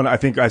 Someone, I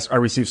think I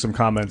received some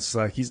comments,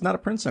 he's not a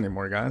prince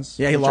anymore, guys.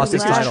 Yeah, he lost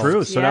his title.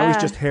 True. So now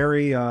he's just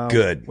Harry.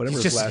 Good. Whatever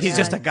He's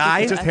just a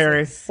guy? He's just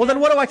Harry. Well, then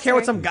what do I care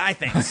what some guy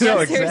thinks?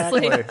 No,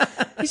 Seriously.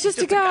 exactly. He's just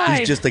a guy.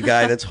 He's just a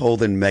guy that's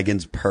holding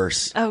Megan's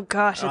purse. Oh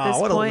gosh, at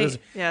this what a point. loser.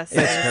 Yeah,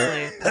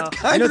 seriously. That's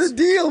kind of the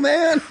deal,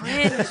 man.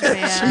 Cringe,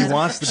 man. He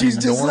wants to She's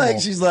be just normal.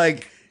 she's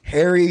like,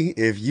 Harry,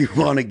 if you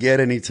want to get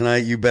any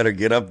tonight, you better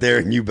get up there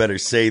and you better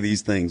say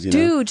these things, you know?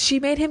 Dude, she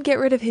made him get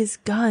rid of his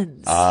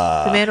guns.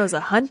 The man was a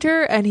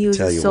hunter and he was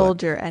a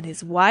soldier, and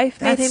his wife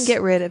made him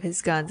get rid of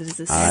his guns. It is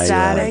a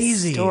sad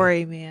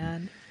story,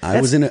 man. I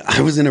was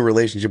in a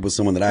relationship with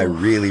someone that I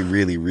really,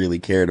 really, really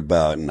cared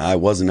about, and I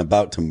wasn't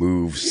about to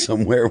move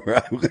somewhere where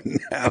I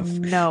wouldn't have.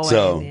 No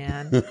way,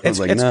 man. I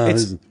was like, no,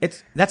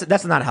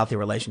 that's not a healthy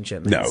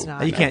relationship. Man.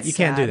 No, you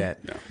can't do that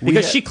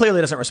because she clearly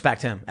doesn't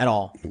respect him at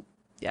all.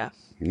 Yeah.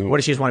 No. What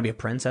does she just want to be a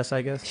princess?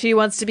 I guess she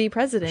wants to be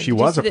president. She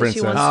was a princess.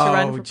 She wants to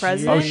run for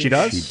president. Oh, she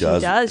does. She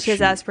does. She has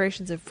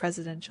aspirations of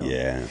presidential.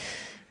 Yeah.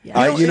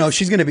 Yeah.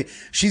 She's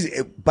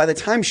by the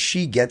time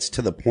she gets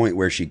to the point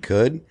where she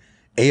could,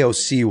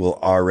 AOC will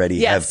already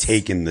Yes. have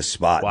taken the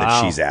spot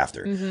that she's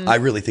after. I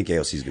really think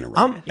AOC is going to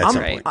run at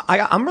some point.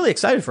 I'm really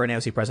excited for an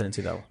AOC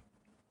presidency, though.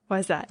 Why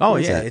is that? Oh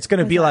is yeah, that? it's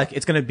gonna be like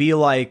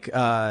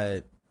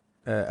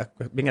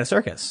being at a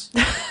circus.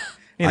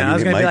 You know, I mean,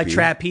 it's it gonna be might like be.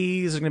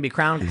 trapeze. There's gonna be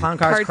clown cars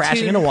Cartoon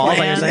crashing into walls.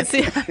 Like you're plants.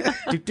 saying.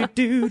 Do, do,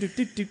 do, do,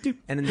 do, do, do.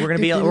 And then we're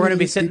gonna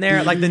be sitting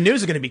there like the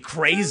news is gonna be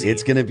crazy.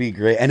 It's going to be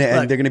great. And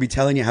they're going to be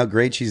telling you how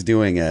great she's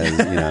doing as,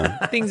 you know.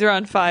 Things are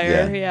on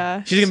fire.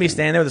 Yeah. She's gonna be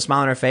standing there with a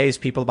smile on her face.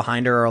 People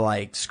behind her are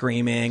like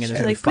screaming, and there's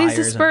gonna be Like, please fires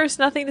and- disperse.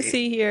 Nothing to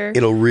see here.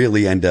 It'll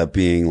really end up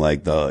being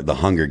like the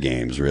Hunger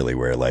Games, really,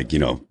 where like, you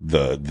know,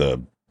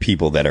 the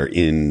people that are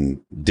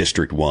in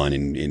District 1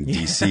 in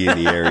DC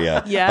in the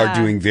area Yeah. are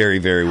doing very,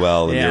 very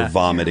well, and Yeah. they're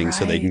vomiting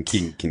so they Right.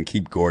 can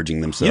keep gorging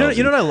themselves.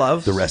 You know what I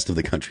love? The rest of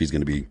the country is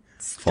going to be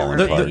falling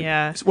Starving. apart.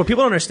 Yeah. What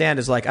people don't understand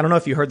is like, I don't know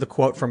if you heard the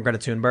quote from Greta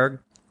Thunberg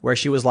where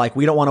she was like,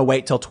 we don't want to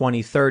wait till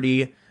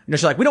 2030. No,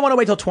 she's like, we don't want to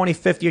wait till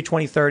 2050 or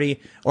 2030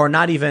 or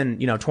not even,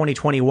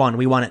 2021.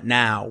 We want it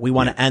now. We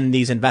want to end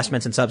these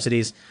investments and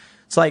subsidies.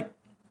 It's like,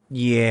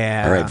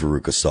 yeah. All right,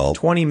 Veruca Salt.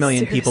 20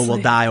 million people will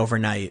Seriously. die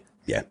overnight.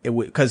 Yeah.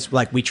 Because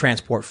like we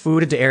transport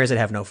food into areas that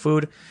have no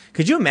food.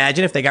 Could you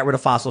imagine if they got rid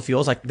of fossil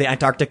fuels? Like the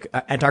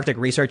Antarctic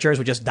researchers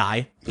would just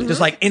die.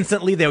 Just like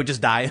instantly they would just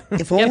die.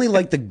 If only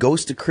like the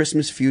ghost of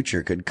Christmas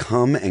future could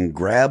come and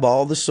grab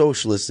all the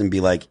socialists and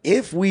be like,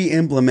 if we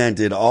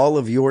implemented all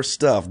of your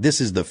stuff, this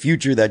is the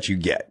future that you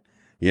get.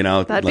 You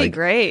know, That'd like, be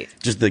great.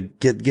 Just the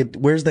get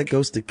where's that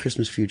ghost of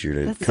Christmas future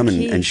to That's the come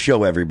key. and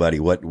show everybody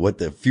what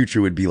the future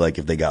would be like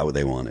if they got what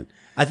they wanted.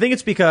 I think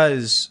it's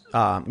because,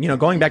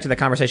 going back to the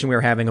conversation we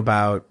were having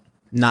about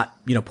not,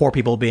 poor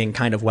people being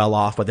kind of well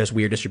off, but there's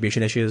weird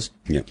distribution issues.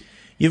 Yeah.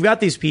 You've got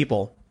these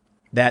people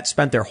that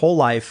spent their whole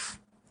life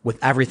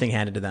with everything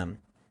handed to them.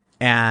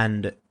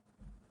 And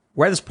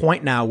we're at this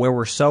point now where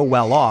we're so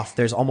well off,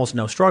 there's almost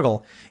no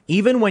struggle.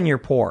 Even when you're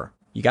poor,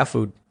 you got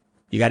food,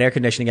 you got air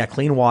conditioning, you got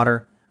clean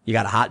water, you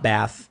got a hot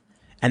bath.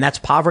 And that's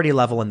poverty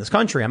level in this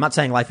country. I'm not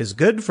saying life is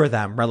good for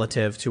them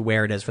relative to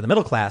where it is for the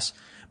middle class,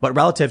 but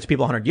relative to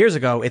people 100 years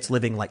ago, it's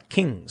living like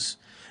kings.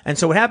 And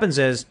so what happens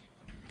is,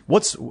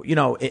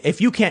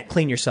 if you can't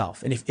clean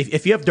yourself, and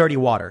if you have dirty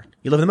water,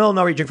 you live in the middle of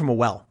nowhere, you drink from a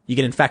well, you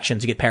get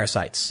infections, you get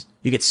parasites,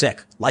 you get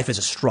sick. Life is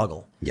a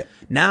struggle. Yep.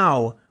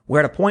 Now we're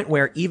at a point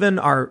where even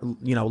our,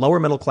 lower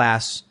middle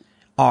class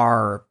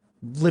are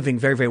living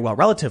very, very well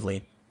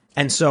relatively.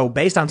 And so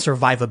based on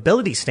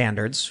survivability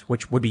standards,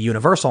 which would be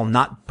universal,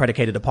 not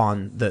predicated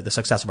upon the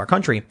success of our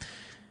country,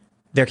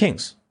 they're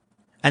kings.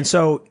 And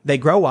so they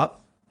grow up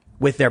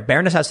with their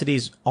bare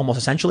necessities almost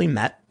essentially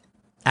met.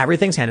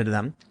 Everything's handed to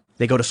them.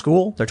 They go to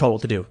school. They're told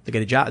what to do. They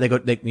get a job.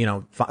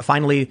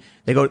 Finally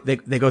they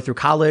go through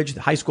college,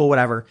 high school,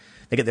 whatever.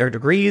 They get their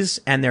degrees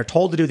and they're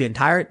told to do the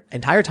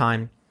entire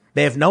time.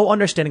 They have no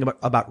understanding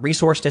about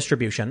resource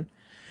distribution.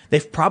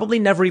 They've probably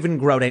never even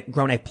grown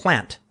a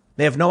plant.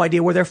 They have no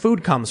idea where their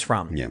food comes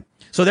from. Yeah.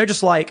 So they're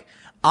just like,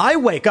 I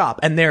wake up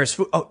and there's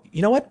food. Oh,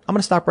 you know what? I'm going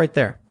to stop right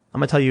there. I'm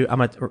going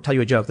to tell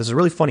you a joke. This is a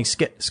really funny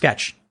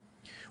sketch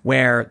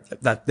where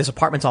this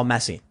apartment's all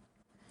messy.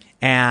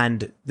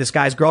 And this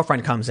guy's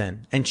girlfriend comes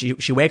in and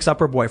she wakes up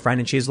her boyfriend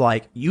and she's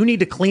like, you need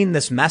to clean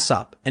this mess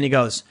up. And he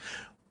goes,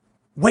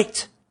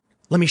 wait,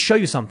 let me show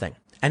you something.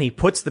 And he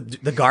puts the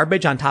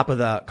garbage on top of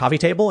the coffee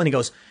table and he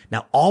goes,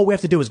 now all we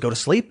have to do is go to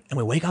sleep and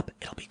we wake up,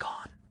 it'll be gone.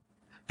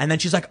 And then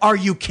she's like, are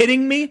you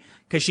kidding me?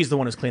 Because she's the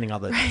one who's cleaning all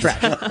the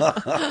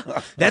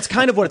trash. That's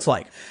kind of what it's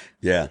like.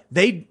 Yeah.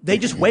 They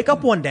just wake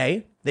up one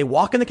day, they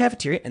walk in the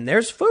cafeteria and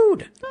there's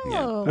food.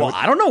 Oh. Well,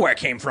 I don't know where it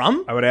came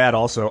from. I would add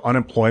also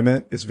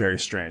unemployment is very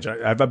strange.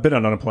 I've been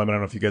on unemployment. I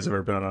don't know if you guys have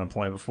ever been on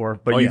unemployment before,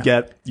 but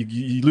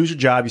you lose your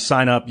job, you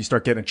sign up, you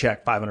start getting a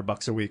check,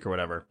 $500 a week or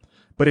whatever.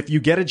 But if you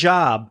get a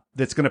job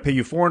that's going to pay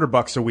you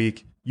 $400 a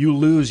week, you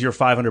lose your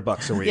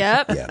 $500 a week.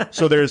 Yep. Yeah.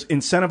 So there's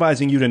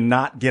incentivizing you to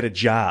not get a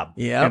job.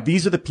 Yep. And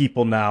these are the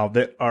people now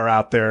that are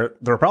out there.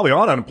 They're probably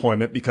on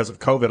unemployment because of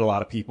COVID. A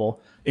lot of people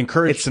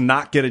encouraged to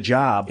not get a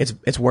job.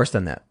 It's worse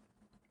than that.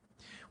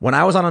 When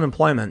I was on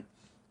unemployment,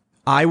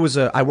 I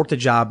worked a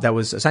job that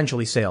was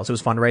essentially sales. It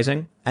was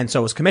fundraising. And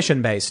so it was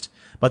commission based,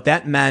 but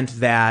that meant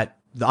that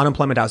the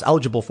unemployment I was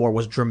eligible for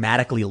was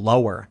dramatically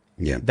lower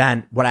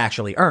than what I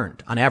actually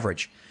earned on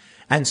average.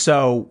 And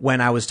so when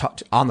I was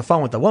on the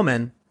phone with the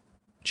woman,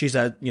 she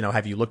said,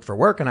 have you looked for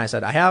work? And I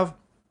said, I have.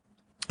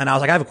 And I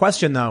was like, I have a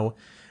question though,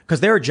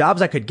 because there are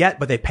jobs I could get,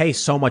 but they pay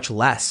so much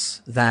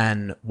less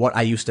than what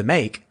I used to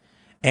make.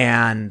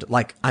 And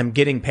like, I'm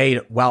getting paid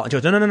well. And she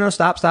goes, no,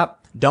 stop.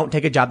 Don't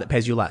take a job that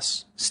pays you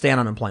less. Stay on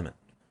unemployment.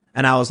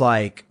 And I was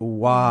like,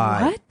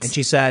 why? What? And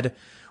she said,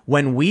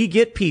 when we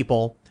get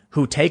people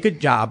who take a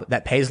job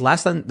that pays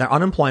less than their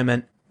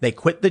unemployment, they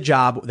quit the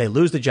job, they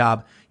lose the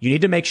job, you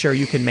need to make sure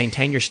you can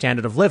maintain your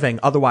standard of living.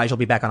 Otherwise, you'll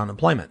be back on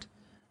unemployment.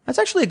 That's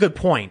actually a good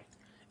point.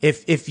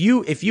 If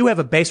you have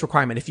a base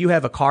requirement, if you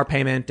have a car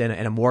payment and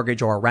a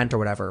mortgage or a rent or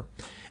whatever,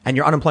 and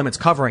your unemployment's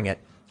covering it,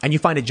 and you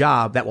find a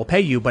job that will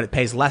pay you, but it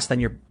pays less than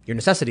your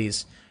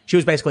necessities, She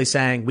was basically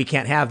saying we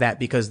can't have that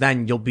because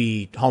then you'll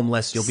be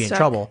homeless, you'll be in Stuck.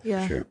 trouble.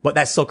 Yeah. Sure. But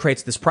that still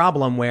creates this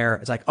problem where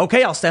it's like,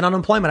 okay, I'll stand on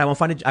unemployment.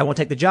 I won't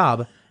take the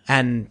job.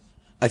 And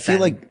I feel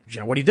then,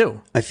 like what do you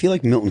do? I feel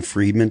like Milton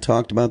Friedman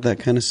talked about that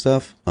kind of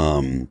stuff.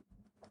 I'm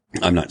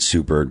not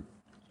super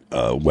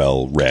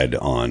well read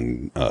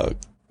on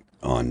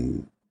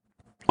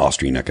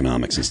Austrian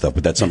economics and stuff,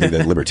 but that's something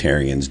that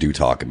libertarians do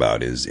talk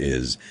about.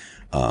 Is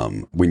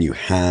when you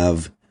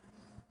have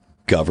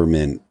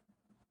government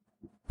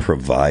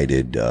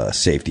provided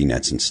safety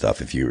nets and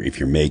stuff. If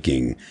you're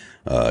making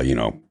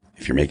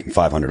if you're making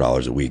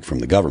 $500 a week from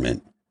the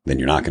government, then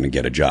you're not going to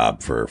get a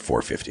job for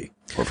 $450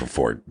 or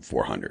for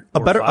 $400.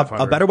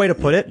 A better way to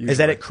put it is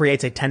that it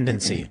creates a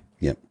tendency.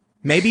 Yep.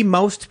 Maybe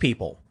most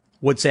people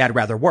would say I'd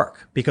rather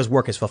work because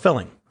work is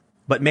fulfilling,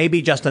 but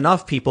maybe just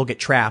enough people get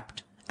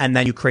trapped, and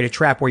then you create a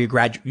trap where you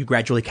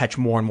gradually catch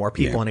more and more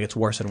people, and it gets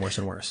worse and worse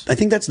and worse. I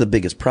think that's the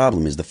biggest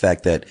problem, is the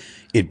fact that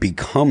it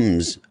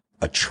becomes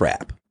a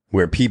trap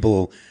where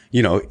people,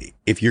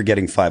 if you're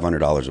getting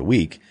 $500 a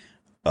week,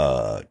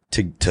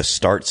 to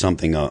start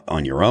something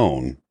on your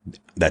own,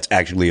 that's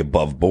actually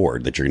above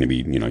board, that you're going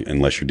to be,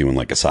 unless you're doing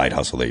like a side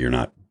hustle that you're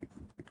not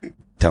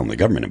telling the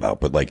government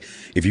about. But like,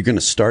 if you're going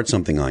to start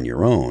something on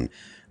your own,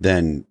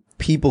 then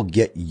people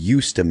get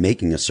used to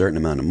making a certain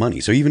amount of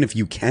money. So even if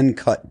you can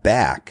cut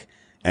back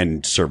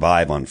and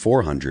survive on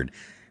 400,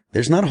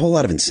 there's not a whole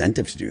lot of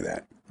incentive to do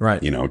that.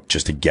 Right.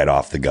 Just to get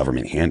off the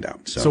government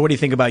handout. So what do you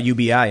think about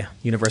UBI,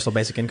 Universal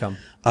Basic Income?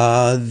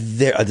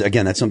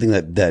 Again, that's something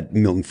that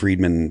Milton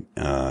Friedman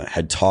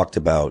had talked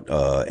about.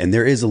 And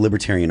there is a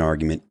libertarian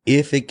argument.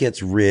 If it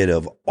gets rid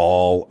of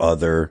all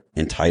other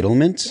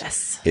entitlements,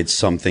 yes, it's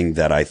something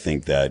that I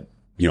think that,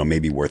 may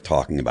be worth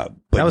talking about.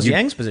 But that was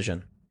Yang's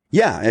position.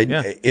 Yeah. I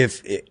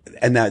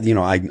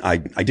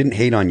didn't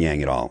hate on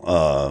Yang at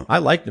all. I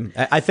liked him.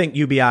 I think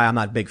UBI, I'm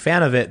not a big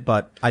fan of it,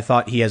 but I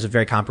thought he has a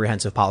very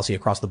comprehensive policy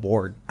across the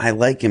board. I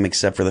like him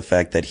except for the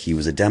fact that he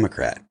was a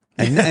Democrat.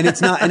 And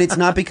it's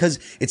not because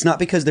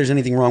there's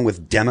anything wrong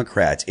with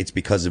Democrats. It's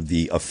because of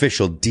the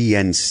official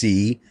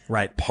DNC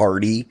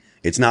party.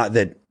 It's not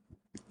that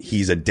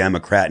he's a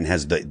Democrat and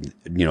has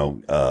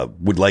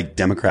would like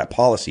Democrat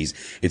policies.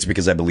 It's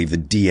because I believe the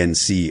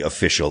DNC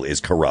official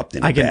is corrupt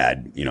and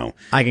bad,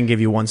 I can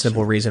give you one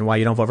simple reason why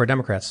you don't vote for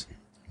Democrats.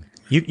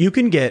 You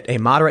can get a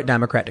moderate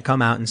Democrat to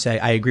come out and say,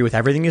 I agree with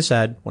everything you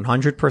said,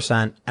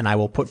 100%, and I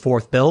will put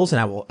forth bills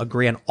and I will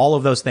agree on all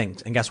of those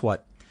things. And guess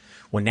what?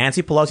 When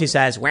Nancy Pelosi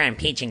says, we're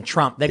impeaching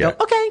Trump, they go,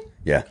 okay.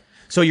 Yeah.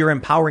 So you're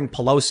empowering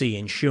Pelosi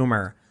and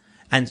Schumer.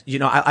 And,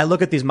 I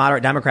look at these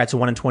moderate Democrats who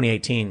won in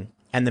 2018.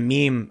 And the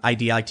meme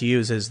idea I like to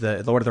use is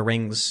the Lord of the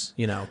Rings,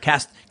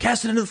 cast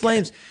it into the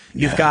flames.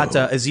 You've got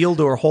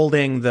Isildur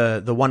holding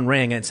the one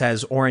ring, and it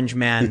says Orange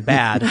Man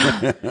bad.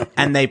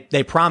 And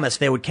they promised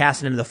they would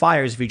cast it into the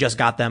fires if you just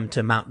got them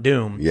to Mount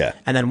Doom. Yeah.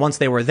 And then once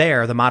they were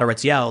there, the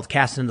moderates yelled,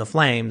 cast it into the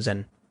flames,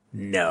 and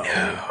no.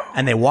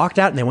 And they walked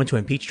out and they went to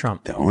impeach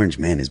Trump. The Orange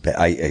Man is bad.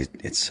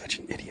 It's such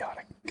an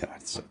idiotic. God,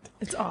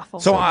 it's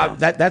awful. So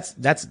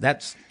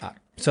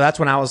So that's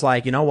when I was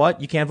like, you know what?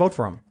 You can't vote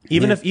for him.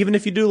 Even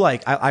if you do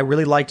like, I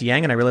really liked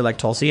Yang and I really liked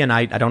Tulsi, and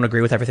I don't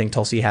agree with everything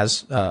Tulsi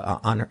has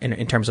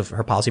in terms of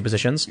her policy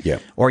positions. Yeah.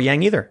 Or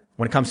Yang either.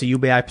 When it comes to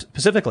UBI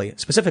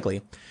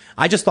specifically,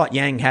 I just thought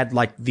Yang had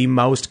like the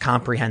most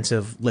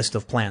comprehensive list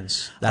of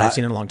plans that I've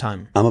seen in a long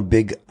time. I'm a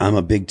big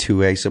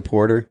 2A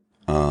supporter.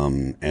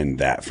 And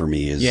that for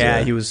me is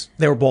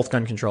they were both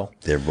gun control.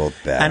 They're both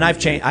bad. And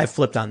I've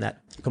flipped on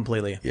that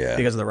completely. Yeah.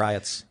 Because of the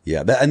riots.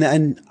 Yeah.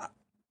 And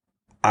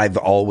I've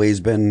always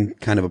been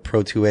kind of a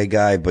pro 2A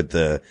guy, but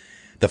the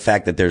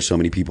fact that there's so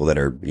many people that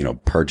are,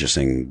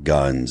 purchasing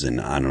guns,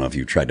 and I don't know if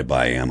you tried to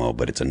buy ammo,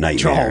 but it's a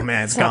nightmare. Oh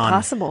man, it's not gone.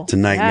 possible. It's a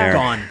nightmare.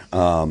 Yeah.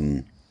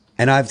 Gone.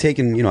 And I've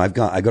taken,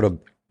 I go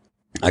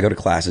to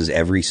classes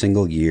every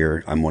single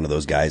year. I'm one of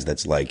those guys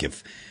that's like,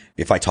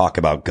 if I talk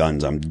about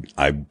guns,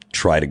 I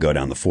try to go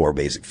down the 4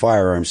 basic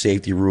firearm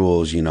safety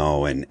rules,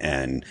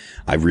 and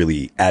I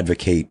really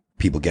advocate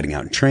people getting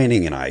out and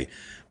training, and I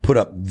put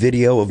up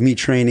video of me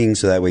training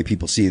so that way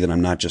people see that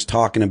I'm not just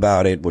talking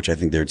about it, which I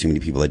think there are too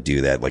many people that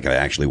do that. Like, I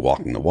actually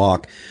walking the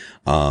walk.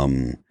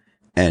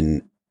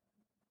 And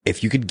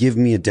if you could give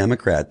me a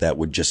Democrat that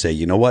would just say,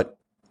 you know what?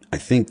 I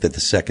think that the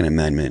Second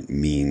Amendment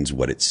means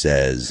what it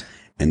says.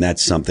 And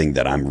that's something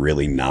that I'm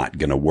really not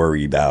going to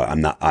worry about.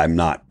 I'm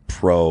not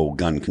pro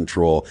gun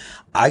control.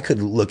 I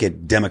could look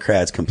at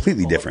Democrats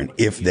completely different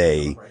if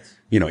they,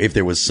 if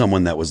there was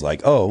someone that was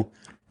like, oh,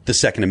 the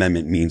Second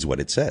Amendment means what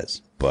it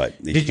says. But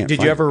did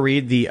you ever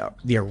read the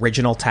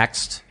original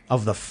text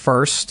of the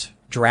first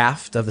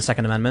draft of the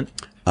Second Amendment?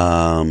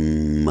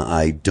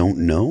 I don't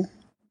know.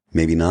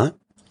 Maybe not.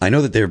 I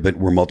know that there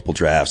were multiple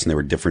drafts and there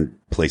were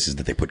different places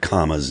that they put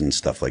commas and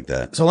stuff like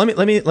that. So let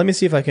me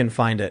see if I can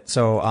find it.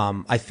 So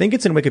I think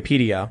it's in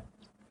Wikipedia.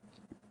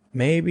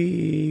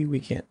 Maybe we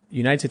can't.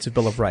 United States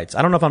Bill of Rights.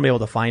 I don't know if I'm able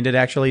to find it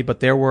actually,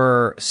 but there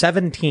were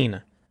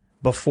 17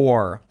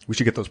 before. We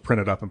should get those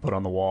printed up and put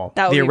on the wall.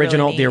 That would The be really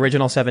original, neat. the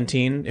original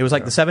 17. It was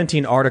like the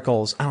 17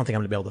 articles. I don't think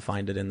I'm gonna be able to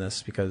find it in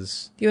this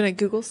because Do you want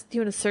to Google? Do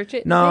you want to search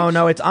it? no, Paige?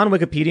 no, it's on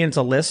Wikipedia and it's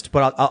a list.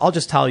 But I'll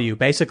just tell you.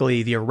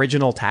 Basically, the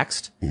original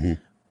text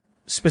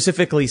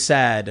specifically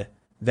said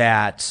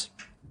that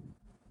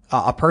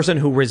a person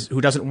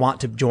who doesn't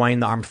want to join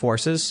the armed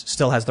forces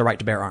still has the right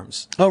to bear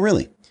arms. Oh,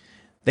 really?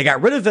 They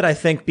got rid of it, I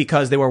think,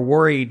 because they were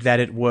worried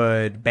that it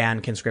would ban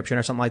conscription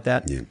or something like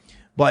that. Yeah.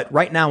 But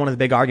right now, one of the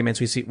big arguments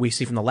we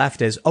see from the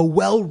left is a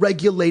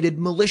well-regulated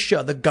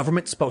militia. The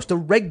government's supposed to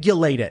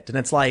regulate it. And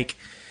it's like,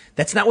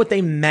 that's not what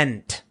they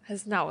meant.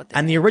 That's not what they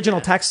And the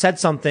original text said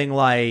something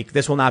like,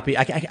 this will not be,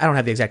 I don't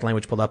have the exact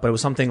language pulled up, but it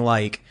was something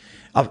like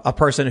a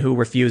person who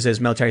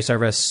refuses military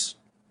service,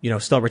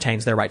 still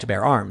retains their right to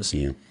bear arms.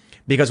 Yeah.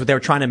 Because what they were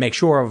trying to make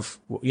sure of,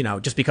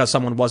 just because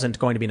someone wasn't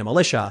going to be in a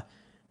militia,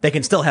 they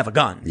can still have a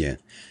gun. Yeah.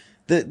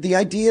 The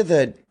idea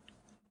that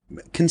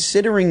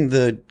considering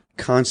the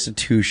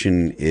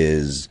Constitution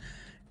is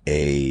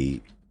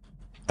a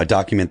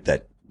document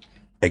that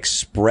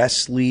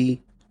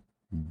expressly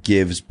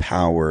gives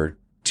power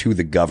to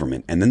the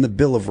government, and then the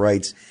Bill of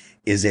Rights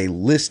is a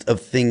list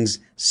of things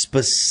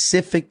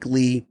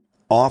specifically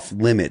off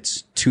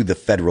limits to the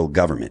federal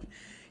government.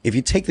 If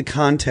you take the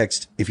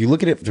context, if you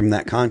look at it from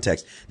that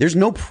context, there's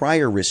no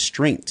prior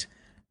restraint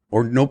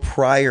or no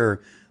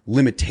prior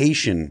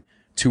limitation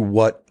to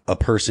what a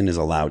person is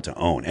allowed to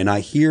own. And I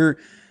hear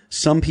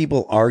some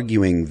people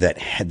arguing that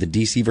the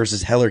DC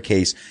versus Heller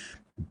case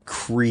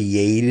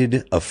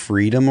created a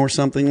freedom or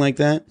something like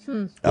that.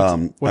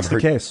 What's the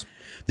case?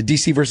 The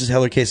DC versus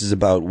Heller case is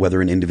about whether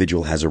an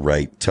individual has a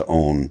right to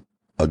own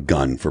a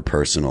gun for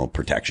personal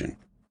protection.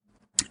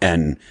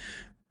 And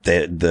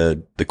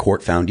the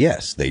court found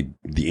yes, the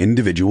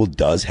individual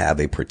does have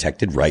a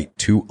protected right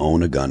to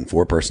own a gun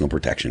for personal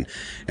protection.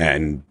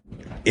 And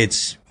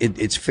it's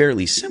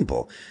fairly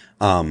simple.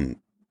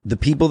 The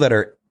people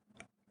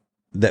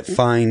that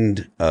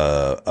find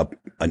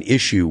an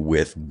issue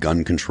with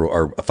gun control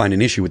or find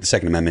an issue with the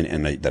Second Amendment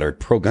and that are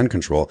pro gun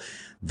control,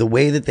 the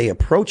way that they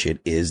approach it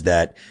is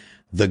that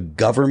the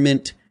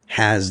government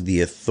has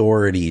the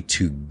authority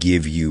to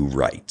give you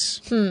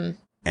rights,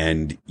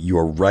 and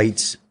your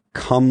rights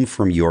come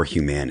from your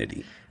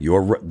humanity.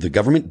 The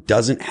government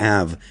doesn't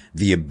have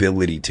the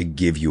ability to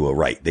give you a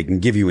right. They can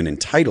give you an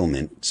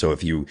entitlement. So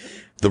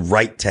the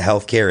right to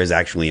healthcare is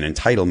actually an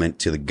entitlement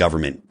to the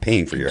government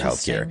paying for your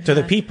healthcare. To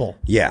the people.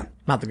 Yeah.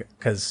 Not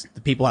because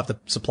the people have to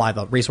supply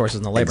the resources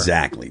and the labor.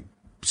 Exactly.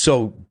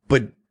 So,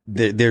 but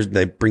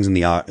that brings in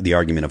the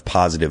argument of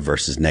positive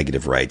versus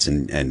negative rights.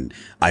 And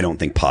I don't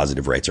think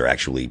positive rights are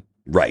actually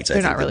rights. They're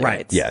I think not really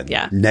rights.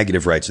 Yeah.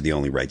 Negative rights are the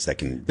only rights that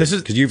can, This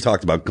is because you've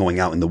talked about going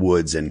out in the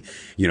woods and,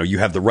 you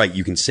have the right,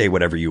 you can say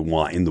whatever you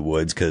want in the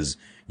woods because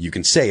you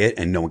can say it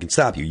and no one can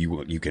stop you.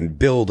 You can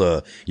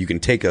you can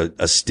take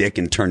a stick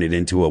and turn it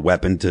into a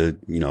weapon to,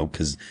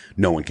 cause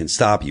no one can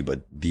stop you.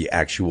 But the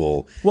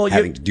actual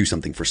having to do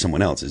something for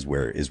someone else is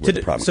where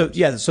the problem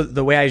is. So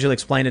the way I usually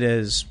explain it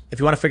is if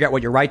you want to figure out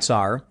what your rights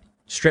are,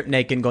 strip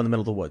naked and go in the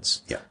middle of the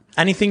woods. Yeah.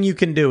 Anything you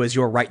can do is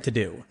your right to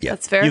do. Yeah.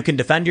 That's fair. You can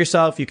defend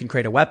yourself. You can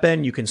create a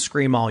weapon. You can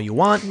scream all you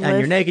want. And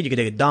you're naked. You can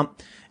take a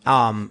dump.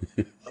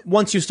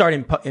 Once you start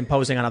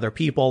imposing on other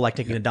people, like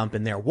taking a dump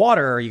in their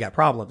water, you got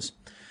problems.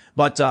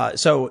 But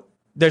so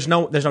there's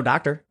no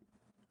doctor.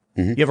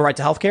 You have a right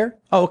to health care?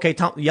 Oh, okay.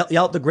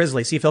 Yell at the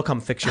grizzly. See if he'll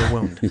come fix your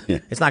wound.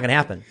 It's not going to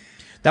happen.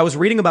 I was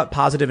reading about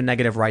positive and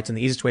negative rights, and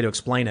the easiest way to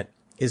explain it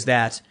is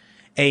that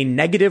a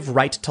negative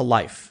right to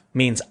life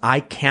means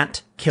I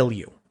can't kill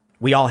you.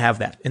 We all have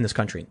that in this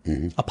country.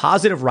 A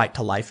positive right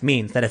to life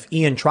means that if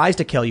Ian tries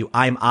to kill you,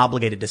 I'm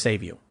obligated to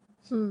save you.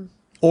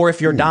 Or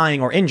if you're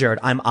dying or injured,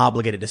 I'm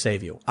obligated to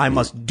save you. I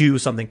must do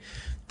something.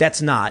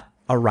 That's not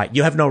a right.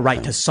 You have no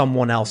right to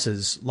someone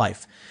else's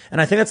life. And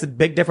I think that's the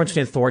big difference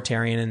between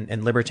authoritarian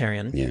and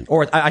libertarian. Yeah.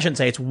 Or I shouldn't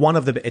say it's one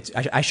of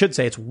the, I should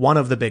say it's one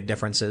of the big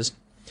differences.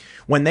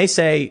 When they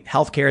say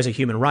healthcare is a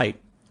human right,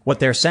 what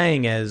they're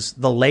saying is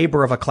the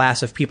labor of a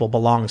class of people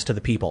belongs to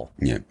the people.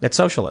 Yeah. It's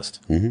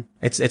socialist.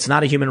 It's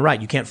not a human right.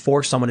 You can't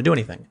force someone to do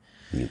anything.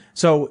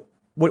 So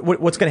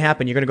what's going to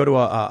happen? You're going to go to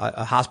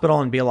a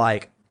hospital and be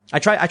like, I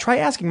try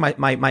asking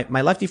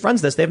my lefty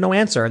friends this. They have no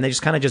answer, and they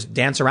just kind of just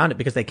dance around it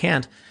because they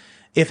can't.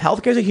 If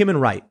healthcare is a human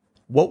right,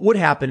 what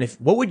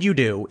would you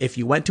do if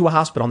you went to a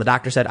hospital and the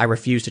doctor said, I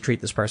refuse to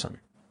treat this person?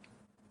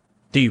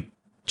 Do you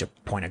just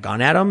point a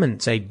gun at them and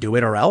say, do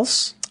it or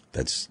else?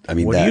 What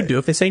do you do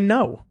if they say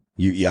no?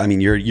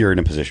 You're in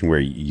a position where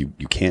you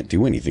can't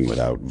do anything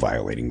without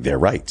violating their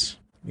rights.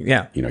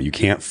 Yeah. You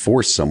can't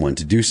force someone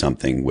to do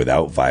something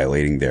without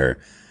violating their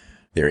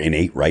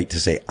innate right to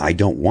say, I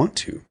don't want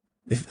to.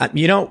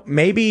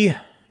 Maybe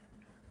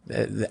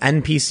the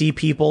NPC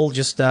people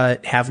just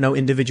have no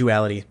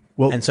individuality.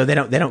 Well, and so they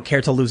don't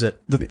care to lose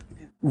it.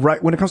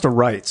 Right. When it comes to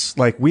rights,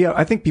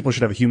 I think people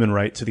should have a human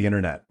right to the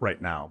internet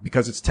right now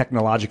because it's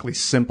technologically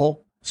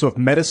simple So if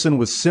medicine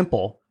was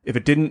simple, if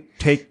it didn't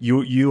take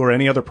you or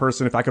any other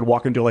person, if I could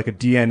walk into like a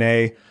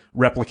DNA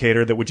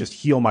replicator that would just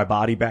heal my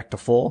body back to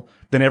full,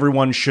 then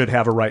everyone should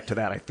have a right to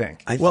that, I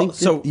think. I think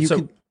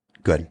could.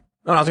 Good.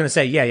 No, I was going to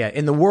say, yeah.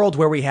 In the world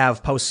where we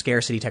have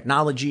post-scarcity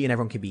technology and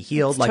everyone can be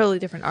healed, it's like totally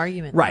different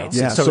argument, right? Though.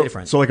 Yeah, it's totally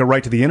different. So like a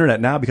right to the internet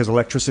now, because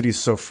electricity is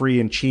so free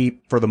and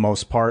cheap for the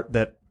most part,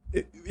 that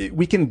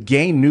we can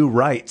gain new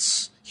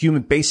rights,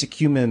 basic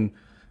human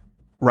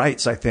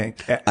rights. I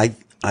think.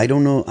 I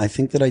don't know. I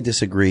think that I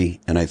disagree,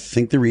 and I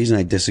think the reason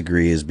I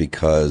disagree is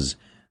because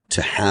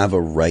to have a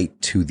right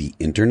to the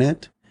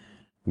internet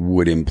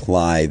would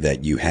imply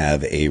that you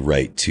have a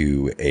right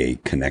to a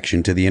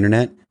connection to the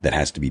internet that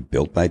has to be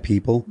built by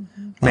people.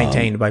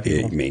 Maintained by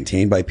people.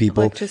 Maintained by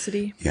people.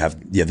 Electricity.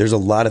 There's a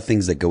lot of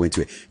things that go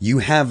into it. You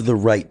have the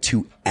right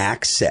to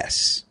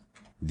access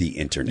the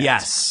internet.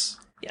 Yes.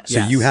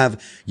 So you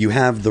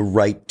have the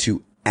right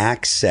to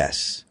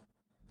access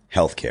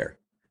healthcare.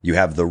 You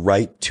have the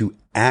right to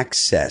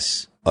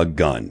access a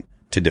gun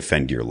to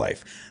defend your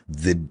life.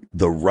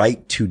 The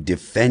right to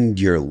defend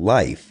your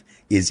life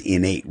is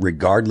innate,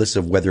 regardless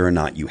of whether or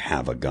not you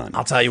have a gun.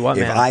 I'll tell you what,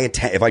 man.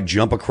 If I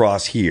jump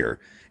across here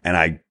and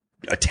I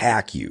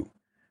attack you,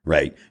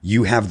 right?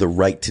 You have the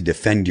right to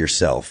defend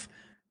yourself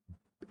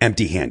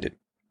empty-handed,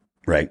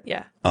 right?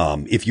 Yeah.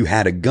 If you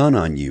had a gun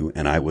on you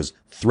and I was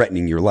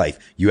threatening your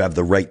life, you have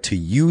the right to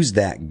use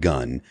that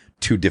gun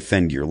to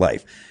defend your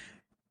life.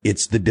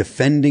 It's the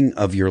defending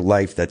of your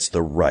life that's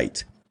the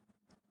right.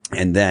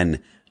 And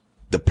then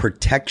the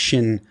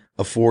protection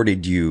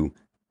afforded you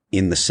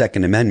in the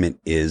Second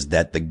Amendment is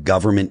that the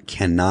government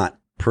cannot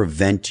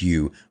prevent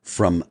you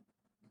from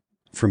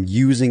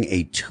using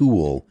a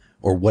tool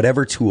or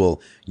whatever tool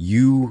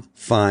you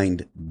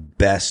find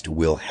best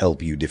will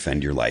help you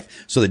defend your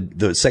life. So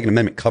the Second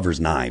Amendment covers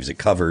knives. It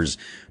covers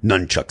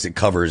nunchucks. It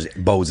covers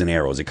bows and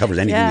arrows. It covers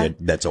anything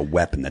that's a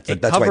weapon. That's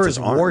it why covers it's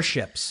armed.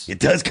 Warships. It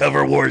does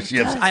cover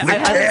warships.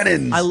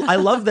 Cannons. I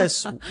love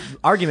this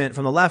argument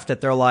from the left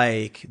that they're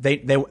like,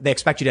 they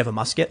expect you to have a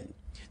musket.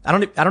 I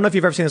don't know if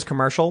you've ever seen this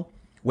commercial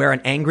where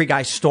an angry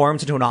guy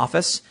storms into an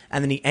office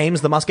and then he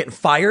aims the musket and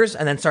fires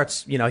and then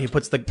starts, he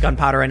puts the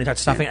gunpowder in and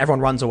starts stuffing it. Everyone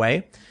runs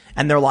away.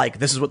 And they're like,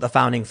 this is what the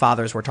founding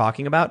fathers were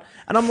talking about.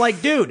 And I'm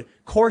like, dude,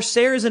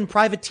 corsairs and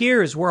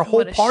privateers were a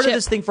whole part of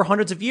this thing for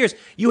hundreds of years.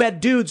 You had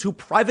dudes who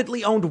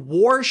privately owned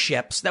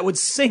warships that would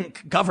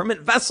sink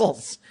government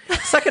vessels.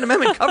 Second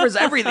Amendment covers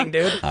everything,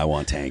 dude. I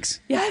want tanks.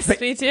 Yes,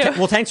 me too.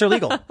 Well, tanks are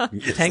legal.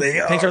 Yes,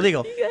 tanks are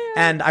legal. Yeah.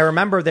 And I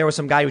remember there was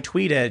some guy who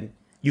tweeted,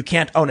 you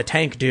can't own a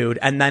tank, dude.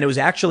 And then it was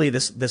actually it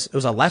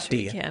was a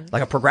lefty,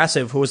 like a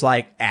progressive, who was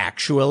like,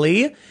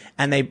 actually,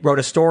 and they wrote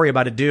a story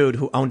about a dude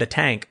who owned a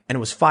tank and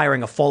was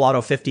firing a full auto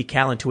 50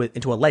 cal into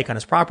a lake on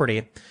his property.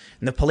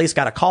 And the police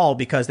got a call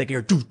because they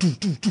hear doo, doo,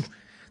 doo, doo.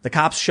 The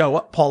cops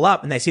pull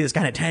up and they see this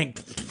guy in a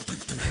tank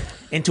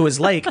into his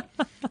lake.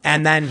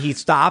 And then he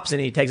stops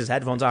and he takes his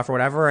headphones off or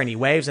whatever and he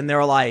waves and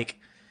they're like,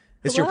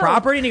 "It's your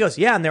property?" And he goes,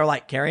 "Yeah." And they're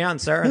like, "Carry on,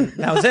 sir." And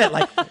that was it.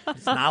 Like,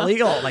 it's not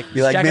legal. Like,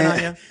 be like, checking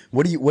man, on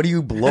you. What are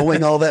you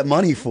blowing all that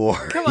money for?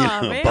 Come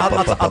on, man.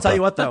 I'll tell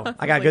you what though.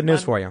 I got good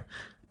news for you.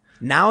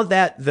 Now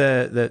that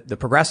the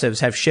progressives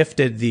have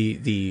shifted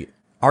the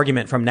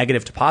argument from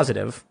negative to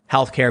positive,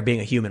 healthcare being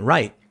a human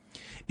right,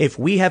 if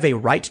we have a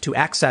right to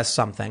access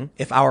something,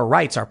 if our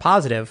rights are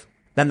positive,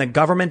 then the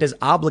government is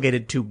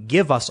obligated to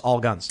give us all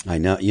guns. I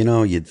know.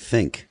 You'd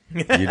think.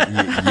 You'd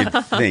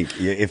think.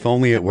 If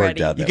only it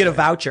worked out that way. You get a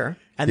voucher,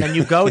 and then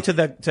you go to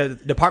the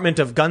Department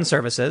of Gun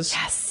Services,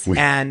 yes,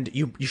 and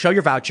you show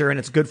your voucher, and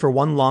it's good for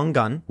one long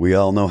gun. We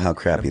all know how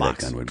crappy that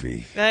gun would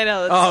be. I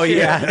know. That's true.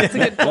 Yeah. That's a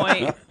good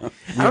point.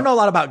 I don't know a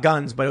lot about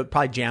guns, but it would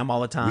probably jam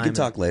all the time. We can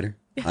talk later.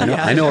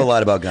 I know a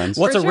lot about guns.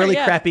 What's a really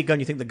crappy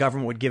gun you think the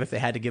government would give if they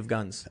had to give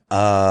guns?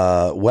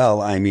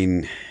 Well, I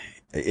mean,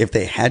 if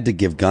they had to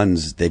give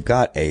guns, they've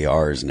got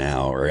ARs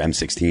now or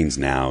M16s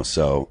now.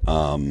 So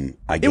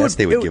I guess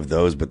they would give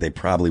those, but they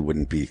probably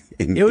wouldn't be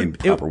in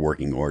proper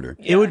working order.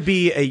 It would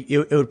be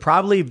it would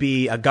probably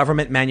be a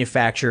government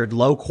manufactured,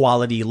 low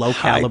quality, low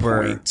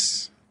caliber.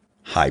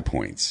 High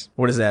points.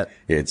 What is that?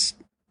 It's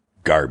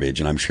garbage,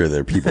 and I'm sure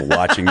there are people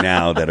watching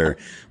now that are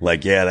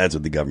like, yeah, that's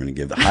what the government would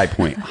give. The high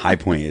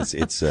point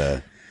is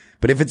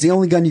but if it's the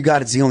only gun you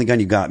got, it's the only gun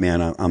you got,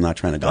 man. I'm not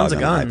trying to dog on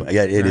the high point.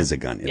 Yeah, it is a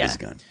gun. It is a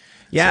gun.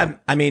 Yeah, so.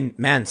 I mean,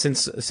 man,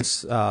 since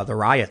the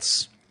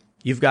riots,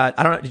 you've got,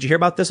 I don't know, did you hear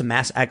about this? A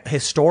mass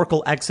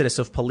historical exodus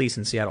of police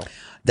in Seattle.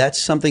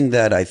 That's something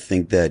that I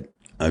think that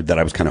I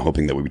was kind of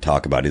hoping that we would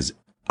talk about is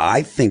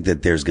I think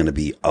that there's going to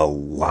be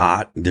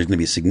there's going to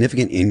be a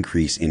significant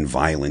increase in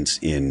violence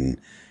in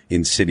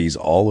cities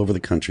all over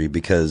the country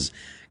because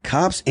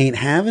cops ain't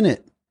having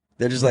it.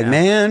 They're just like,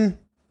 man,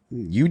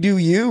 you do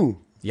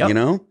you, you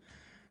know?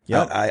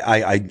 Yep.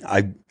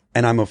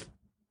 And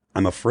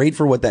I'm afraid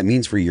for what that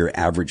means for your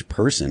average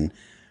person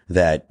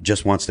that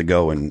just wants to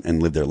go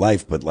and live their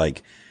life. But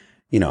like,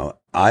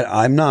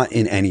 I'm not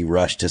in any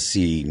rush to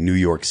see New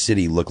York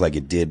City look like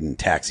it did in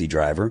Taxi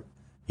Driver.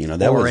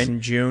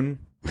 In June.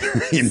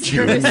 In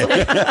June.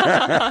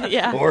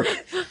 Yeah. Or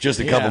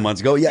just a couple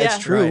months ago. Yeah, it's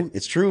true. Right.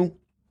 It's true.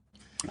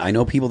 I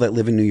know people that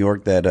live in New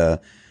York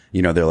that,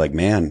 you know, they're like,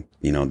 man,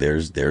 you know,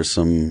 there's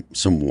some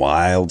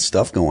wild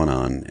stuff going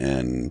on.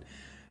 And,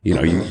 you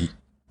know,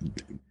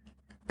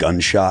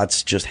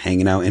 gunshots just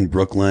hanging out in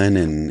Brooklyn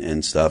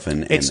and stuff.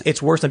 And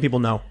it's worse than people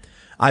know.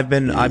 I've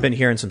been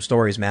hearing some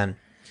stories, man.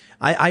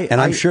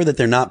 I'm sure that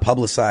they're not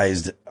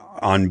publicized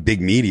on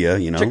big media,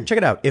 you know. Check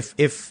it out.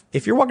 If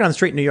you're walking down the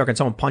street in New York and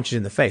someone punches you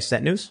in the face, is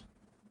that news?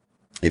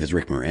 If it's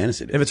Rick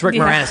Moranis, it is. If it's Rick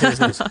Moranis, it is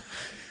news.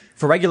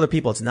 For regular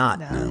people, it's not.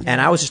 No.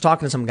 And I was just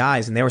talking to some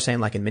guys, and they were saying,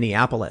 like, in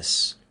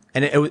Minneapolis,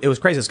 and it was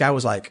crazy. This guy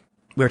was like,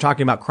 we were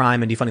talking about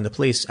crime and defunding the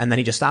police, and then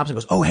he just stops and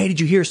goes, "Oh, hey, did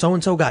you hear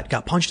so-and-so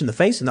got punched in the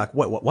face?" And they're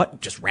like,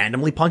 what? Just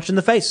randomly punched in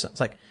the face. It's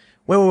like,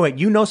 wait.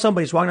 You know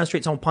somebody's walking down the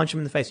street, someone punched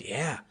him in the face.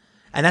 Yeah.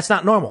 And that's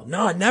not normal.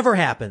 No, it never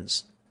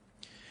happens.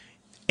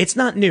 It's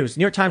not news.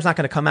 New York Times not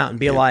going to come out and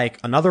be like,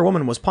 another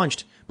woman was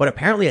punched. But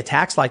apparently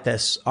attacks like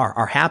this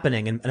are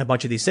happening in a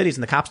bunch of these cities,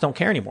 and the cops don't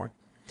care anymore.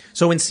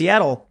 So in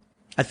Seattle,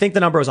 I think the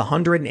number is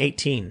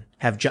 118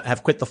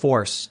 have quit the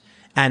force,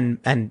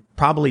 and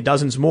probably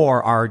dozens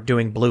more are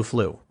doing blue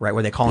flu, right,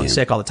 where they call in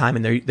sick all the time,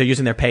 and they're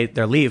using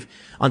their leave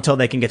until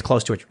they can get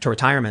close to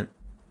retirement.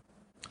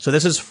 So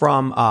this is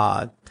from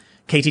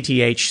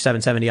KTTH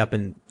 770 up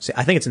in,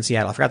 I think it's in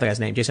Seattle. I forgot the guy's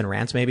name. Jason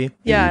Rantz, maybe.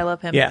 Yeah, I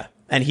love him. Yeah,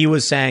 and he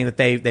was saying that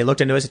they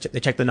looked into it,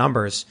 they checked the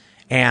numbers,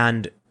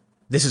 and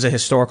this is a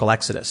historical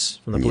exodus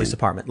from the police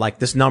department. Like,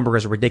 this number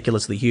is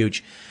ridiculously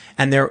huge,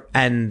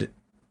 and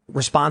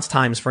response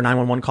times for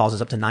 911 calls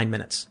is up to 9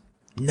 minutes.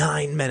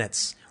 9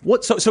 minutes.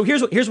 So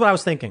here's what I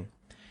was thinking.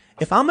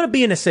 If I'm going to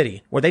be in a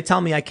city where they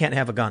tell me I can't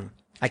have a gun,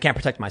 I can't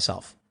protect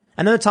myself,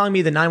 and then they're telling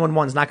me the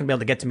 911 is not going to be able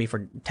to get to me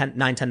for 10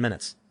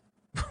 minutes.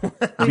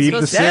 Leave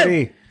the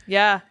city.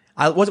 Yeah.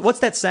 What's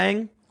that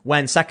saying?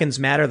 When seconds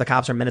matter, the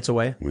cops are minutes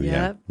away.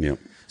 Yeah.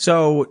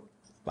 So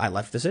I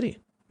left the city.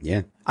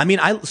 Yeah. I mean,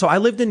 I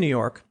lived in New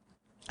York,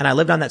 and I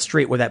lived on that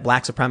street where that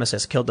black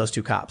supremacist killed those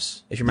two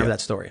cops, if you remember that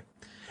story.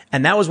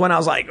 And that was when I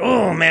was like,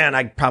 oh man,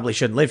 I probably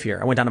shouldn't live here.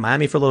 I went down to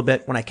Miami for a little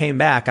bit. When I came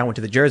back, I went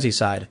to the Jersey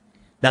side.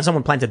 Then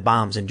someone planted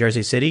bombs in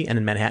Jersey City and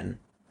in Manhattan.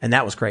 And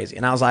that was crazy.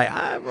 And I was like,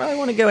 I really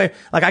want to get away.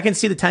 Like, I can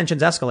see the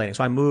tensions escalating.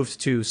 So I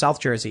moved to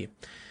South Jersey.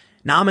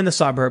 Now I'm in the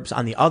suburbs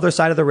on the other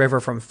side of the river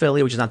from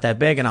Philly, which is not that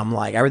big. And I'm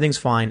like, everything's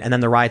fine. And then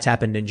the riots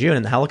happened in June,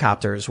 and the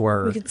helicopters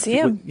were. We could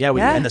see them.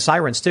 And the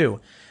sirens too.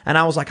 And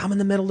I was like, I'm in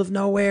the middle of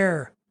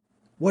nowhere.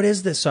 What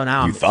is this? So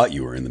now you thought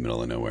you were in the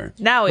middle of nowhere.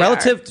 Now we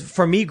relative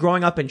for me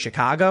growing up in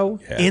Chicago,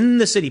 in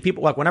the city,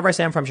 people like, whenever I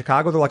say I'm from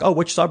Chicago, they're like, oh,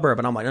 which suburb?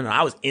 And I'm like, no,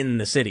 I was in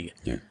the city.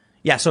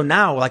 Yeah. So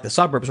now, like, the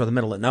suburbs are the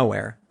middle of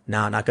nowhere.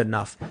 No, not good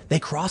enough. They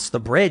crossed the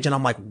bridge, and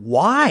I'm like,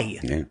 why?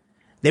 Yeah.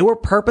 They were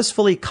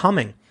purposefully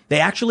coming. They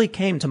actually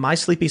came to my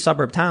sleepy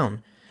suburb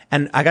town,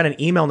 and I got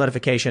an email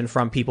notification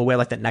from people. We had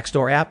like that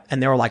Nextdoor app,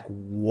 and they were like,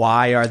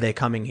 why are they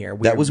coming here?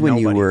 That was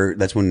when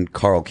that's when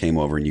Carl came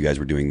over and you guys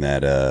were doing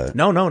that.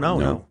 No.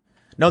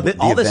 The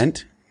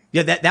event?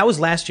 Yeah, that was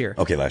last year.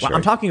 Okay, last year.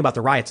 I'm talking about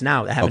the riots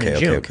now that happened in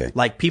June. Okay.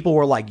 Like, people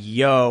were like,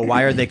 yo,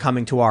 why are they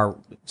coming to our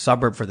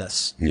suburb for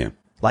this? Yeah.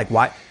 Like,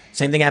 why?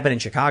 Same thing happened in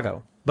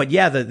Chicago. But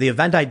yeah, the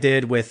event I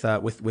did with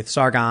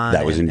Sargon.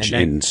 That was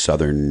in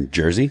southern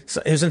Jersey?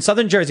 So it was in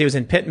southern Jersey. It was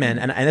in Pittman.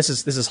 And this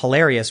is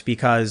hilarious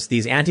because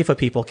these Antifa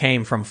people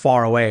came from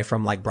far away,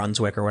 from like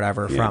Brunswick or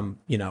whatever, from,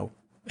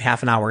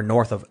 half an hour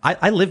north of,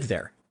 I lived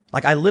there.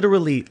 Like, I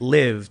literally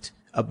lived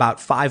about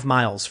 5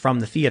 miles from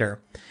the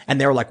theater.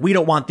 And they were like, we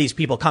don't want these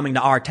people coming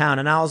to our town.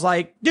 And I was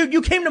like, dude,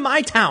 you came to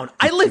my town.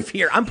 I live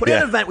here. I'm putting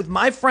an event with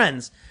my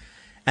friends.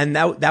 And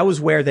that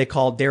was where they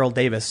called Daryl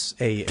Davis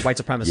a white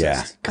supremacist.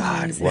 Yeah.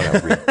 God,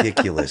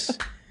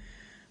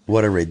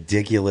 what a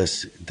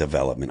ridiculous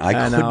development.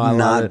 I could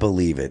not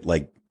believe it.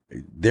 Like,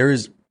 there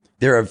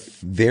are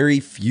very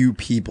few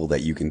people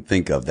that you can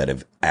think of that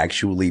have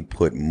actually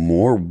put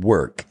more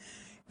work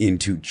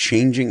into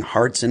changing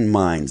hearts and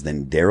minds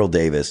than Daryl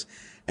Davis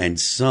and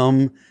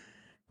some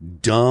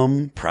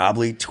dumb,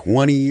 probably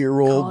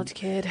 20-year-old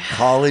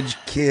college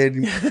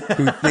kid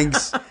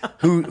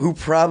who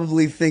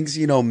probably thinks,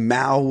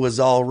 Mao was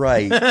all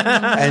right.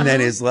 And then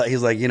he's like,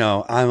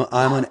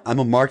 I'm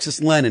a Marxist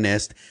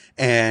Leninist,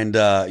 and,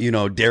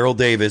 Daryl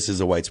Davis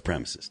is a white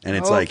supremacist. And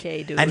it's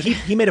dude. And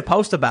he made a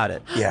post about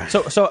it. Yeah.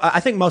 So I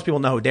think most people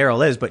know who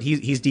Daryl is, but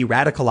he's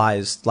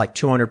de-radicalized like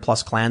 200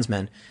 plus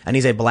Klansmen, and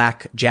he's a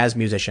black jazz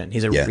musician.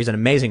 He's an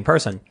amazing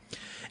person.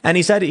 And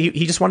he said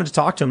he just wanted to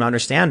talk to him to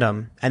understand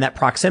him, and that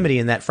proximity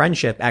and that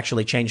friendship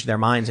actually changed their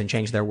minds and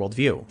changed their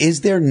worldview.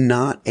 Is there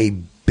not a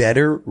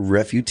better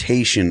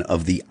refutation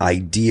of the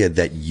idea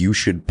that you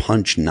should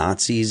punch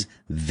Nazis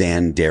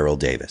than Daryl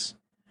Davis?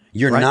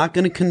 You're not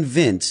going to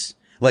convince,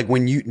 like,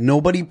 when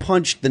nobody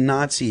punched the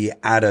Nazi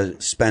out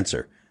of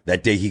Spencer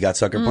that day he got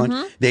sucker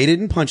punched. They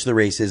didn't punch the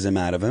racism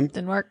out of him.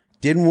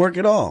 Didn't work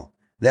at all.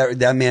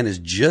 That man is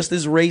just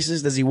as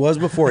racist as he was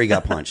before he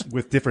got punched.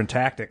 With different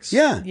tactics.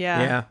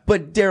 Yeah.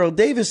 But Daryl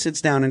Davis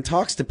sits down and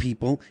talks to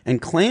people and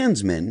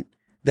Klansmen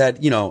that,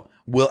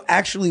 will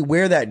actually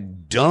wear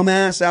that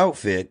dumbass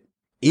outfit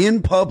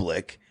in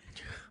public,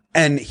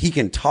 and he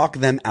can talk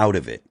them out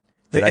of it.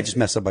 Did I just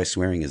mess up by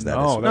swearing? Is that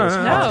No, that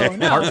was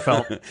No.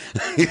 heartfelt.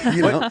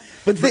 you know?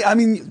 But I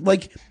mean,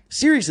 like,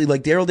 seriously,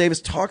 like Daryl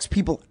Davis talks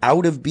people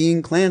out of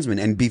being Klansmen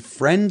and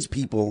befriends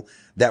people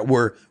that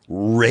were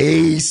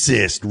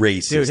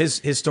racist. Dude,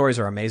 his stories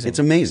are amazing. It's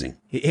amazing.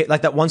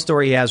 Like that one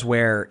story he has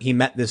where he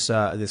met this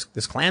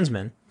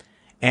Klansman,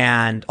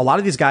 and a lot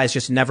of these guys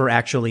just never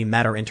actually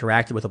met or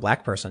interacted with a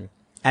black person.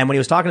 And when he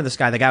was talking to this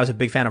guy, the guy was a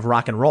big fan of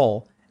rock and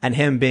roll, and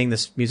him being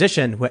this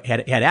musician who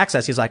had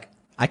access, he's like,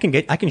 I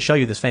can show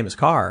you this famous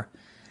car.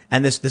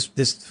 And this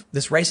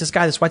racist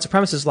guy, this white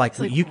supremacist is like,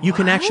 you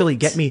can actually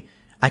get me.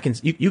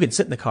 You can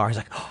sit in the car. He's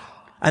like, oh.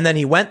 And then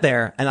he went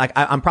there, and like,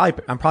 I'm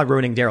probably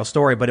ruining Daryl's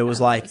story, but it was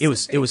like, it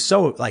was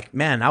so like,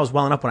 man, I was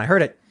welling up when I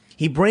heard it.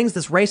 He brings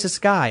this racist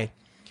guy.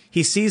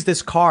 He sees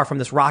this car from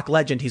this rock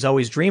legend he's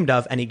always dreamed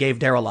of, and he gave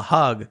Daryl a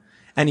hug.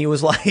 And he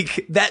was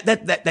like,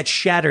 that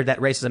shattered that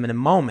racism in a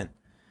moment.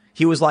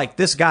 He was like,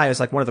 this guy is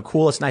like one of the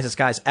coolest, nicest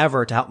guys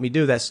ever to help me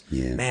do this.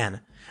 Yeah.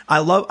 Man, I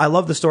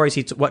love the stories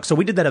so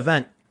we did that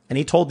event, and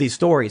he told these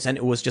stories, and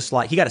it was just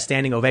like, he got a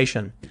standing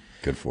ovation.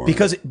 Good for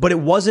him. But it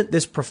wasn't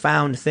this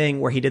profound thing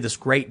where he did this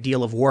great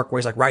deal of work where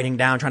he's like writing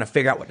down, trying to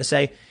figure out what to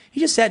say. He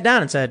just sat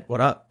down and said,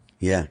 "What up?"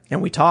 Yeah.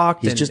 And we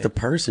talked. He's just a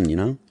person, you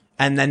know?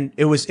 And then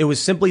it was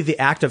simply the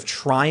act of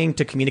trying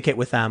to communicate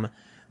with them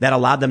that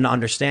allowed them to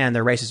understand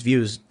their racist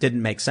views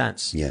didn't make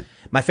sense. Yeah.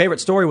 My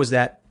favorite story was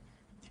that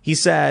he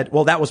said,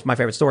 well, that was my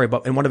favorite story,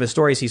 but in one of his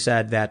stories, he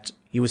said that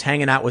he was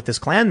hanging out with this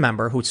Klan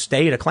member who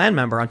stayed a Klan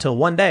member until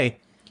one day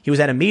he was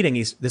at a meeting.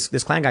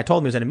 This Klan guy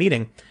told him he was at a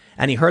meeting,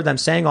 and he heard them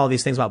saying all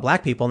these things about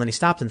black people, and then he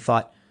stopped and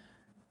thought,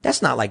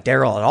 that's not like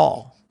Daryl at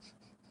all.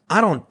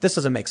 This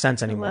doesn't make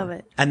sense anymore. I love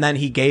it. And then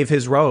he gave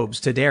his robes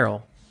to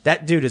Daryl.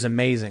 That dude is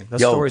amazing.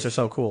 Those stories are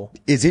so cool.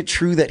 Is it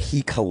true that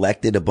he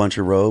collected a bunch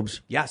of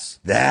robes? Yes.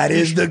 That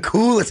is the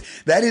coolest.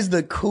 That is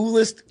the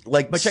coolest,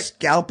 like,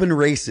 scalping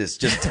racist.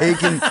 Just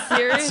taking,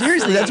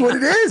 seriously, that's what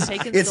it is.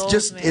 It's souls,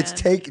 just, man. it's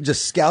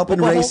just scalping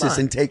racist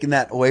and taking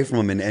that away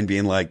from him and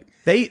being like,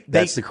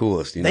 that's the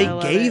coolest, you know?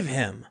 They gave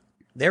him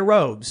their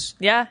robes.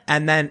 Yeah.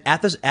 And then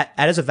at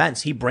his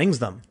events, he brings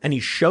them and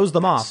he shows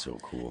them off. So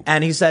cool.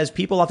 And he says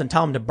people often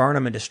tell him to burn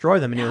them and destroy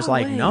them. And he was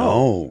like,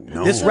 no.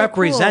 This So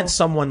represents cool.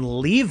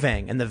 someone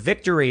leaving and the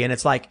victory. And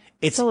it's like,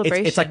 it's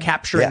like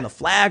capturing the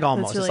flag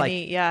almost. That's really it's like,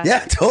 neat. Yeah.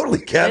 Yeah, totally.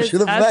 Capture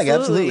the flag.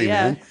 Absolutely,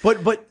 yeah. man.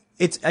 but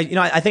it's,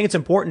 I think it's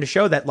important to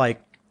show that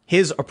like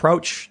his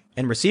approach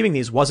in receiving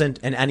these wasn't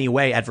in any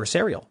way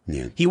adversarial.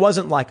 Yeah. He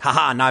wasn't like,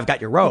 haha, now I've got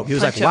your robe. He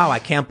was like, wow, I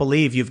can't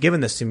believe you've given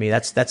this to me.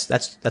 That's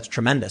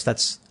tremendous.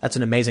 That's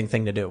an amazing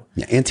thing to do.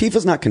 Yeah,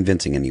 Antifa's not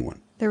convincing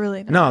anyone. They're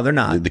really not. No, they're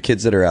not. The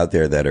kids that are out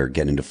there that are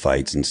getting into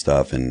fights and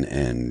stuff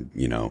and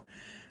you know,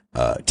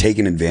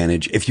 taking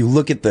advantage. If you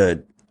look at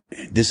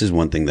this is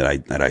one thing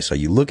that I saw.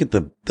 You look at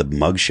the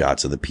mug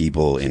shots of the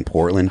people in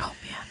Portland. Oh,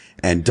 man.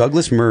 And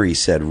Douglas Murray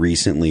said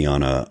recently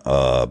on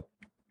a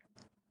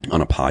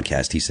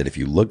podcast, he said, if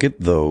you look at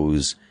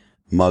those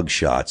mug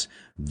shots,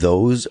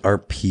 those are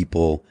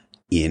people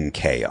in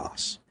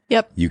chaos.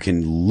 Yep. You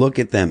can look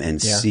at them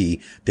and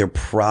see they're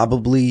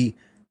probably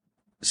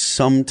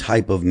some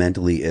type of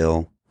mentally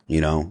ill, you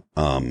know,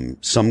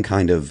 some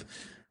kind of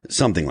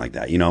something like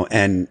that, you know,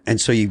 and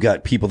so you've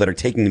got people that are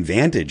taking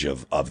advantage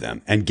of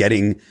them and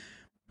getting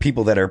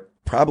people that are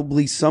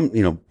probably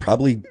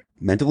probably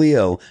mentally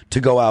ill to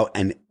go out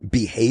and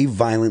behave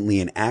violently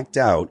and act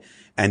out,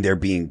 and they're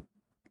being,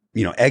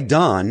 you know, egged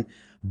on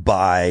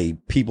by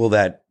people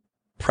that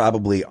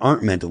probably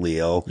aren't mentally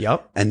ill.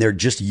 Yep. And they're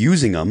just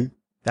using them.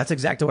 That's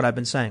exactly what I've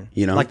been saying.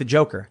 You know? Like the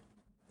Joker.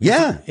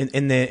 Yeah.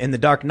 In the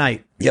Dark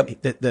Knight.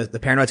 Yep. The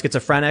paranoid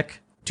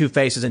schizophrenic,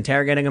 Two-Face is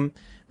interrogating him.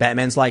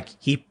 Batman's like,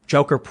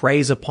 Joker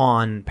preys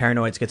upon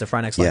paranoid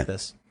schizophrenics like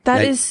this.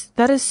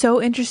 That is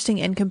so interesting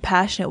and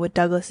compassionate what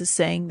Douglas is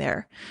saying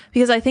there,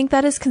 because I think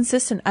that is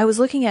consistent. I was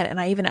looking at it and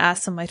I even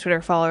asked some of my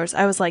Twitter followers,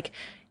 I was like,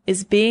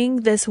 is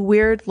being this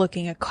weird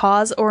looking a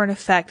cause or an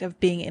effect of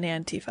being in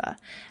Antifa?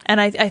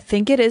 And I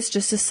think it is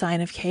just a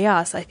sign of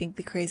chaos. I think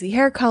the crazy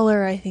hair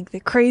color, I think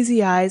the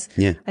crazy eyes,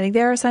 I think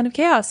they are a sign of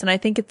chaos. And I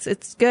think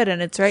it's good and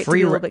it's right to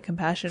be a little bit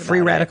compassionate about free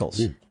it. radicals.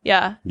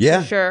 Yeah.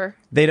 Yeah. For sure.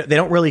 They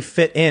don't really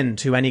fit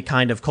into any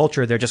kind of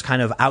culture. They're just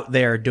kind of out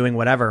there doing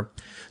whatever.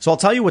 So I'll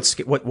tell you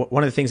what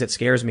one of the things that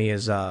scares me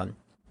is,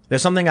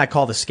 there's something I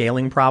call the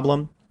scaling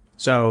problem.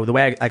 So the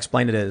way I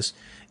explain it is,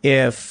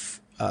 if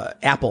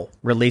Apple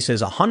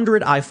releases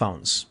 100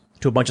 iPhones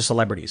to a bunch of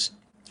celebrities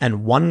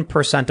and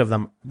 1% of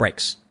them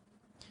breaks,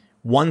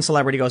 one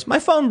celebrity goes, my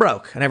phone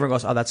broke. And everyone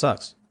goes, oh, that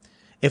sucks.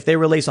 If they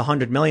release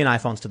 100 million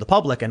iPhones to the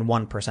public and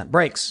 1%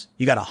 breaks,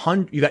 you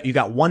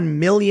got 1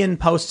 million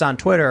posts on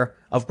Twitter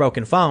of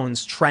broken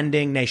phones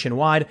trending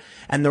nationwide.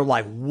 And they're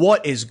like,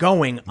 what is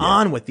going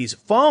on with these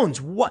phones?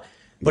 What?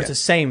 But it's the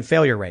same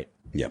failure rate.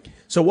 Yep.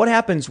 So what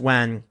happens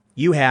when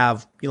you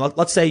have,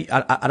 let's say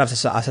out of a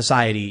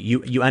society,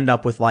 you end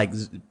up with like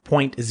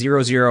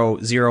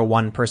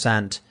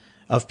 0.0001%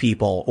 of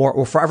people,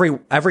 or for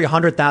every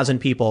 100,000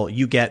 people,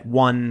 you get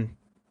one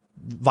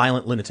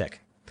violent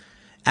lunatic.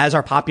 As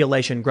our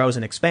population grows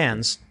and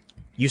expands,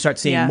 you start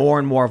seeing more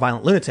and more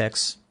violent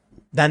lunatics.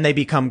 Then they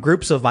become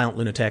groups of violent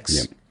lunatics.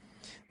 Yep.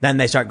 Then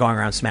they start going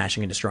around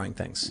smashing and destroying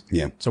things.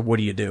 Yeah. So what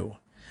do you do?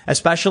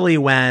 Especially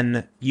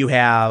when you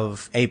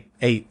have an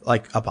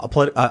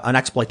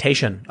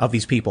exploitation of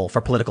these people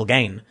for political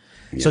gain.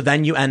 Yeah. So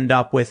then you end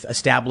up with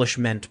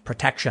establishment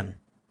protection.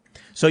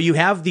 So you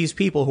have these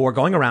people who are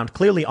going around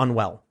clearly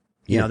unwell.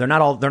 You know, they're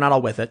not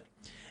all with it.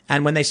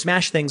 And when they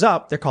smash things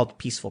up, they're called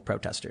peaceful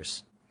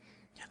protesters.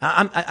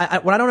 What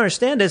I don't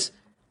understand is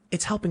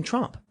it's helping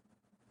Trump.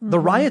 The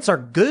riots are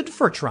good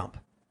for Trump.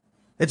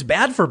 It's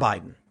bad for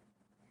Biden.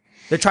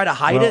 They try to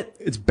hide it.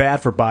 It's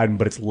bad for Biden,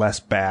 but it's less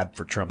bad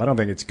for Trump. I don't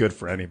think it's good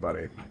for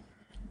anybody.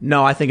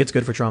 No, I think it's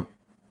good for Trump.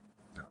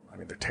 I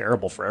mean, they're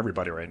terrible for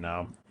everybody right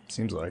now.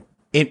 Seems like.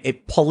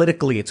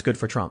 Politically, it's good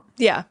for Trump.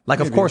 Yeah. Like,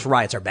 of course,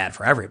 riots are bad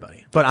for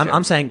everybody. But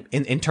I'm saying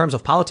in terms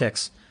of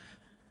politics,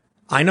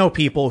 I know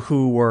people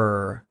who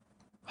were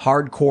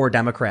hardcore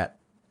Democrat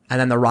and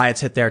then the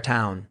riots hit their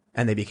town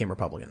and they became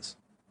Republicans.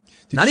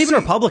 Not even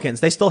Republicans.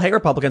 They still hate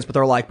Republicans, but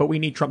they're like, but we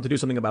need Trump to do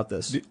something about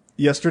this.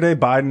 Yesterday,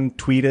 Biden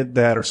tweeted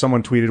that, or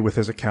someone tweeted with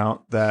his account,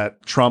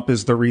 that Trump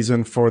is the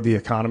reason for the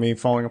economy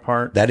falling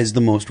apart. That is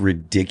the most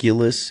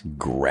ridiculous,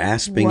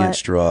 grasping at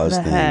straws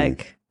the thing.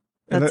 Heck?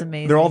 That's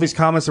amazing. There are all these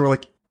comments that were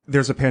like,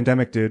 there's a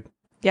pandemic, dude.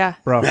 Yeah.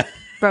 Bro.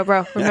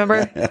 Bro,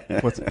 remember?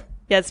 What's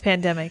Yeah, it's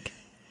pandemic.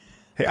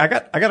 Hey, I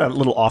got a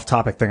little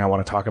off-topic thing I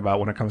want to talk about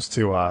when it comes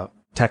to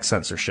tech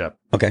censorship.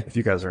 Okay. If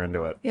you guys are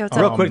into it. Yeah, what's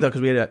Real quick, though,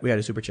 because we had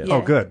a super chat. Yeah.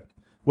 Oh, good.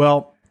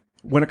 Well,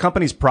 when a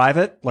company's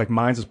private, like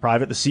Minds is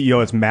private, the CEO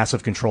has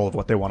massive control of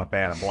what they want to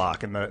ban and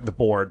block, and the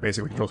board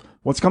basically controls.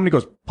 Once a company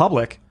goes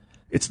public,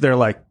 it's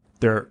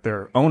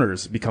their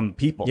owners become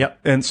people. Yep.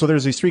 And so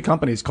there's these three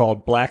companies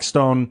called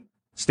Blackstone,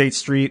 State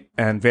Street,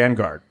 and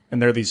Vanguard, and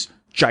they're these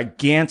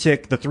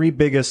gigantic, the three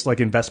biggest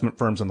like investment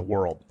firms in the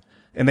world,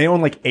 and they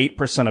own like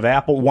 8% of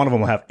Apple. One of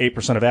them will have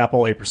 8% of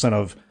Apple, 8%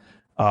 of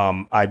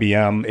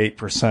IBM,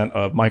 8%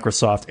 of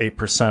Microsoft,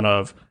 8%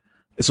 of.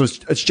 So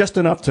it's just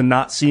enough to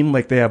not seem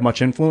like they have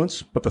much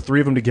influence, but the three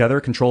of them together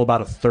control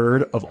about a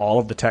third of all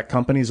of the tech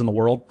companies in the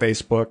world,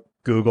 Facebook,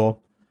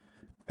 Google.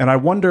 And I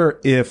wonder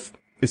if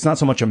it's not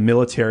so much a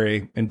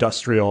military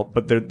industrial,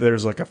 but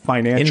there's like a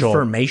financial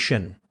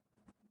Information.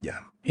 Yeah.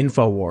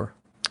 Infowar.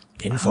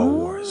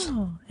 Infowars.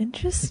 Oh,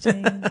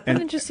 interesting. An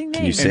interesting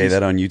name. Can you say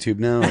that on YouTube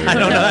now? I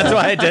don't know. That's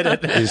why I did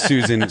it. Is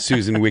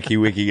Susan Wiki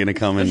going to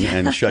come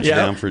and shut you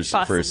down for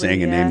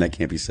saying a name that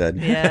can't be said?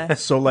 Yeah.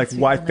 So like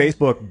why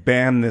Facebook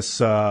banned this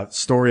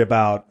story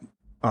about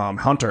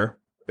Hunter,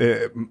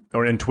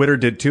 and Twitter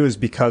did too, is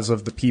because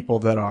of the people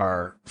that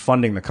are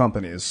funding the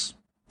companies,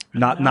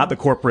 not the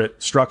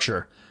corporate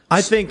structure.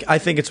 I think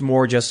it's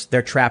more just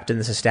they're trapped in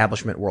this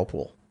establishment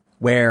whirlpool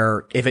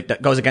where if it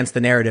goes against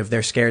the narrative,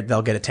 they're scared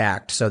they'll get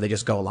attacked, so they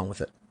just go along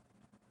with it.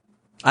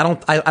 I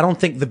don't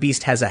think the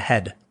beast has a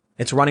head.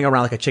 It's running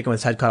around like a chicken with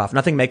its head cut off.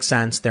 Nothing makes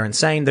sense. They're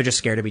insane. They're just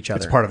scared of each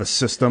other. It's part of a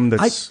system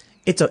that's.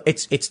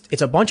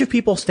 It's a bunch of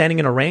people standing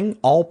in a ring,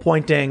 all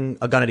pointing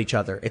a gun at each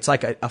other. It's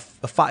like a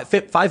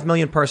 5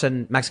 million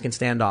person Mexican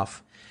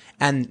standoff.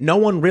 And no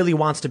one really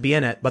wants to be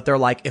in it, but they're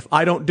like, if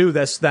I don't do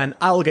this, then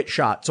I'll get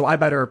shot. So I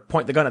better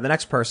point the gun at the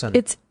next person.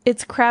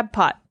 It's crab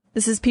pot.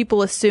 This is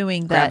people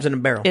assuming that crabs in a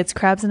barrel. It's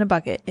crabs in a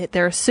bucket.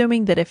 They're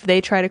assuming that if they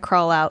try to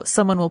crawl out,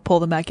 someone will pull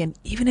them back in,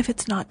 even if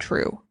it's not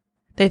true.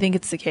 They think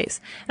it's the case.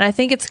 And I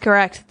think it's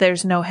correct.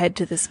 There's no head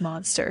to this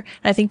monster.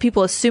 And I think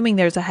people assuming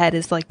there's a head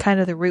is like kind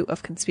of the root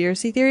of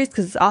conspiracy theories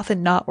because it's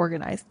often not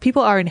organized.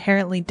 People are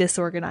inherently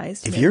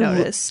disorganized. If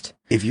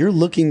you're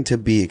looking to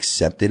be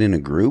accepted in a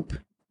group,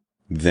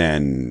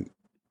 then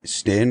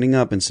standing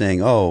up and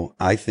saying, oh,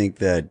 I think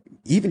that,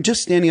 even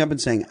just standing up and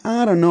saying,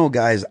 I don't know,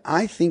 guys,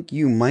 I think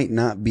you might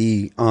not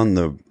be on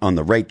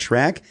the right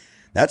track.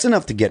 That's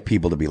enough to get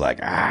people to be like,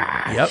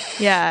 Yep.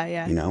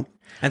 Yeah. You know?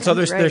 And so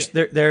they're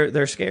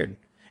scared.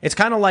 It's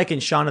kind of like in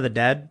Shaun of the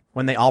Dead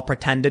when they all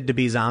pretended to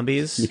be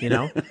zombies, you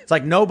know? It's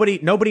like nobody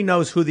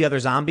knows who the other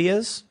zombie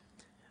is.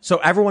 So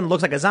everyone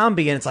looks like a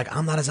zombie and it's like,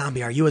 I'm not a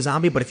zombie. Are you a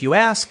zombie? But if you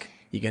ask,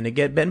 you're going to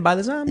get bitten by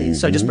the zombies. Mm-hmm.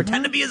 So just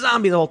pretend to be a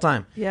zombie the whole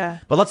time. Yeah.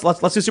 But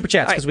let's do super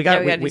chats because we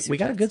got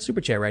a good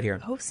super chat right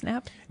here. Oh,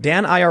 snap.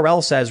 Dan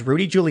IRL says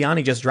Rudy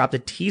Giuliani just dropped a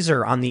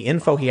teaser on the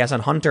info he has on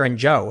Hunter and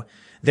Joe.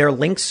 Their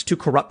links to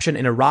corruption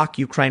in Iraq,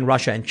 Ukraine,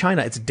 Russia, and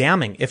China. It's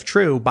damning. If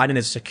true, Biden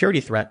is a security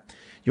threat.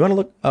 You want to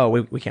look? Oh,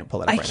 we can't pull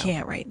that up right now. I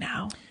can't right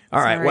now.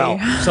 All right. Sorry. Well,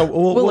 so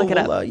we'll look it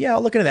up. Yeah,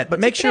 I'll look into that. But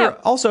make sure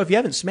also if you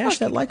haven't smashed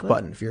that like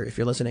button, if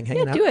you're listening,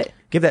 hanging out, do it.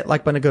 Give that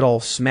like button a good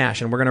old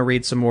smash, and we're gonna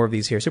read some more of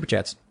these here super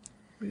chats.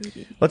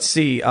 Rudy. Let's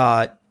see.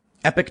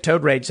 Epic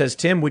Toad Rage says,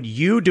 Tim, would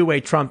you do a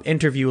Trump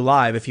interview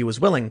live if he was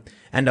willing,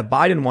 and a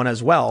Biden one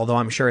as well? Though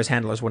I'm sure his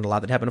handlers wouldn't allow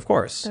that to happen. Of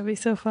course, that'd be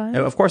so fun.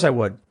 Of course, I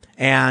would.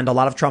 And a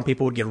lot of Trump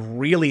people would get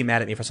really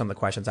mad at me for some of the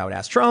questions I would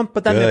ask Trump,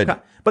 but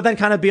then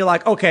kind of be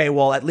like, okay,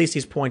 well, at least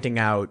he's pointing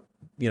out,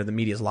 the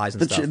media's lies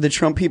and stuff. The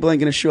Trump people ain't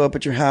going to show up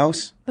at your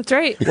house. That's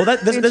right. Well,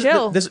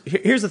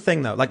 here's the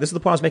thing, though. Like, this is the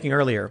point I was making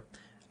earlier.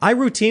 I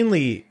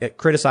routinely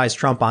criticize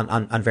Trump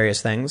on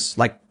various things.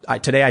 Like,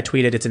 today I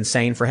tweeted it's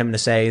insane for him to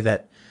say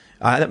that,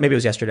 maybe it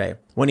was yesterday,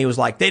 when he was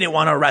like, they didn't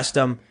want to arrest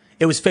him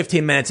it was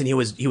 15 minutes and he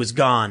was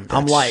gone.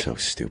 I'm like, so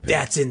stupid.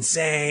 That's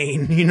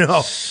insane, you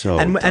know? So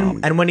and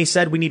dumb. when he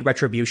said we need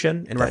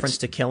retribution in reference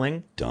to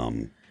killing.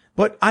 Dumb.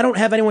 But I don't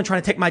have anyone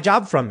trying to take my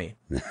job from me.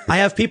 I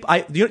have people,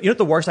 you know what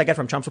the worst I get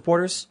from Trump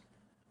supporters?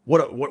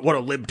 What a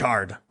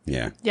libtard.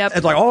 Yeah. Yep.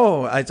 It's like,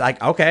 oh, it's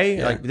like,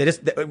 okay. Like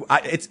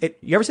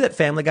you ever see that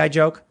Family Guy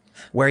joke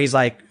where he's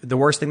like, the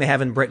worst thing they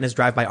have in Britain is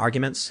drive-by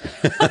arguments?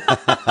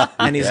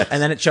 And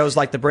then it shows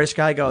like the British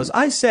guy goes,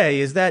 I say,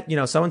 is that, you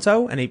know,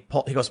 so-and-so? And he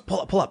goes,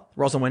 pull up,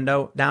 rolls the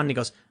window down and he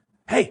goes,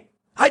 hey,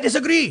 I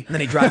disagree. And then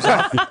he drives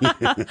off.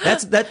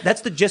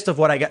 That's the gist of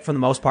what I get for the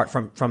most part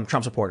from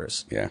Trump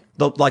supporters. Yeah.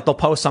 They'll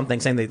post something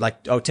saying they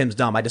like, oh, Tim's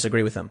dumb. I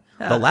disagree with him.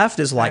 The left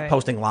is like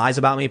posting lies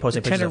about me,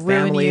 posting pictures of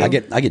family. you. I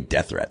get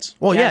death threats.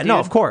 Well, Yeah, yeah, no,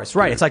 dude. of course.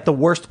 Right. It's like the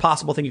worst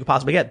possible thing you could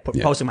possibly get.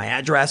 Posting my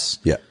address.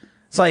 Yeah.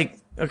 It's like,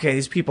 okay,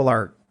 these people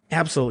are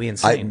absolutely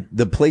insane.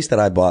 The place that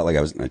I bought, like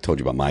I told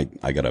you about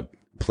I got a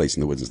place in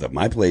the woods and stuff.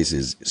 My place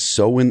is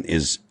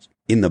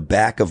in the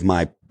back of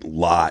my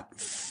lot,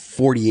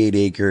 48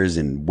 acres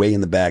and way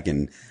in the back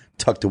and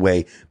tucked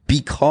away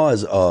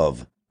because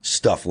of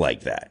stuff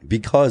like that.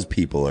 Because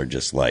people are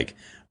just like,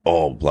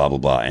 oh, blah, blah,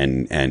 blah.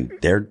 And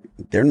they're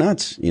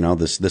nuts. You know,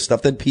 the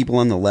stuff that people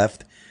on the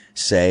left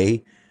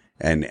say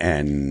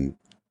and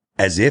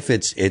as if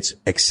it's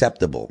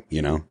acceptable,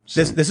 you know?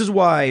 So, This is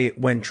why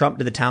when Trump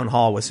did the town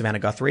hall with Savannah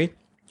Guthrie,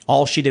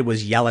 all she did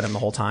was yell at him the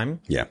whole time.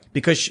 yeah.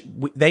 Because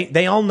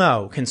they all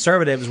know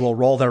conservatives will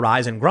roll their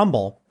eyes and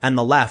grumble, and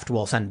the left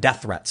will send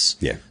death threats.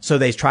 Yeah. So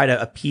they try to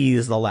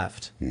appease the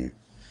left.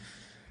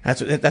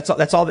 That's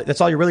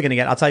all you're really going to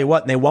get. I'll tell you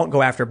what, they won't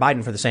go after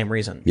Biden for the same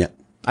reason. Yeah.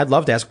 I'd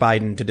love to ask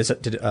Biden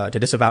to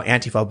disavow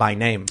Antifa by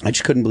name. I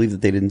just couldn't believe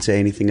that they didn't say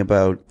anything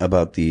about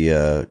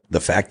the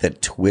fact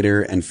that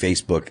Twitter and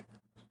Facebook,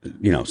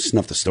 you know,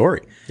 snuffed the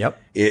story.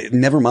 Yep.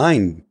 Never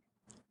mind,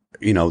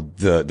 you know,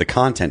 the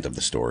content of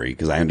the story,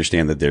 because I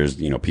understand that there's,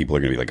 you know, people are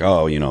going to be like,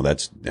 oh, you know,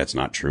 that's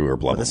not true or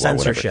blah, blah, the blah,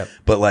 censorship.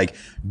 whatever. But like,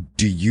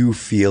 do you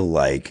feel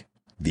like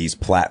these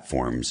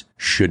platforms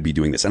should be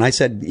doing this? And I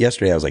said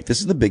yesterday, I was like, this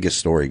is the biggest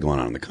story going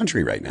on in the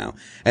country right now.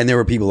 And there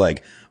were people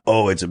like,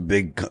 oh, it's a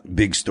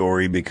big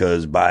story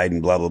because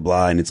Biden, blah, blah,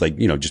 blah. And it's like,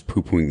 you know, just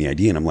poo-pooing the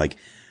idea. And I'm like,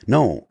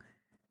 no,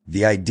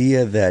 the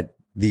idea that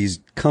these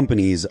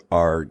companies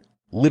are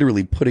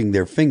literally putting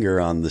their finger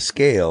on the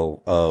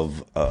scale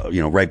of,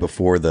 you know, right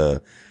before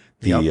the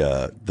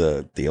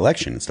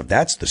election and stuff.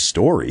 That's the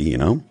story, you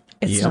know?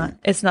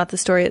 It's not the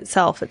story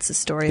itself. It's the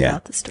story Yeah,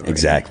 about the story.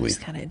 exactly. It's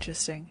kind of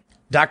interesting.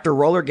 Dr.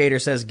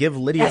 Rollergator says, give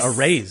Lydia a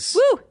raise.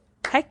 Woo!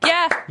 Heck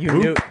yeah. You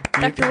knew.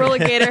 Dr.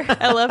 Rollergator.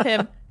 I love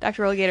him.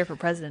 Dr. Rollergator for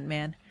president,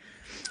 man.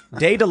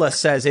 Daedalus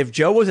says, if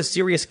Joe was a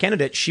serious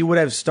candidate, she would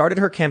have started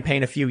her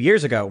campaign a few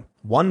years ago.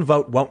 One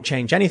vote won't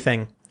change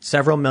anything.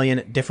 Several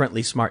million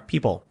differently smart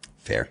people.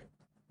 Fair.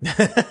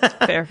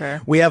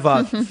 Fair. We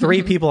have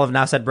 3 people have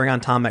now said bring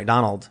on Tom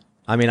McDonald.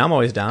 I mean, I'm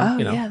always down. Oh,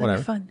 you know, yeah, that'd be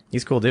whatever. fun.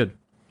 He's a cool dude.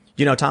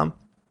 You know Tom?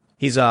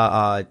 He's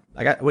what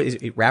is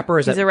he, rapper?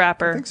 He's a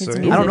rapper. think He's so. a I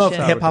musician. I don't know if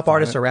Musician. hip hop Define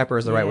artist it. or rapper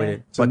is the right way to.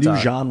 It's a new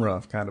genre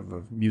of kind of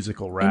a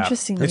musical rap.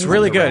 Interesting. It's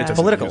really good. It's Rap.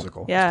 political.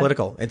 Musical. Yeah. It's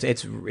political.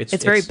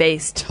 It's Very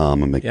based.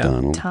 Tom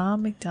McDonald.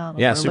 Tom McDonald.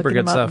 Yeah, We're super looking good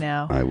him up stuff.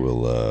 now. I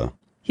will,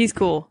 He's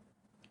cool.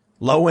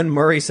 Lowen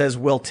Murray says,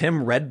 will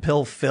Tim Red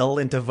Pill Phil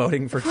into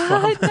voting for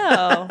Trump?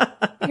 No.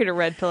 I'm here to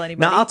red pill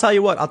anybody. Now, I'll tell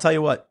you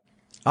what.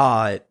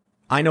 I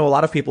know a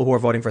lot of people who are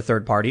voting for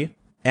third party,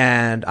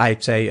 and I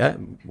say,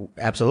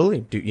 absolutely.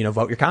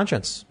 Vote your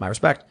conscience. My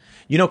respect.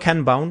 You know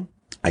Ken Bone?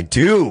 I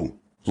do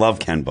love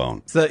Ken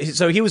Bone.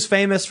 So he was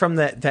famous from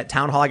that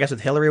town hall, I guess,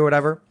 with Hillary or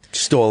whatever.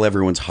 Stole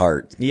everyone's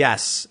heart.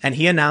 Yes. And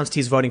he announced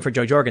he's voting for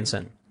Joe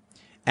Jorgensen.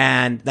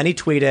 And then he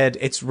tweeted,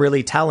 it's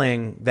really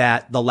telling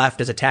that the left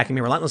is attacking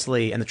me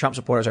relentlessly and the Trump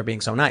supporters are being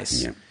so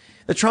nice. Yeah.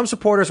 The Trump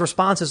supporters'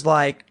 response is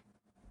like,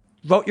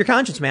 vote your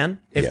conscience, man.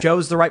 If Yeah.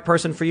 Joe's the right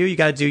person for you, you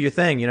got to do your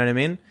thing. You know what I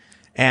mean?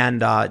 And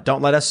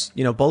don't let us,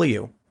 bully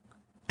you.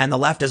 And the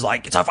left is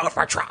like, it's a vote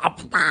for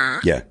Trump.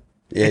 Yeah.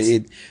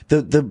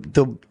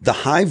 The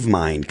hive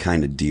mind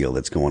kind of deal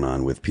that's going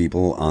on with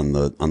people on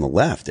the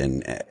left.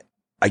 And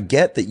I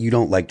get that you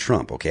don't like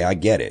Trump. Okay. I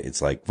get it.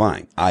 It's like,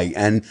 fine.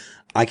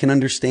 I can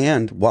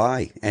understand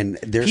why. And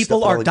there's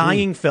People are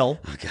dying, Phil.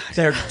 Oh, God.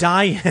 They're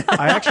dying.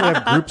 I actually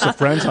have groups of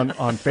friends on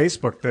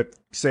Facebook that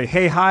say,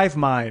 hey, hive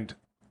mind.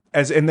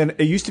 And then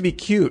it used to be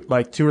cute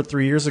like 2 or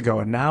 3 years ago.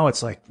 And now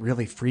it's like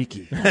really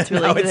freaky. That's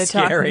really Now good it's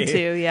at scary. talking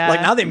to. Yeah.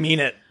 Like now they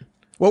mean it.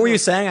 What were you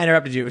saying? I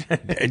interrupted you.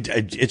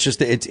 It's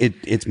just,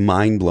 it's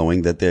mind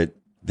blowing that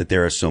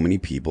there are so many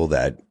people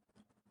that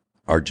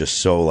are just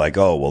so like,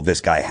 oh, well,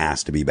 this guy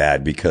has to be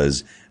bad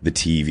because the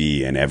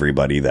TV and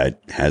everybody that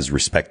has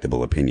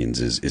respectable opinions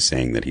is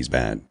saying that he's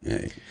bad.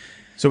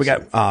 So we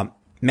got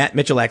Matt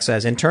Mitchellek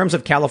says, in terms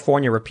of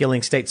California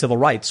repealing state civil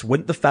rights,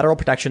 wouldn't the federal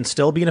protection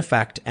still be in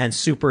effect and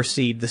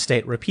supersede the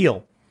state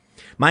repeal?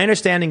 My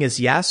understanding is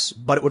yes,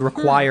 but it would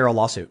require a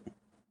lawsuit.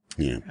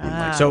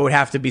 Yeah. So it would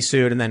have to be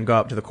sued and then go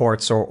up to the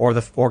courts,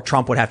 or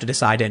Trump would have to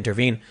decide to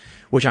intervene,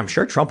 which I'm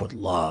sure Trump would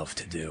love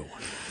to do.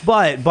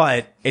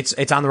 But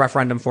it's on the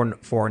referendum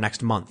for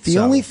next month. The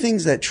only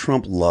things that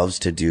Trump loves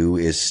to do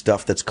is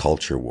stuff that's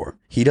culture war.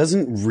 He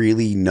doesn't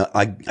really know.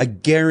 I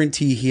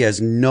guarantee he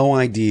has no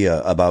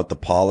idea about the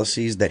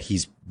policies that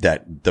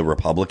the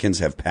Republicans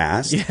have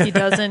passed. He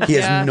doesn't. He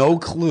has no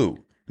clue,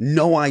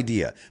 no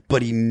idea.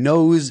 But he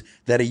knows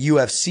that a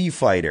UFC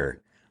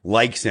fighter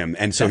likes him,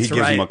 and so he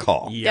gives him a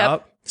call.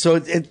 Yep.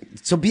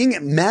 So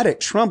being mad at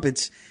Trump,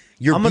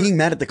 you're being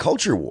mad at the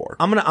culture war.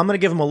 I'm gonna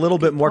give him a little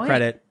bit more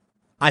credit.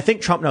 I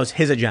think Trump knows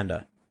his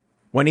agenda.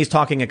 When he's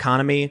talking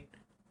economy,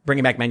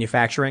 bringing back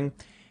manufacturing,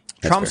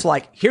 Trump's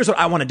like, here's what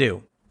I want to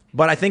do.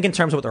 But I think in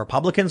terms of what the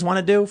Republicans want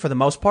to do, for the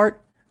most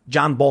part,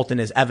 John Bolton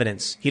is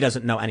evidence he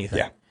doesn't know anything.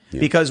 Yeah.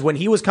 Because when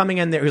he was coming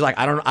in there, he was like,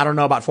 I don't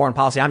know about foreign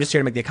policy. I'm just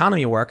here to make the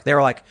economy work. They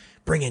were like,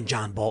 bring in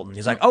John Bolton.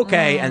 He's like,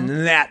 okay. And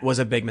that was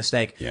a big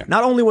mistake. Yeah.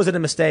 Not only was it a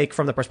mistake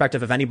from the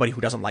perspective of anybody who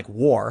doesn't like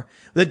war,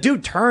 the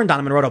dude turned on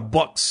him and wrote a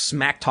book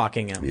smack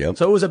talking him. Yep.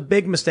 So it was a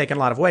big mistake in a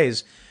lot of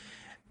ways.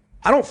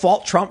 I don't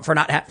fault Trump for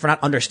not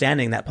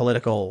understanding that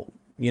political,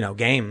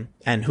 game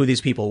and who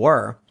these people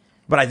were.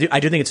 But I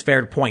do think it's fair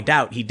to point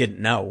out he didn't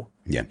know.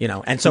 Yeah.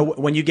 And so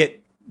when you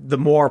get the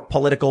more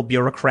political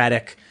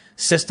bureaucratic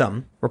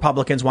system,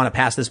 Republicans want to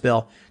pass this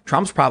bill.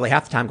 Trump's probably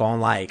half the time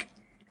going like,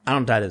 I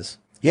don't know what that is.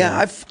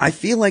 Yeah, I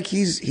feel like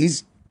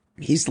he's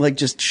like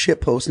just shit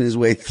posting his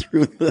way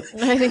through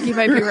I think you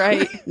might be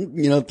right.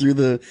 through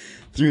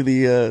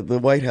the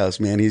White House,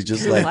 man. He's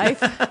just like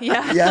Life.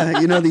 Yeah.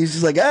 yeah, he's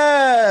just like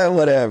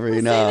whatever,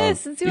 Say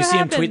this and see You what see him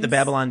happens. Oh, tweet the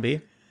Babylon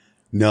Bee?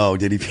 No,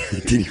 did he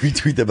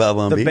retweet the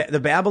Babylon Bee? The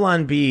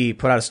Babylon Bee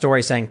put out a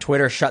story saying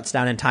Twitter shuts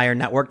down entire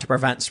network to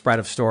prevent spread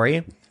of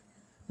story,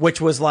 which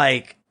was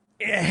like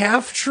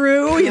half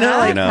true,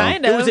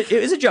 kind of.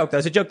 It was a joke though. It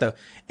was a joke though.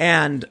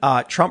 And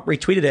Trump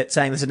retweeted it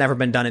saying this had never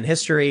been done in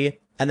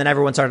history. And then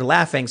everyone started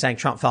laughing, saying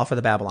Trump fell for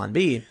the Babylon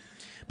Bee.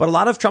 But a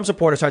lot of Trump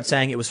supporters started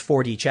saying it was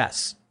 4D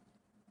chess.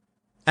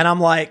 And I'm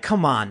like,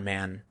 come on,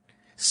 man.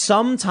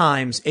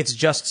 Sometimes it's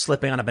just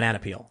slipping on a banana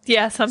peel.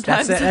 Yeah,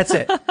 sometimes. That's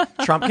it.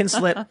 Trump can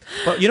slip.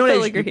 But you know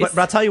Totally what? agrees.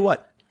 But I'll tell you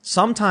what.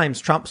 Sometimes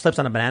Trump slips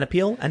on a banana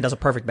peel and does a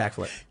perfect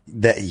backflip.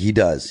 That he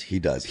does. He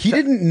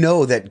didn't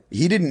know that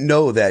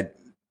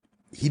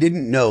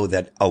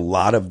a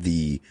lot of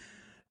the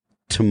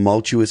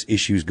tumultuous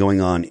issues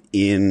going on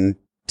in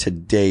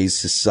today's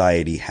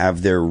society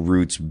have their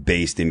roots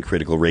based in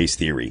critical race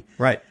theory.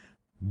 Right.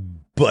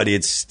 But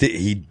it's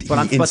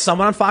But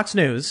someone on Fox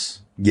News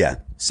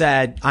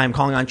said, I'm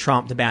calling on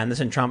Trump to ban this,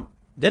 and Trump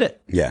did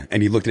it. Yeah.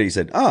 And he looked at it, he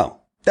said,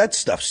 oh, that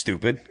stuff's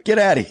stupid. Get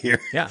out of here.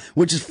 Yeah.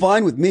 Which is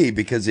fine with me,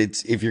 because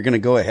if you're going to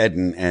go ahead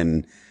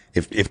and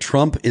if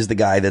Trump is the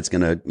guy that's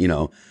going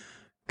to,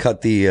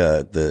 cut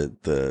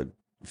the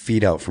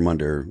feet out from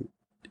under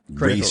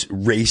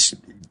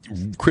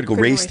critical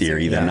race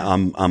theory, then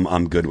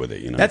I'm good with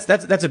it.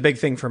 That's a big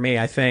thing for me.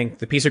 I think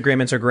the peace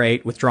agreements are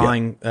great.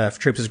 Withdrawing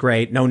troops is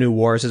great. No new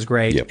wars is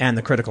great. Yep. And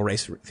the critical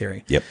race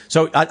theory. Yep.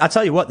 So I'll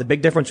tell you what, the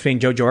big difference between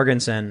Joe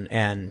Jorgensen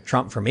and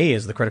Trump for me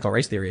is the critical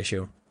race theory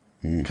issue.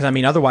 Because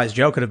otherwise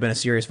Joe could have been a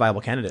serious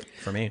viable candidate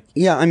for me.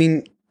 Yeah. I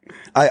mean,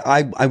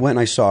 I went and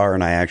I saw her,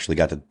 and I actually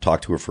got to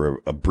talk to her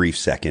for a brief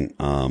second.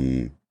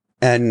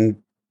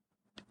 And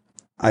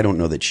I don't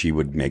know that she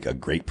would make a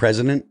great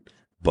president,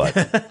 but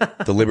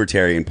the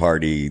Libertarian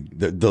Party,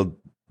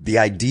 the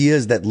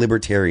ideas that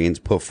libertarians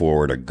put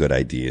forward are good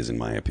ideas, in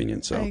my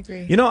opinion. So I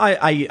agree.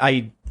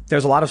 I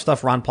there's a lot of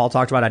stuff Ron Paul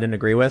talked about I didn't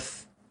agree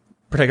with,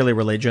 particularly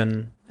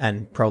religion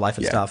and pro-life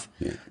and stuff.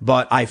 Yeah.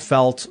 But I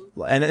felt,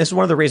 and this is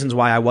one of the reasons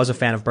why I was a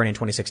fan of Bernie in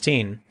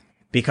 2016,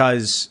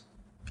 because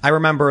I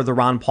remember the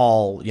Ron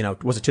Paul,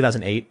 was it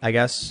 2008, I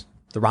guess?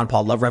 The Ron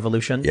Paul Love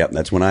Revolution. Yep,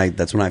 that's when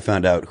I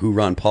found out who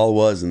Ron Paul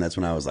was, and that's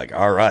when I was like,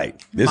 all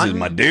right, this is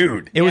my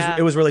dude. It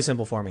was really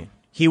simple for me.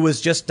 He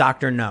was just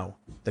Dr. No.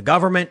 The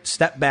government,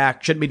 step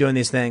back, shouldn't be doing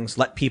these things,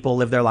 let people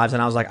live their lives.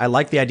 And I was like, I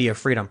like the idea of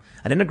freedom.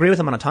 I didn't agree with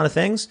him on a ton of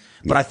things,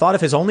 but I thought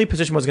if his only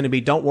position was going to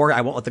be, don't worry,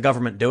 I won't let the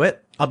government do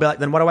it, I'll be like,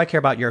 then what do I care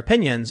about your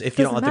opinions if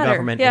you don't let the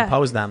government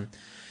impose them?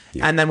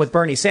 Yeah. And then with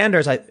Bernie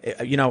Sanders, I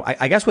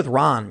guess with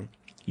Ron,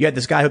 you had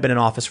this guy who'd been in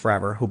office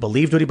forever, who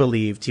believed what he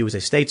believed. He was a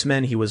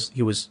statesman. He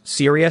was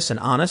serious and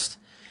honest.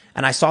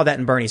 And I saw that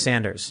in Bernie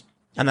Sanders.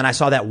 And then I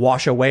saw that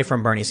wash away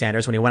from Bernie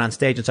Sanders when he went on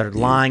stage and started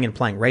lying and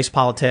playing race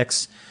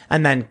politics,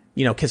 and then,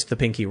 kissed the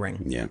pinky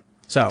ring. Yeah.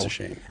 So that's a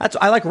shame.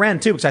 I like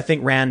Rand too, because I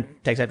think Rand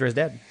takes after his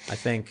dad. I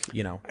think,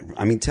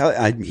 I mean,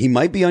 he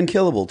might be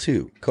unkillable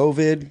too.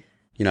 COVID,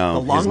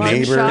 the his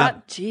neighbor.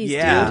 Shot? Jeez,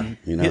 yeah.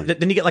 Dude.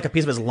 Didn't he get like a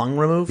piece of his lung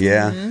removed?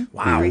 Yeah. Mm-hmm.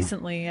 Wow.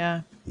 Recently,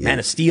 yeah. Man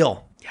of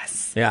Steel.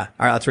 Yes. Yeah.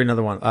 All right, let's read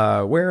another one.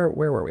 Where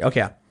were we?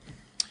 Okay.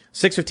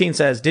 615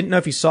 says, didn't know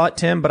if you saw it,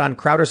 Tim, but on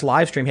Crowder's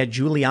live stream, he had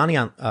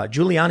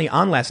Giuliani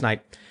on last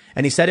night,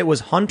 and he said it was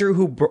Hunter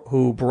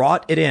who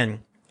brought it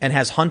in and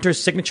has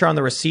Hunter's signature on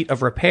the receipt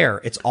of repair.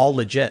 It's all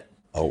legit.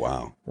 Oh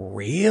wow.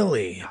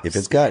 Really? If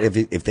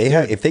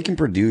they can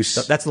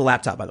produce that's the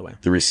laptop, by the way.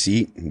 The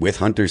receipt with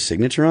Hunter's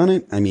signature on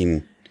it, I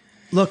mean,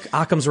 Look,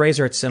 Occam's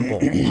razor, it's simple.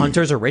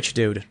 Hunter's a rich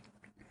dude.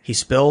 He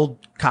spilled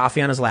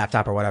coffee on his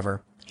laptop or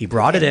whatever. He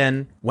brought it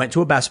in, went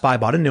to a Best Buy,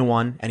 bought a new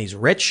one, and he's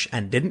rich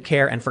and didn't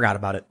care and forgot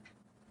about it.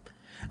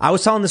 I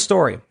was telling this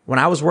story. When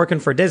I was working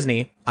for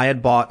Disney, I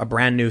had bought a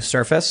brand new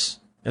Surface.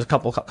 It was a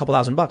couple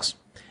 $1,000.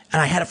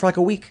 And I had it for like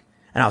a week.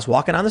 And I was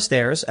walking down the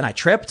stairs and I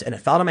tripped and it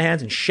fell out of my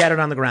hands and shattered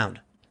on the ground.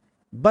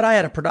 But I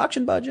had a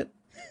production budget.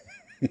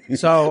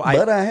 So I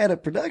had a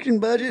production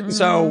budget.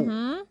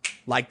 So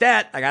like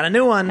that, I got a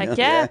new one. Heck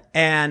yeah.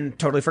 And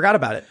totally forgot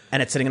about it.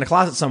 And it's sitting in a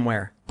closet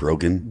somewhere.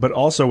 Broken. But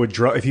also with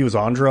if he was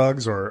on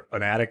drugs or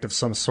an addict of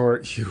some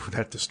sort,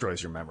 that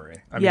destroys your memory.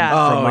 I mean,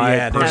 Yeah. from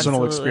my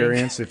personal absolutely.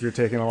 experience, if you're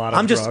taking a lot of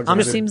I'm just-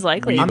 drugs, seems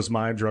likely. weed was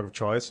my drug of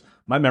choice.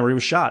 My memory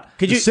was shot.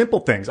 Could you-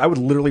 simple things? I would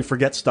literally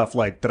forget stuff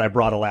like that I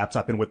brought a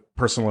laptop in with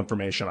personal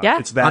information on. Yeah.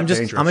 It's that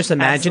dangerous. I'm just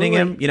imagining him,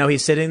 Absolutely. you know,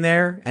 he's sitting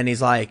there and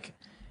he's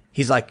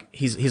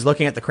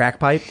looking at the crack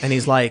pipe and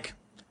he's like,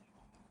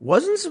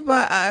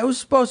 I was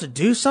supposed to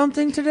do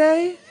something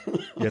today?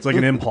 Yeah, it's like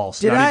an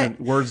impulse.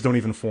 Words don't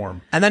even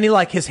form. And then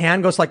his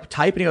hand goes like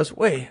type and he goes,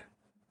 wait,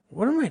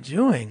 what am I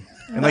doing?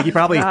 And like he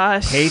probably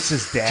Gosh. hates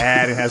his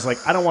dad and has like,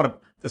 I don't want to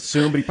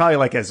assume, but he probably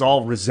like is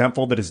all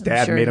resentful that his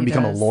dad sure made him he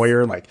become does. a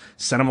lawyer and like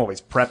sent him all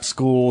these prep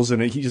schools,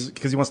 and he just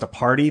because he wants to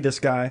party. This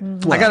guy,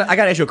 I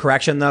got to issue a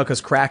correction though,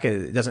 because crack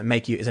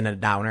isn't a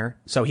downer,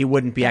 so he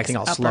wouldn't be acting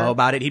all upper. slow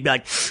about it. He'd be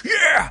like,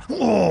 yeah,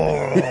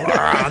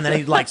 and then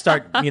he'd like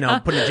start, putting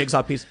a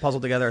jigsaw puzzle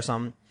together or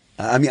something.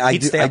 I mean, I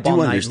He'd stay do up all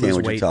night, understand lose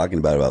what weight. you're talking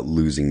about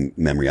losing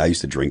memory. I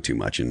used to drink too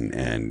much,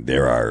 and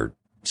there are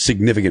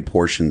significant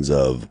portions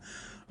of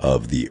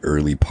the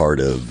early part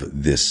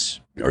of this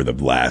or the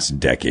last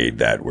decade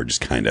that were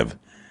just kind of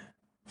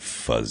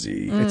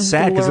fuzzy. it's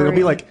sad because it'll be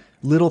blurry. like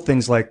little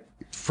things like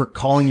for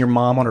calling your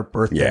mom on her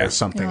birthday Yeah. or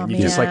something. Oh, and you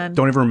just like man.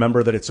 don't even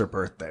remember that it's her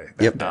birthday.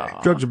 Yep.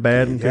 Drugs are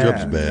bad. And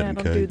Drugs are bad. Yeah, don't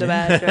okay. do the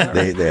bad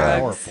drugs. They are.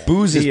 Powerful.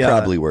 Booze is The,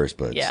 probably worse,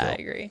 but Yeah, I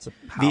still. agree.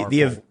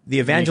 The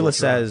evangelist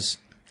says,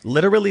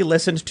 literally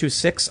listened to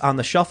 6 on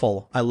the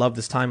shuffle. I love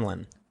this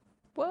timeline.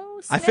 Whoa,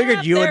 I figured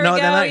snap. you would There know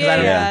we that, go. 'cause I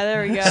don't- Yeah,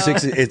 there we go.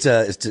 Six.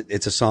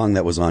 It's a song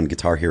that was on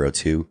Guitar Hero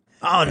 2.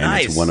 Oh, and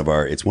nice. It's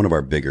one of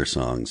our bigger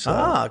songs. So.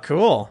 Ah,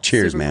 cool.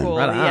 Cheers, Super man. cool.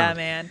 Right on. Yeah,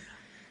 man.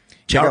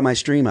 Check out my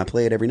stream. I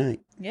play it every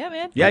night. Yeah,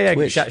 man. Yeah.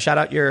 Twitch. Shout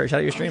out your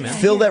stream, man.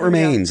 Phil That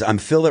Remains. I'm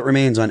Phil That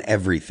Remains on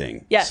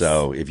everything. Yes.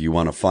 So if you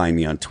want to find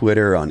me on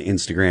Twitter, on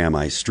Instagram,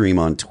 I stream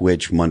on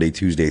Twitch Monday,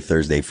 Tuesday,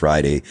 Thursday,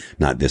 Friday.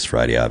 Not this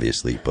Friday,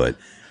 obviously, but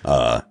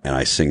and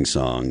I sing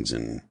songs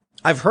and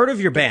I've heard of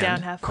your Down,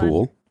 band, have fun.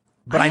 cool.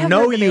 but I I have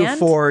know heard the you band.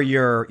 for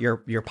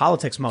your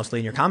politics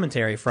mostly and your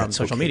commentary from That's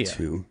social okay, media.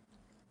 too.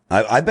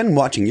 I've been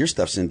watching your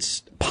stuff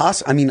since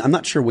I mean, I'm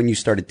not sure when you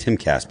started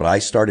Timcast, but I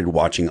started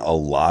watching a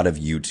lot of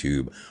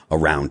YouTube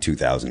around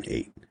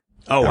 2008.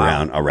 Oh,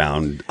 wow.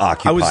 Around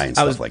Occupy and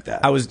stuff like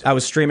that. I was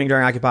streaming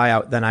during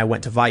Occupy. Then I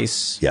went to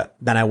Vice. Yeah.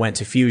 Then I went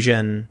to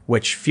Fusion,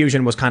 which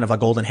Fusion was kind of a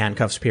golden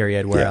handcuffs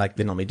period where Yeah. I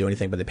didn't let me do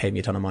anything, but they paid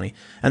me a ton of money.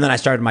 And then I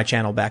started my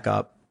channel back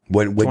up.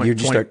 When year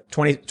did you start?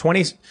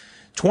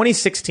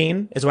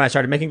 2016 is when I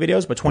started making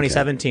videos, but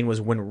 2017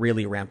 was when it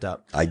really ramped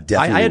up. I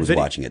definitely had was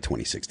video- watching it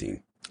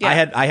 2016. I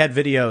had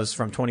videos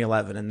from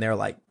 2011 and they're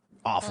like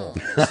awful.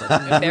 It's like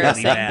really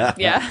Embarrassing. bad.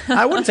 Yeah.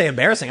 I wouldn't say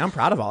embarrassing. I'm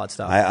proud of all that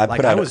stuff. I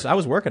put out I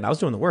was working. I was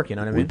doing the work. You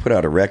know what I We mean? put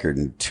out a record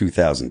in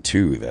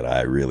 2002 that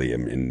I really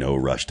am in no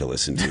rush to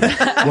listen to.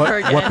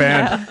 What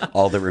band?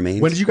 All That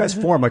Remains. When did you guys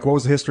form? Like, what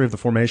was the history of the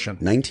formation?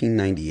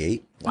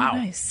 1998. Wow.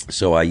 Nice.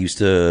 So I used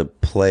to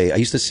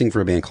sing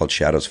for a band called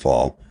Shadows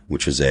Fall,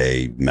 which was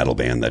a metal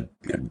band that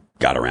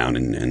got around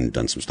and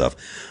done some stuff.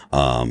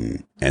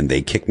 And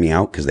they kicked me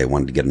out because they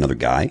wanted to get another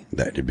guy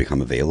that had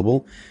become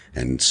available.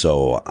 And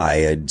so I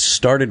had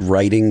started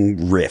writing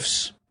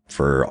riffs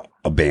for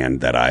a band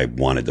that I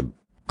wanted to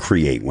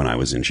create when I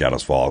was in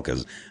Shadows Fall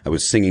because I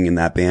was singing in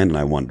that band and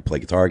I wanted to play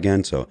guitar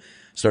again. So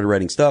started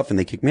writing stuff and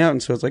they kicked me out.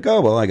 And so it's like,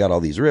 oh, well, I got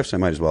all these riffs. I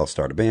might as well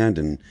start a band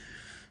and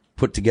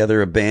put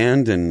together a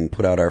band and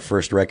put out our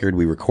first record.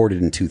 We recorded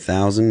in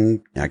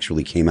 2000,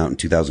 actually came out in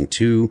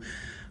 2002.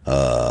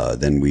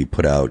 Then we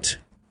put out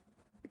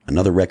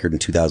another record in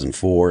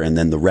 2004. And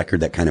then the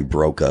record that kind of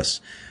broke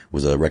us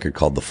was a record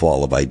called The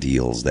Fall of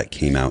Ideals that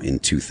came out in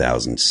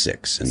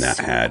 2006. And that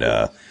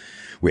had,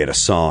 we had a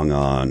song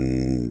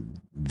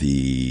on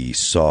the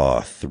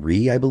Saw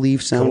 3, I believe,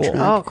 soundtrack.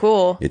 Oh,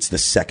 cool. It's the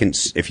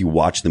second, if you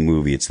watch the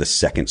movie, it's the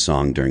second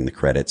song during the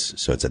credits.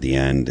 So it's at the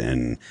end.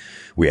 And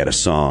we had a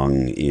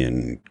song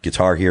in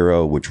Guitar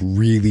Hero, which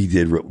really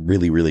did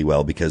really, really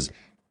well because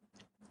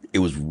it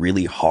was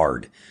really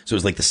hard. So it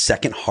was like the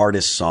second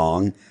hardest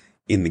song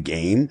in the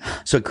game.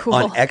 So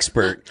on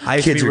Expert, I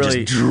used to kids be were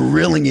really- just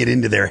drilling it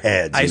into their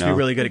heads. I used to you be know?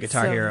 really good at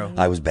Guitar Hero.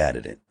 I was bad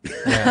at it.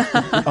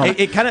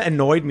 It kind of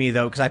annoyed me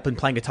though because I've been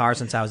playing guitar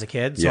since I was a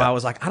kid. So Yeah. I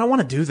was like, I don't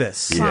want to do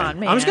this. Come on,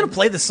 man. I'm just gonna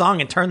play the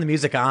song and turn the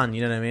music on.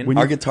 You know what I mean?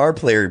 Our guitar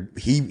player,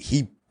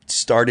 he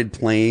started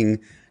playing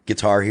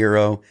Guitar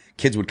Hero.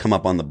 Kids would come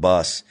up on the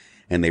bus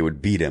and they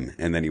would beat him.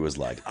 And then he was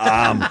like,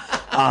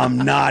 I'm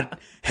not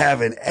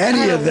having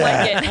any of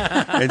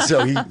that. And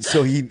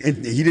so he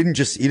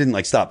didn't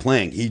like stop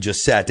playing. He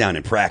just sat down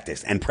and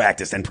practiced until he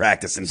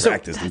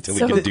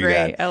could do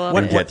that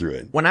and get through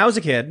it. When I was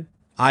a kid,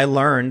 I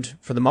learned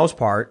for the most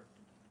part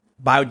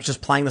by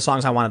just playing the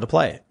songs I wanted to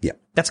play. Yeah.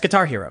 That's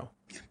Guitar Hero.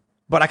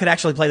 But I could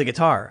actually play the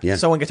guitar. Yeah.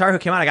 So when Guitar Hero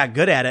came out, I got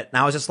good at it.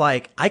 And I was just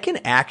like, I can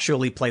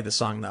actually play the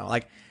song though.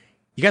 Like,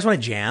 you guys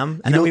want to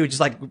jam? And then we would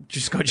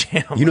just go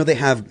jam. You know, they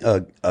have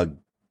a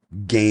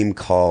game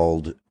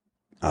called,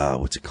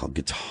 what's it called?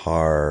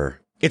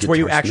 Guitar. It's where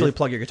you actually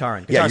plug your guitar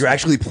in. Yeah, you're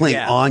actually playing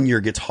on your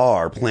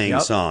guitar, playing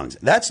songs.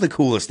 That's the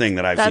coolest thing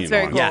that I've seen. That's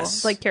very cool. Yes.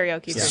 It's like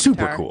karaoke.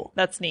 Super guitar. cool.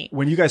 That's neat.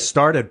 When you guys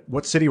started,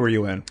 what city were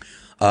you in?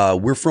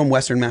 We're from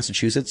Western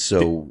Massachusetts,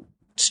 so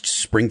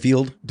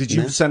Springfield. Did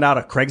you send out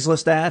a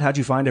Craigslist ad? How'd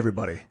you find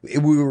everybody?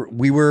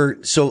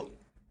 So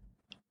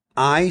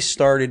I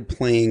started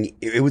playing,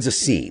 it was a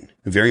scene,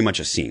 very much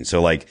a scene.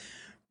 So like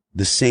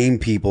the same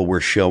people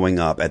were showing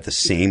up at the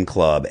same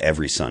club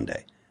every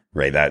Sunday,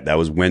 right? That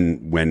was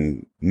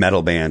when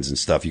metal bands and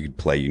stuff you could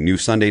play. You knew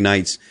Sunday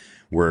nights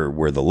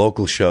were the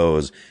local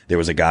shows. There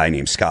was a guy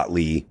named Scott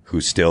Lee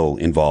who's still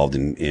involved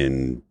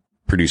in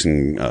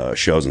producing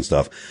shows and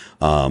stuff.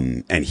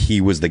 And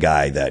he was the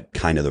guy that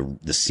kind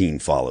of the scene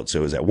followed. So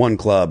it was at one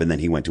club and then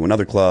he went to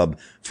another club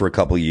for a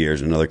couple of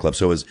years, another club.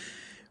 So it was,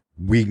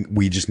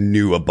 we just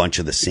knew a bunch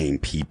of the same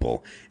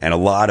people, and a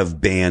lot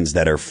of bands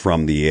that are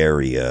from the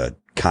area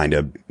kind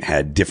of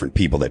had different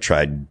people that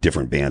tried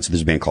different bands. So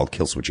there's a band called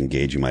Killswitch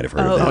Engage. You might have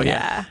heard of them. Oh,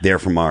 yeah. They're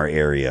from our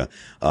area.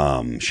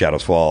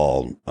 Shadows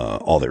Fall,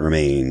 All That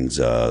Remains.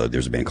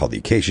 There's a band called the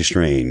Acacia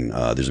Strain.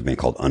 There's a band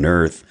called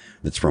Unearth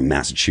that's from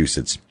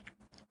Massachusetts.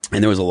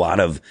 And there was a lot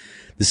of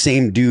the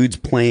same dudes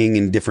playing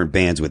in different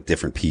bands with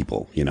different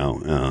people, you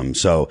know?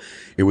 So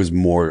it was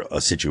more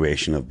a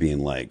situation of being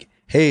like,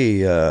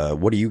 hey,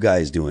 what are you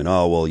guys doing?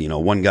 Oh, well, you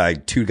know,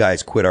 two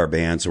guys quit our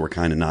band, so we're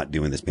kind of not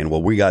doing this band.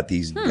 Well, we got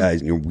these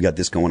guys, you know, we got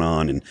this going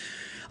on. And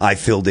I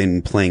filled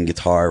in playing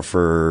guitar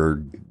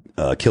for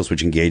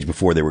Killswitch Engage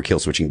before they were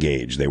Killswitch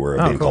Engage. They were a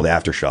band called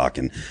Aftershock,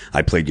 and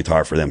I played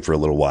guitar for them for a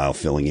little while,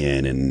 filling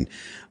in. And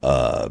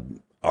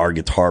our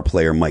guitar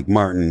player, Mike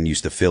Martin,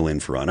 used to fill in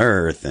for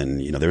Unearth.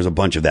 And, you know, there was a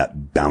bunch of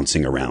that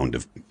bouncing around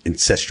of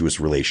incestuous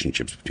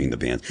relationships between the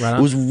bands. Right.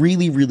 It was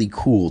really, really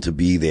cool to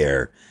be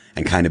there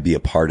and kind of be a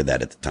part of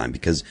that at the time,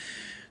 because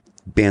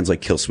bands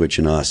like Killswitch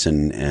and us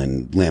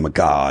and Lamb of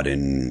God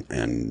and,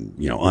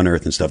 you know,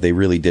 Unearth and stuff, they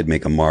really did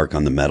make a mark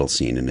on the metal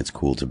scene. And it's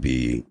cool to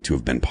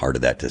have been part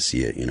of that, to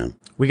see it, you know.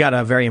 We got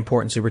a very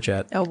important super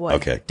chat. Oh, boy.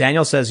 Okay.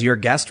 Daniel says, your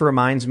guest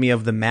reminds me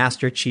of the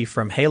Master Chief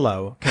from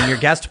Halo. Can your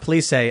guest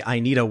please say,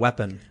 I need a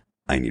weapon?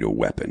 I need a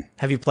weapon.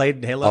 Have you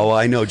played Halo? Oh,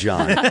 I know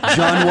John.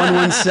 John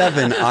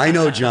 117. I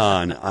know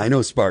John. I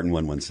know Spartan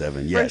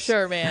 117. Yes. For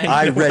sure, man.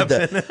 I read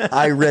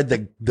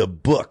the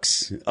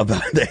books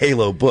about the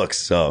Halo books.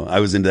 So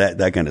I was into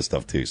that kind of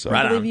stuff too. So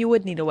I believe you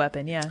would need a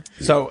weapon. Yeah.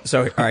 So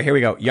all right, here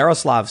we go.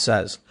 Yaroslav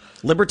says,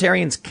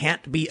 libertarians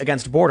can't be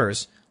against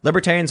borders.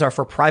 Libertarians are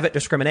for private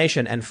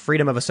discrimination and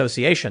freedom of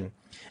association.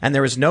 And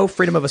there is no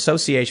freedom of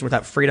association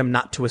without freedom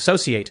not to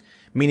associate,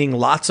 meaning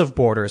lots of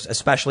borders,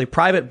 especially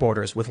private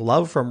borders, with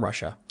love from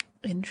Russia.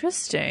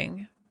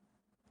 Interesting.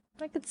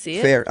 I could see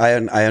it. Fair.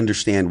 I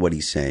understand what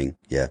he's saying.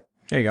 Yeah.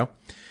 There you go.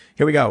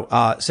 Here we go.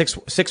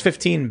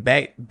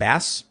 615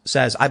 Bass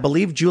says, I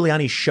believe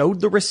Giuliani showed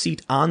the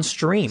receipt on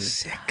stream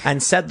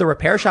and said the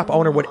repair shop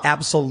owner would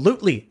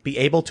absolutely be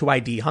able to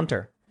ID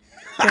Hunter.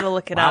 Gotta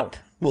look it up.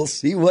 We'll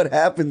see what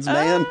happens,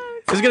 man.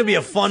 This is going to be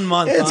a fun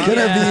month. It's going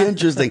to be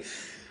interesting.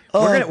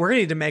 We're gonna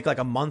need to make like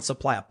a month's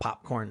supply of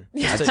popcorn.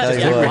 I tell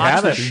you what,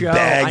 watch the show.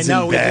 Bags I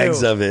know and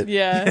bags of it.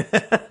 Yeah.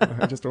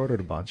 I just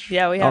ordered a bunch.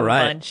 Yeah, we have All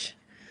right. a bunch.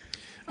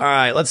 All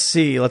right, let's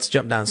see. Let's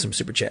jump down some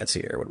super chats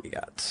here. What do we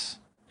got?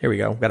 Here we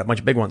go. We've got a bunch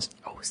of big ones.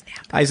 Oh,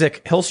 snap.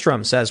 Isaac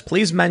Hillstrom says,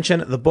 please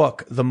mention the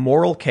book, The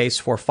Moral Case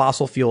for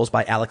Fossil Fuels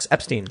by Alex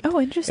Epstein. Oh,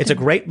 interesting. It's a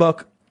great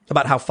book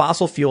about how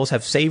fossil fuels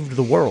have saved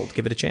the world.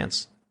 Give it a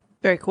chance.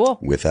 Very cool.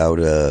 Without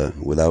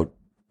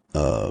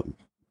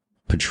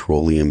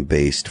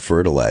petroleum-based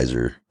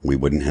fertilizer, we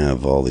wouldn't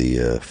have all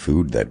the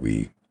food that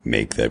we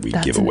make, that we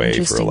give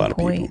away for a lot of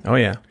people. Oh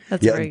yeah,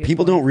 that's a very good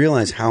people point. don't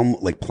realize how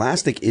like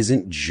plastic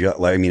isn't just.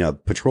 Like, I mean,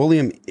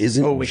 petroleum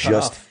isn't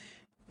just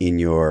in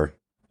your.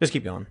 Just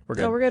keep going. We're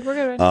good. Oh, we're good.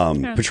 We're good.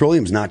 Yeah.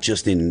 Petroleum's not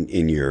just in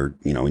your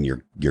in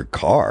your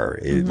car.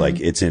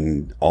 Like it's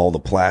in all the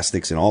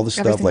plastics and all the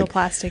Every stuff. Like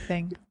plastic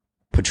thing.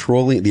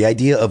 Petroleum. The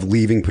idea of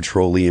leaving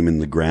petroleum in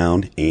the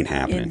ground ain't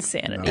happening.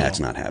 Insanity. That's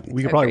not happening.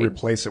 We could probably Agreed.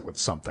 replace it with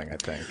something, I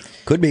think.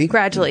 Could be.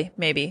 Gradually,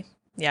 maybe.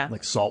 Yeah.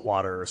 Like salt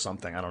water or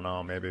something. I don't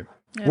know, maybe.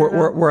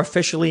 We're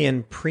officially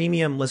in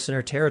premium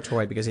listener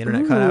territory because the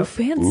internet cut out.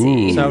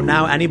 Fancy. So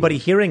now anybody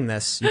hearing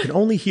this, you can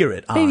only hear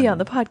it Maybe on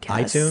the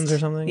podcast. iTunes or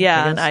something.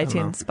 Yeah, I on guess?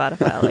 iTunes,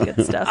 Spotify, all that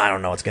good stuff. I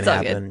don't know what's going It's to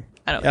all good. happen.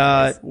 I don't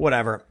know.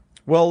 Whatever.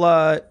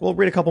 We'll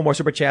read a couple more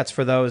super chats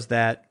for those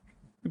that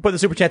we put the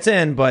super chats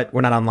in, but we're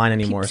not online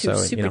anymore. Keep So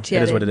super it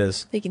is what it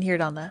is. They can hear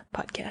it on the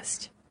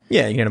podcast.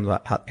 Yeah, you can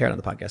hear it on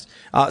the podcast.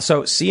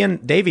 So Cian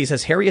Davies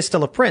says, Harry is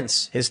still a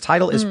prince. His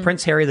title is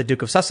Prince Harry, the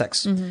Duke of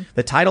Sussex.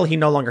 The title he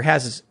no longer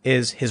has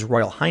is His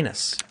Royal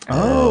Highness.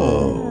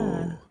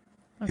 Oh.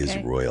 Okay. His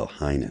Royal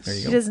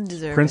Highness. He doesn't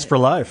deserve Prince it. for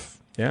life.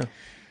 Yeah.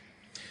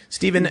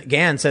 Stephen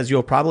Gann says,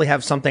 you'll probably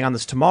have something on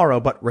this tomorrow,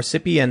 but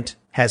recipient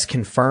has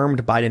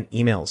confirmed Biden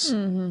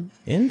emails.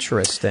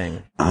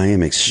 Interesting. I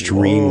am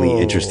extremely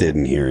interested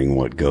in hearing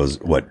what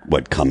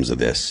comes of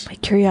this. My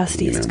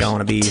curiosity is It's going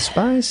to be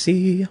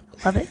spicy.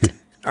 love it.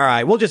 All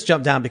right, we'll just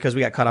jump down because we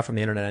got cut off from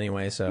the internet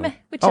anyway. So, We're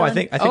I chilling.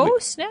 think. Oh, we,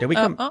 snap. Did we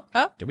come?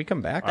 Oh. Did we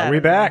come back? Are we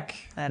back?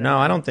 No,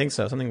 I don't think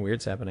so. Something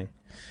weird's happening.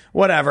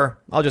 Whatever.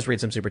 I'll just read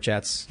some super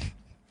chats.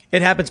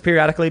 It happens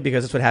periodically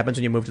because that's what happens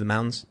when you move to the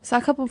mountains. Saw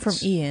a couple from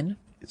Ian.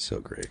 It's so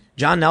great.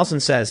 John Nelson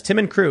says, Tim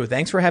and crew,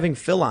 thanks for having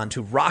Phil on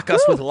to rock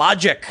us with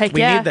logic. Heck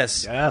We yeah. need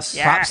this. Yes.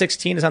 Yeah. Prop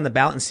 16 is on the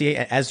ballot and see,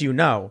 as you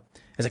know,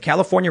 as a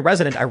California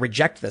resident, I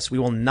reject this. We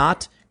will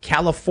not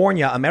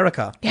California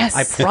America. Yes.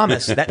 I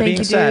promise. That Thank being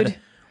you, said, dude.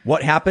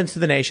 what happens to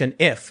the nation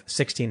if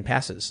 16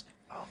 passes?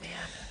 Oh,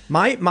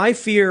 man. My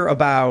fear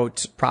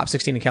about Prop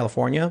 16 in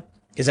California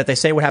is that they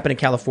say what happened in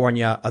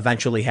California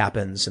eventually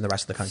happens in the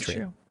rest of the country.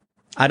 True.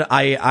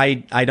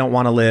 I don't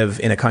want to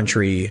live in a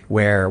country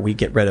where we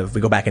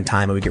go back in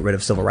time and we get rid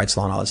of civil rights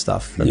law and all that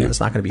stuff. It's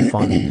not going to be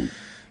fun.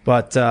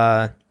 But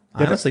I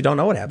honestly don't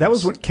know what happens. That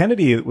was when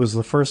Kennedy was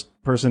the first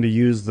person to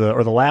use the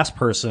last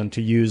person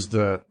to use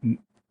the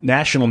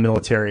national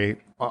military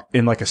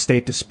in like a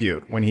state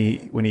dispute when he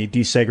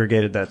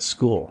desegregated that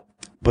school.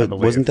 But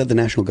wasn't that the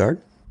National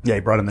Guard? Yeah,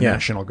 he brought in the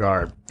National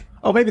Guard.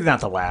 Oh, maybe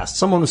not the last.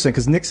 Someone was saying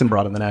because Nixon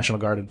brought in the National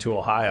Guard into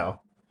Ohio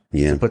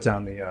Yeah. to put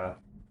down the.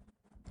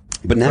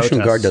 But National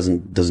Guard protests.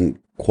 doesn't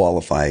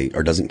qualify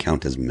or doesn't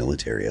count as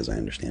military, as I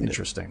understand it.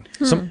 Interesting.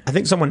 I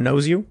think someone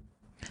knows you.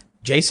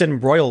 Jason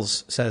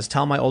Broyles says,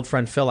 tell my old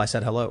friend Phil I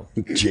said hello.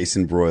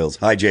 Jason Broyles.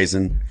 Hi,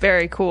 Jason.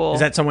 Very cool. Is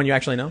that someone you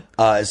actually know?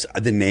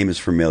 The name is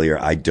familiar.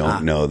 I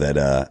don't know that.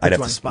 I'd have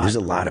one to. spot. There's a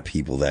lot of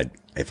people that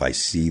if I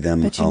see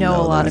them, But you I'll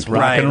know a lot them. of people.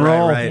 Rock and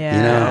roll. Right. Yeah.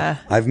 You know,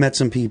 I've met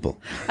some people.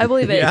 I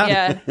believe it.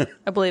 Yeah. Yeah.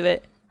 I believe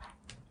it.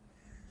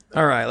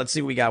 All right, let's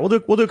see what we got.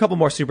 We'll do a couple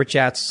more super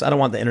chats. I don't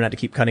want the internet to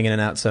keep cutting in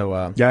and out,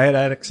 so Yeah, I had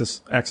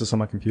access on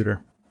my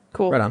computer.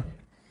 Cool. right on.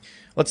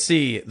 Let's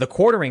see. The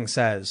Quartering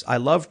says, I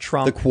love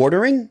Trump. The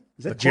Quartering?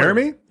 Is that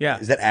Jeremy? Yeah.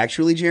 Is that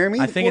actually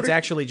Jeremy? I think it's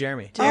actually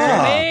Jeremy.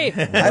 Jeremy.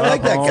 I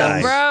like that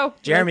guy. Bro.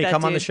 Jeremy, Like that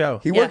come on the dude. show.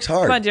 He works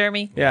hard. Come on,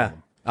 Jeremy. Yeah.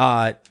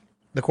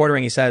 The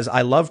Quartering, he says,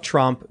 I love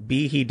Trump.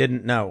 B, he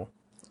didn't know.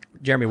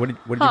 Jeremy, what did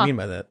you mean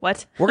by that?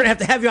 What? We're going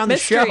to have you on the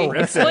Mystery. show.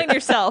 Explain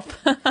yourself.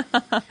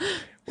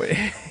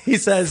 He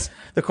says,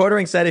 the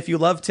Quartering said, if you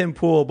love Tim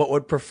Pool but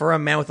would prefer a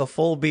man with a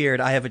full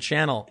beard, I have a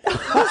channel. His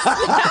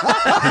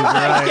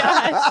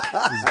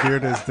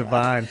beard is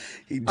divine.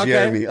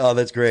 Jeremy. Oh,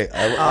 that's great.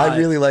 I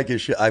really like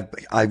his show.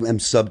 I am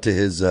sub to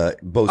his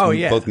both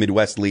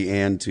Midwestly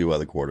and to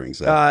the Quartering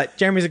side.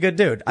 Jeremy's a good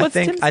dude. What's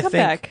Tim's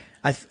comeback?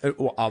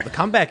 The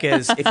comeback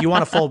is if you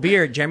want a full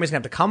beard, Jeremy's gonna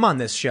have to come on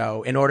this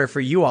show in order for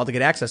you all to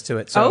get access to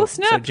it. So, Oh,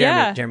 snap, so Jeremy,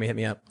 yeah. Jeremy hit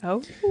me up,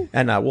 Oh.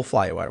 and we'll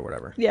fly you out or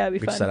whatever. Yeah, it'd be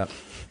we can fun. set up.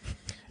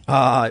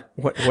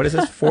 What is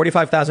this?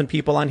 45,000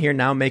 people on here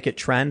now make it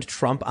trend.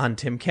 Trump on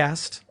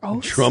Timcast.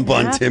 Oh, Trump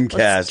on snap. Timcast.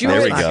 Let's do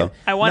There we it. go.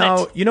 I want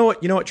no, it. you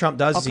know what Trump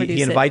does? I'll Is he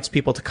produce it. invites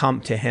people to come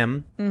to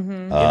him.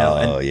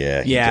 Oh,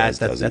 yeah. He Yeah, does,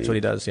 that's doesn't what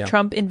he does. Yeah.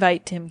 Trump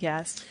invite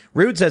Timcast.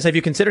 Rude says, have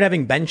you considered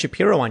having Ben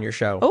Shapiro on your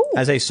show? Oh.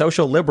 As a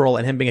social liberal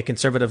and him being a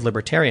conservative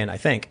libertarian, I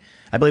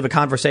believe a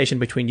conversation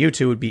between you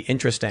two would be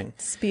interesting.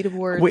 Speed of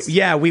words. We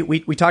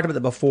talked about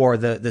that before.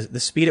 The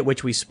speed at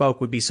which we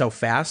spoke would be so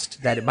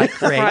fast that it might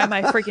Fry create.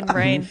 my freaking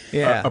brain.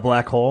 Yeah. A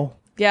black hole.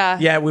 Yeah.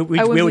 Yeah, I we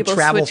wouldn't would be able to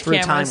travel switch through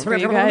time. cameras for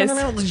you guys.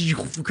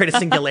 Create a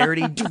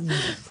singularity.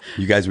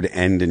 You guys would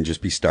end and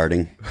just be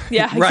starting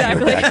Yeah, Right.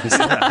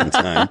 exactly. in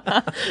time.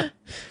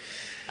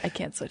 I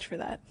can't switch for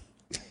that.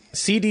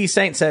 CD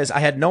Saint says, I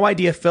had no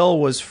idea Phil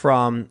was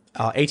from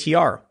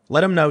ATR.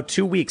 Let him know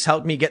 2 weeks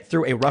helped me get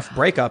through a rough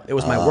breakup. It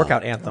was my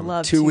workout anthem.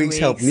 Love 2 weeks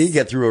helped me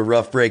get through a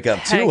rough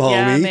breakup too, Heck homie.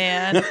 yeah,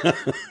 man.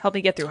 Help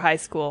me get through high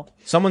school.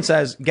 Someone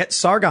says, get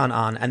Sargon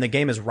on, and the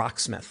game is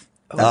Rocksmith.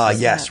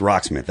 Yes,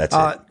 Rocksmith. That's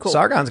it. Cool.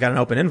 Sargon's got an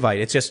open invite.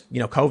 It's just,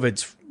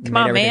 COVID's made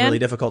on, everything man. really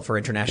difficult for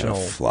international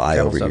Fly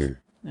travel over stuff. here.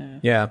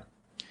 Yeah.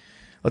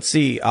 Let's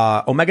see.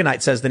 Omega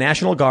Knight says the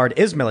National Guard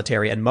is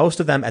military, and most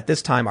of them at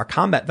this time are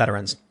combat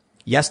veterans.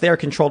 Yes, they are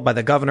controlled by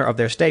the governor of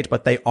their state,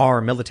 but they are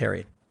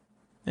military.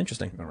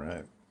 Interesting. All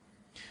right.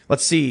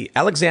 Let's see.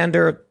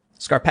 Alexander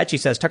Scarpecci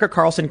says Tucker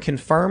Carlson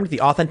confirmed the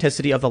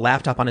authenticity of the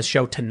laptop on his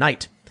show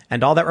tonight,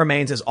 and all that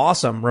remains is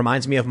awesome.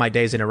 Reminds me of my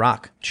days in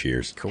Iraq.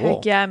 Cheers. Cool.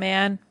 Heck yeah,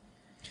 man.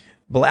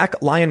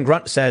 Black Lion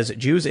Grunt says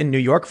Jews in New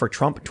York for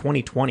Trump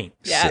 2020.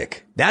 Yeah.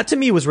 Sick. That to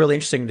me was really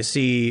interesting to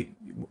see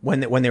when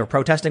they were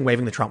protesting,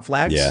 waving the Trump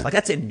flags. Yeah. Like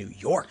that's in New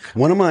York.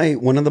 One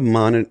of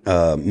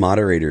the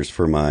moderators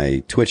for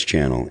my Twitch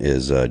channel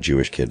is a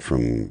Jewish kid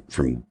from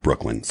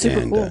Brooklyn. Super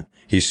and cool.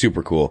 He's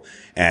super cool.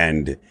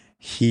 And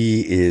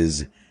he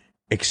is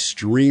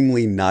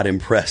extremely not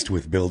impressed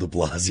with Bill de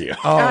Blasio.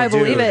 Oh, I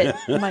believe it.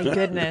 My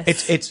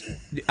goodness. It's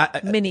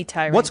mini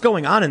tyrant. What's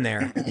going on in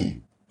there?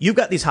 You've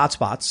got these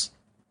hotspots,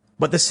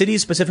 but the city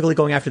is specifically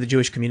going after the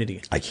Jewish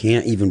community. I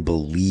can't even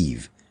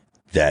believe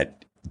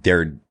that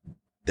they're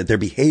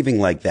behaving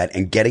like that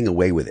and getting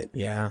away with it.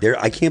 Yeah.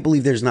 I can't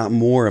believe there's not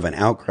more of an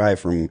outcry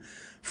from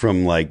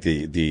like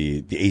the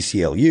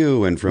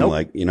ACLU and from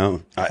like, you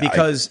know,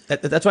 because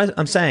that's why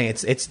I'm saying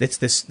it's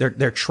this,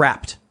 they're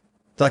trapped.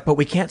 They're like, but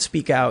we can't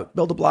speak out.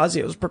 Bill de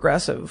Blasio is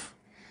progressive.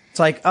 It's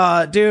like,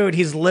 dude,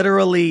 he's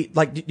literally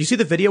like, you see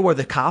the video where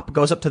the cop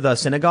goes up to the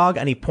synagogue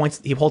and he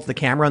holds the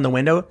camera in the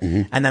window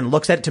and then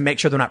looks at it to make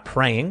sure they're not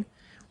praying.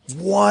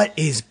 What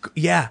is,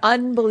 yeah.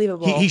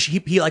 Unbelievable.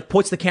 He like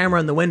points the camera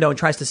in the window and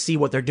tries to see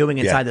what they're doing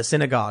inside the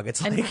synagogue.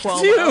 It's like,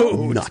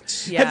 dude,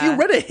 nuts. Yeah. have you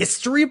read a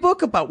history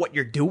book about what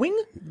you're doing?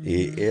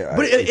 Yeah,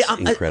 But it's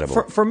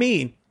incredible. For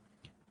me,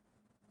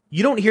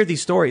 you don't hear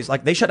these stories.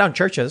 Like, they shut down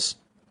churches,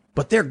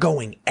 but they're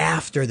going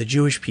after the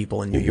Jewish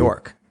people in New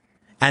York.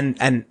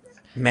 And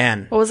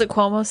man. What was it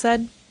Cuomo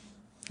said?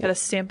 Gotta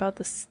stamp out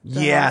the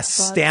hotspots.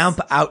 Stamp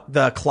out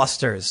the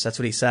clusters. That's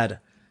what he said.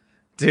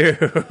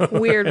 Dude.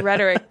 Weird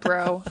rhetoric,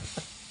 bro.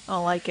 I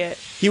don't like it.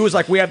 He was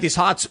like, we have these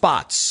hot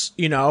spots,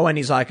 you know, and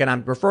he's like, and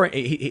I'm referring,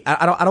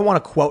 I don't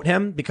want to quote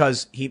him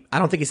because I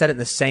don't think he said it in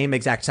the same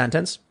exact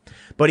sentence,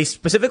 but he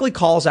specifically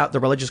calls out the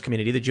religious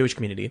community, the Jewish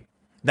community.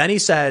 Then he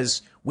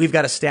says, we've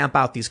got to stamp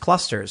out these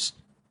clusters.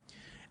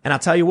 And I'll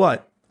tell you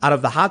what, out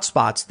of the hot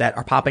spots that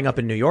are popping up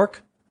in New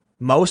York,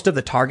 most of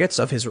the targets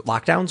of his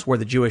lockdowns were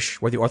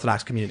the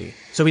Orthodox community.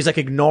 So he's like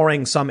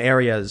ignoring some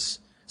areas.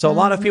 So a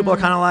lot of people are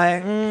kind of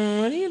like,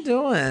 what are you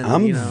doing?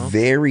 I'm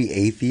very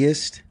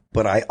atheist,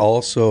 but I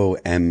also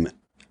am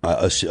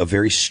a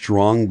very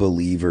strong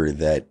believer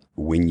that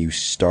when you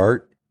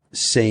start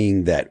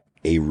saying that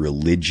a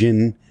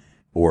religion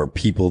or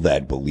people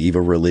that believe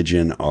a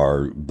religion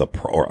are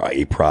or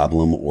a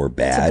problem or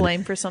bad, to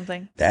blame for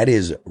something, that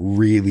is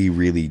really,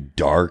 really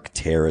dark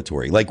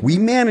territory. Like, we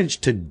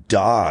managed to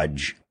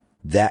dodge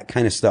that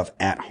kind of stuff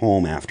at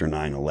home after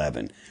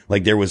 9/11.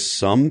 Like, there was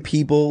some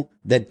people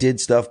that did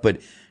stuff, but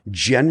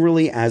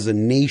generally as a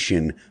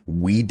nation,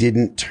 we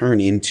didn't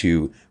turn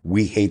into,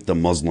 we hate the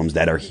Muslims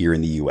that are here in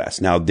the U.S.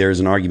 Now,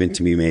 there's an argument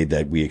to be made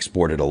that we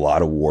exported a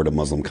lot of war to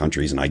Muslim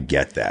countries, and I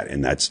get that.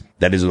 And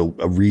that is a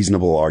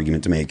reasonable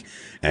argument to make.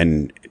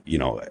 And, you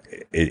know,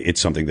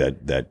 it's something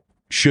that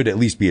should at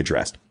least be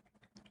addressed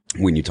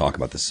when you talk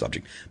about this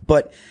subject.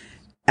 But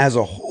as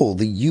a whole,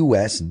 the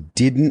U.S.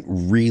 didn't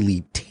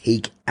really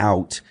take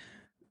out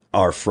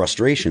our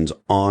frustrations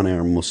on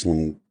our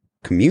Muslim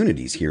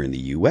communities here in the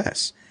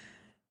U.S.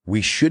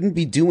 We shouldn't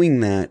be doing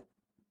that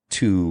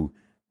to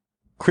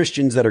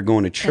Christians that are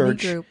going to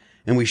church,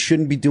 and we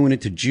shouldn't be doing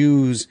it to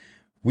Jews.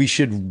 We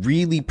should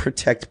really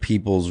protect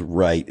people's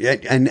right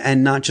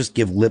and not just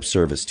give lip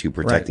service to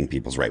protecting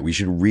people's right. We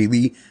should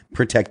really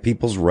protect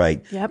people's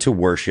right to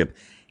worship,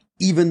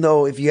 even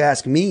though, if you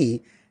ask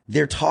me,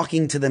 they're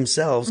talking to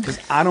themselves, because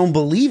I don't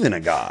believe in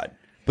a God.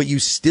 But you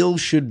still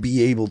should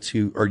be able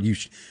to, or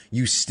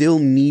you still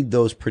need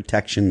those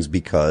protections,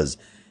 because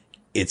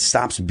it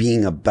stops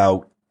being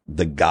about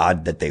the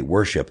God that they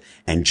worship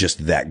and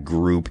just that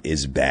group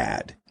is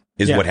bad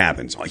is what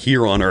happens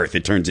here on earth.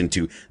 It turns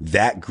into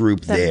that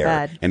group there.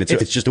 Bad. And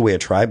it's just a way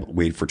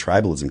for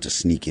tribalism to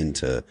sneak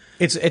into.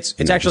 It's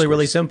actually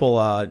really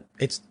simple.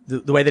 It's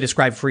the way they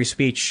describe free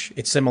speech.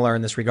 It's similar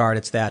in this regard.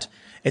 It's that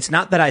it's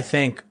not that I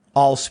think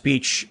all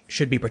speech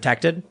should be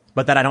protected,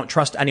 but that I don't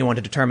trust anyone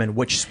to determine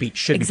which speech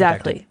should be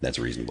protected. That's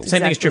reasonable.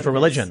 Same thing is true for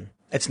religion.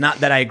 It's not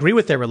that I agree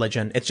with their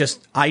religion. It's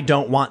just I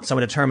don't want someone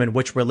to determine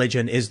which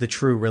religion is the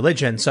true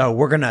religion. So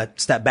we're going to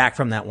step back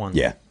from that one.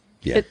 Yeah.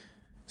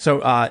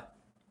 So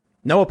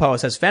Noah Poa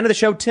says, fan of the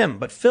show, Tim,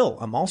 but Phil,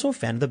 I'm also a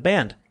fan of the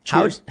band.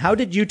 How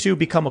did you two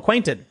become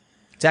acquainted?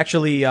 It's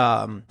actually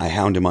I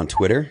hound him on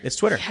Twitter. It's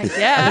Twitter.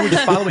 Yeah. I think we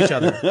just follow each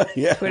other.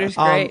 Yeah. Twitter's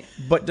great.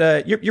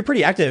 But you're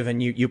pretty active,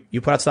 and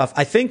you put out stuff.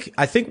 I think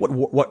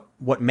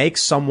what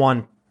makes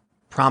someone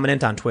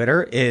prominent on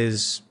Twitter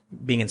is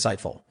being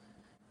insightful.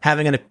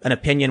 Having an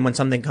opinion when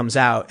something comes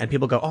out and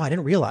people go, oh, I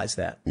didn't realize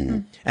that.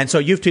 Mm-hmm. And so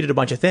you've tweeted a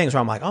bunch of things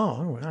where I'm like,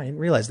 oh, I didn't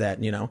realize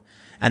that, you know,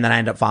 and then I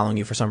end up following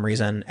you for some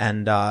reason.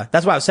 And,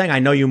 that's why I was saying I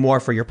know you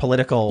more for your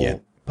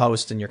political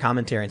posts and your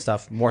commentary and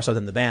stuff more so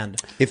than the band.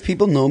 If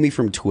people know me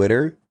from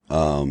Twitter,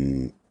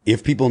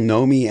 if people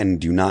know me and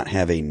do not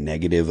have a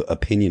negative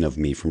opinion of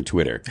me from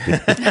Twitter,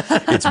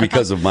 it's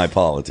because of my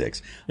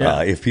politics.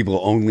 Yeah. If people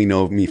only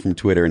know me from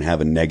Twitter and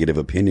have a negative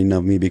opinion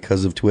of me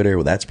because of Twitter,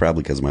 well, that's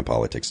probably because of my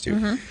politics too.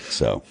 Mm-hmm.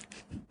 So,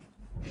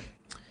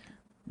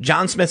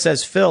 John Smith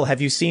says, Phil,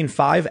 have you seen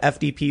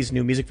 5FDP's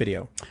new music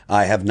video?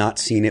 I have not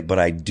seen it, but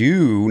I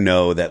do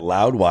know that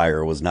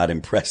Loudwire was not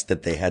impressed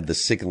that they had the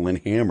sickle and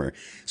hammer.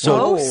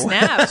 So,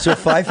 snap. So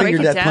Five Finger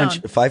Death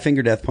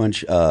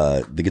Punch,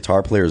 the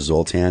guitar player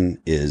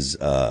Zoltan is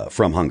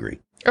from Hungary.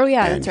 Oh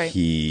yeah, and that's right.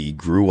 He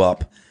grew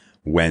up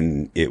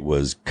when it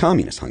was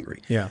communist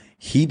Hungary. Yeah.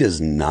 He does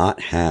not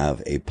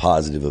have a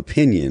positive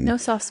opinion no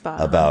soft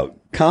spot about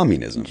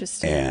communism.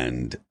 Interesting.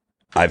 And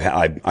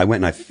I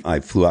went and I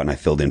flew out and I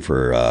filled in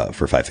for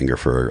Five Finger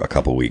for a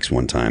couple of weeks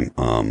one time.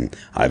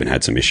 Ivan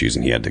had some issues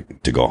and he had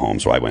to go home.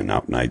 So I went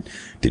out and I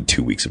did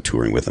 2 weeks of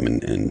touring with him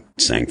and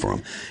sang for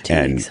him.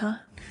 2 weeks, huh?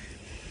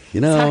 You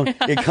know,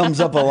 it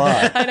comes up a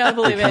lot. I don't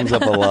believe it. It comes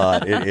up a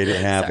lot.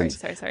 It happens.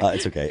 Sorry.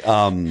 It's okay.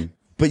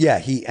 But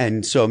yeah,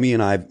 so me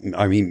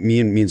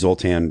and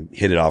Zoltan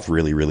hit it off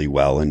really, really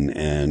well.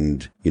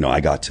 And, you know, I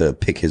got to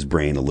pick his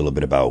brain a little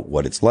bit about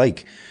what it's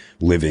like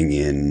living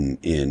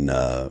in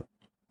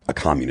a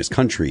communist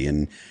country.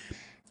 And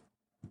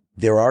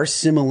there are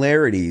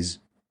similarities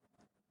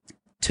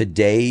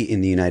today in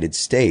the United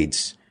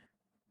States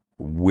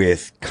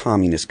with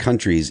communist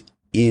countries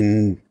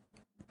in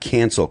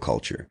cancel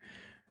culture,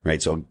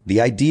 right? So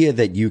the idea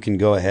that you can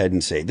go ahead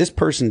and say, this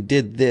person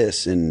did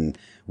this and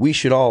we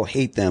should all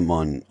hate them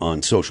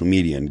on social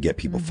media and get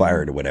people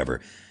fired or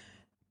whatever.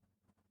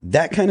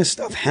 That kind of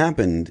stuff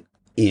happened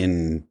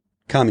in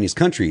communist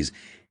countries.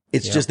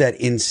 It's just that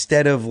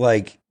instead of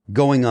like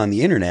going on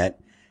the internet,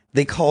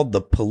 they called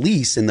the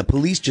police and the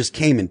police just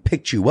came and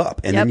picked you up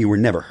and then you were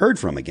never heard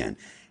from again.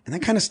 And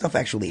that kind of stuff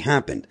actually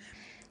happened.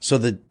 So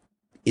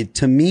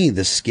to me,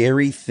 the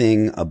scary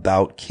thing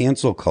about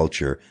cancel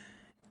culture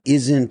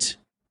isn't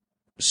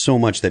so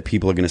much that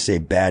people are going to say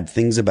bad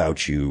things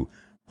about you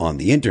on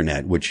the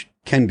internet, which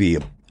can be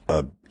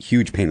a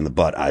huge pain in the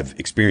butt. I've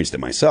experienced it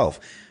myself,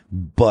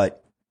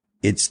 but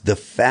it's the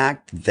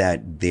fact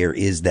that there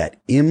is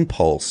that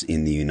impulse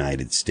in the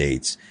United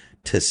States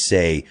to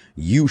say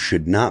you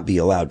should not be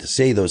allowed to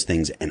say those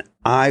things. And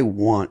I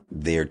want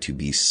there to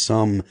be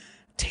some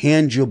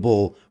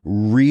tangible,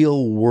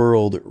 real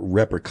world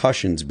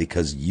repercussions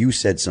because you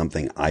said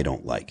something I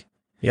don't like.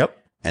 Yep.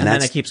 And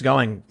then it keeps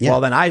going. Yeah.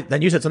 Well,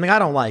 then you said something I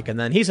don't like, and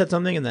then he said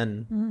something, and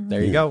then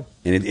there you go.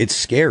 And it's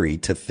scary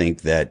to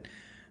think that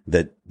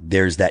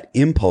there's that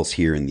impulse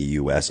here in the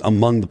U.S.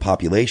 among the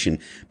population,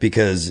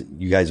 because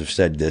you guys have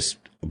said this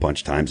a bunch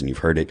of times and you've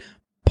heard it.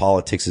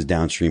 Politics is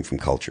downstream from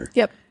culture.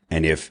 Yep.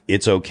 And if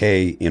it's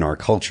okay in our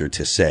culture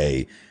to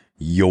say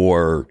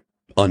you're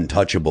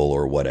untouchable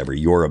or whatever,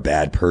 you're a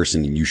bad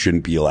person and you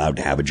shouldn't be allowed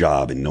to have a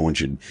job and no one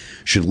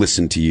should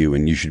listen to you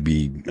and you should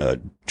be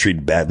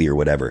treated badly or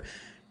whatever.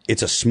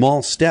 It's a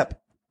small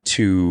step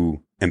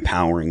to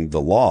empowering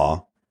the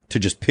law to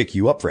just pick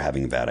you up for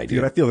having a bad idea.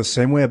 Dude, I feel the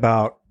same way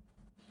about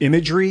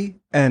imagery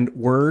and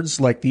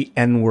words like the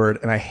N-word,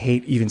 and I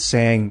hate even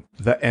saying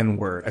the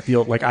N-word. I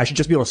feel like I should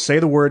just be able to say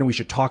the word and we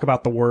should talk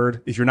about the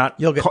word. If you're not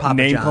You'll get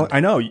Papa John.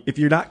 I know. If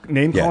you're not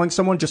name calling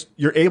someone, just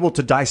you're able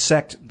to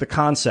dissect the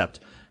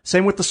concept.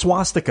 Same with the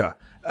swastika.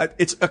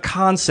 It's a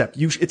concept.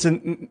 It's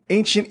an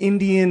ancient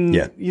Indian,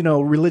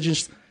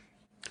 religious.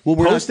 Well,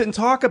 post it and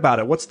talk about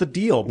it. What's the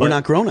deal? We're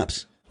not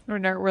grown-ups. We're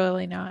not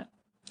really not.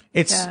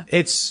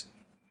 It's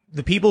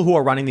the people who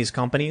are running these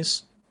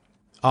companies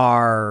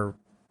are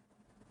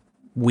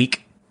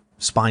weak,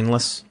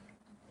 spineless,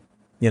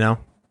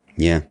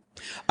 Yeah.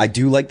 I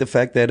do like the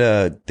fact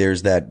that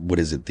there's that, what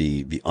is it,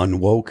 the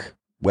Unwoke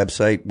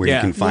website where you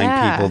can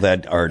find people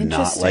that are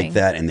not like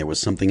that. And there was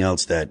something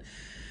else that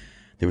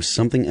the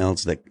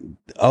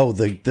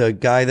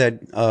guy that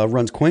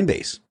runs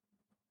Coinbase,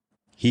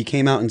 he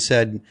came out and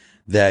said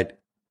that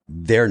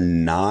they're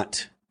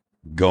not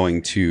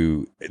going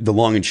to, the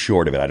long and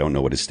short of it, I don't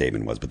know what his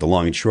statement was, but the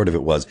long and short of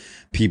it was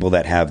people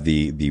that have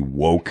the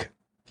woke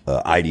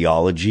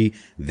ideology,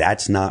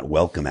 that's not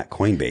welcome at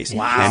Coinbase.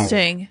 Wow.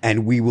 Interesting.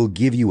 And we will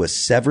give you a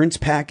severance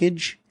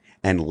package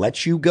and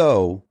let you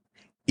go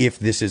if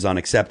this is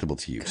unacceptable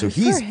to you. Good so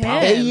he's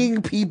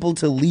paying people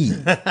to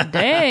leave.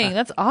 Dang,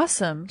 that's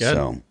awesome. Good.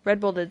 So, Red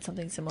Bull did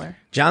something similar.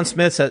 John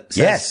Smith says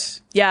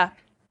yes. Yeah.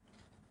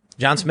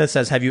 John Smith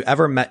says, have you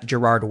ever met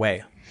Gerard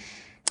Way?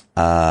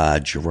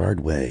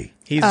 Gerard Way.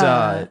 He's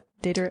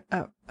Dater.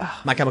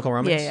 My Chemical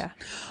Romance. Yeah.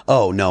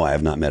 Oh no, I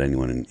have not met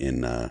anyone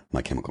in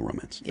My Chemical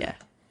Romance. Yeah.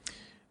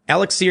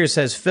 Alex Sears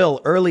says,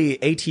 Phil, early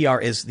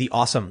ATR is the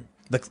awesome.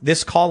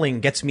 This calling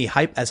gets me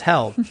hype as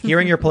hell.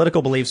 Hearing your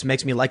political beliefs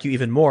makes me like you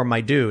even more,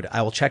 my dude.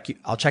 I'll check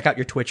out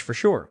your Twitch for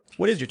sure.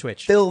 What is your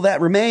Twitch? Phil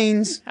That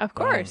Remains. Of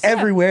course.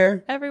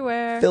 Everywhere. Yeah.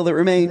 Everywhere. Phil That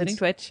Remains. Including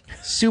Twitch.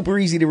 Super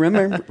easy to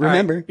remember.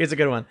 Right, here's a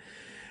good one.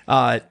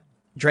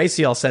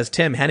 Draciel says,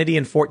 Tim, Hannity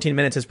in 14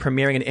 minutes is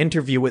premiering an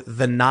interview with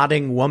the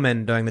nodding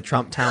woman during the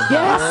Trump town hall.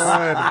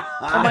 Yes.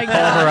 Oh my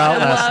God. Her out I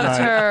last loved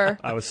night. her.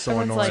 I was so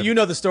Someone's annoyed. like- You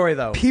know the story,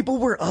 though. People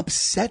were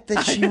upset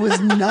that she was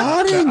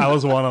nodding. I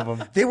was one of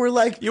them. They were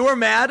like, You were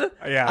mad?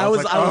 Yeah, I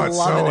was like, oh, it's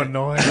loving so it.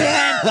 annoying.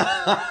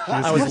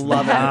 I was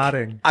loving it.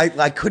 Nodding.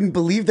 I couldn't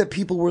believe that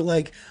people were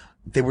like,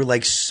 they were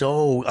like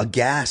so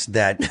aghast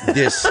that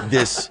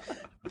this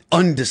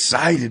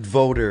undecided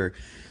voter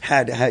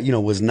had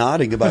was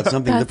nodding about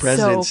something the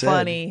president so said.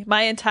 funny.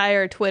 My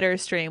entire Twitter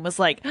stream was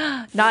like,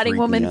 nodding Freaking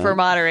woman out. for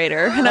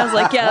moderator. And I was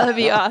like, yeah, that'd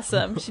be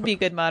awesome. She'd be a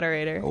good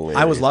moderator.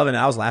 I was loving it.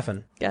 I was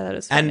laughing. Yeah, that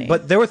was funny.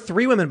 But there were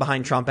 3 women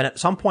behind Trump, and at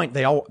some point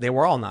they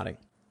were all nodding.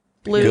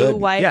 Blue, Good.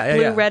 white, Yeah,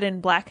 blue, yeah. red,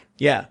 and black.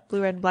 Yeah.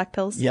 Blue, red, and black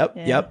pills. Yep,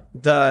 Yeah. yep.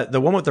 The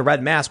woman with the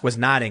red mask was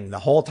nodding the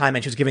whole time,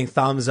 and she was giving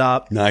thumbs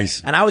up.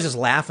 Nice. And I was just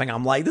laughing.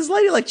 I'm like, this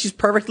lady, like, she's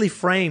perfectly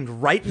framed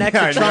right next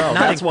Yeah, I to Trump. know.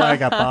 nodding. That's why I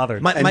got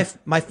bothered.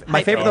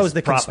 My favorite though is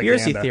the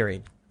conspiracy propaganda.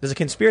 theory. There's a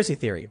conspiracy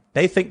theory.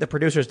 They think the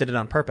producers did it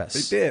on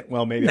purpose. They did.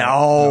 Well, maybe.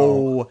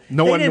 No,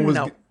 No They one didn't was.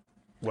 know.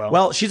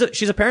 Well, she's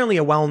apparently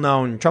a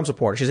well-known Trump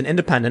supporter. She's an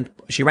independent.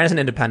 She ran as an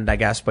independent, I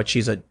guess, but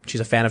she's a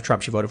fan of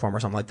Trump. She voted for him or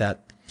something like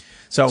that.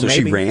 So maybe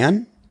she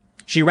ran?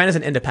 She ran as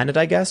an independent,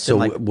 I guess. So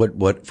and, like,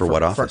 what for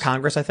what office? for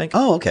Congress, I think.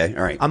 Oh, okay.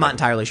 All right. I'm not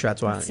entirely sure.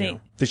 That's why. Let's see.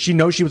 did she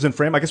know she was in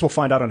frame? I guess we'll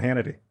find out on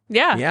Hannity.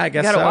 Yeah. Yeah, I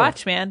guess You gotta so.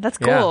 watch, man. That's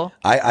Yeah. cool.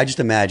 I just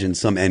imagine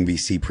some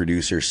NBC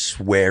producer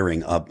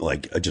swearing up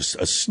like just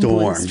a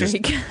storm, Blue just,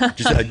 streak.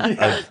 just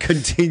a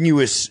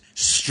continuous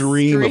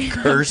stream of Stream of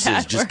curses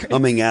bad just words.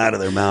 coming out of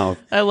their mouth.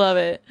 I love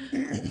it.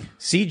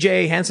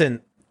 CJ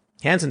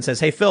Hansen says,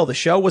 "Hey Phil, the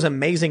show was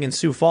amazing in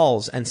Sioux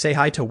Falls, and say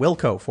hi to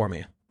Wilco for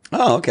me."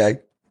 Oh, okay.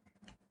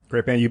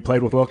 Great band. You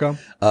played with Wilco?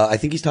 I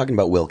think he's talking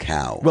about Will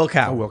Cow.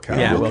 Wilco. Oh, Wilco.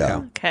 Yeah, Will Wilco.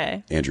 Cow.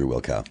 Okay. Andrew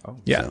Will Cow.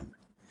 Yeah. So,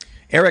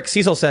 Eric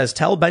Cecil says,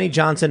 "Tell Benny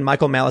Johnson,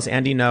 Michael Malice,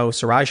 Andy No,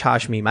 Siraj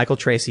Hashmi, Michael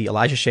Tracy,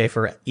 Elijah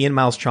Schaefer, Ian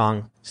Miles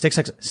Chong, Sticks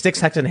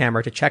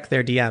Hexenhammer to check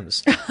their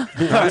DMs."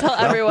 Tell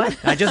everyone.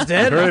 I just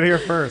did. Heard it here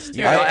first.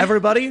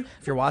 Everybody,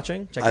 if you're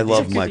watching, check I the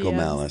love DMs. Michael DMs.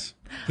 Malice.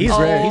 He's Oh,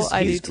 great.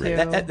 I he's do great.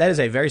 too. That is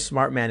a very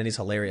smart man, and he's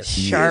hilarious.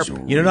 Sharp.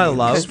 You know what I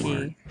love?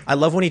 Cookie. I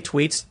love when he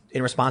tweets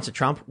in response to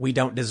Trump, "We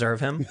don't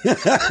deserve him."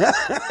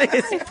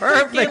 It's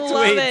perfect I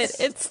love tweets. it.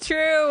 It's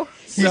true.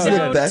 He's the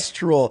Don't. best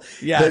troll.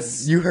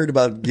 Yes. But you heard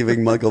about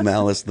giving Michael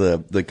Malice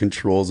the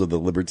controls of the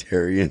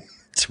Libertarian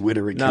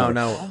Twitter account.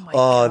 No.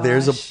 Oh, there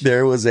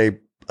was a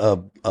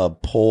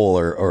poll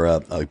or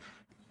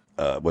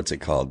a what's it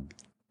called?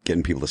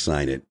 Getting people to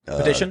sign it.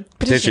 Petition?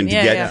 Petition to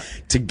Yeah, get yeah.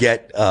 to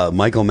get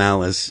Michael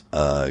Malice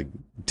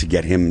to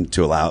get him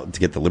to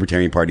get the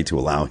Libertarian Party to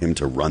allow him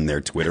to run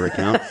their Twitter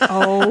account.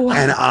 Oh.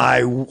 And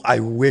I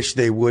wish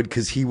they would,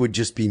 because he would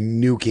just be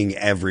nuking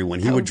everyone.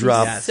 He would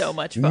drop so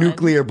much fun.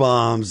 nuclear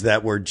bombs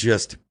that were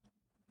just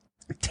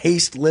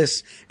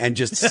tasteless and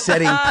just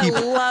setting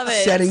people love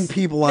it. setting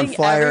people on Make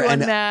fire. everyone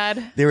And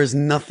mad. there is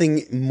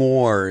nothing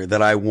more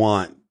that I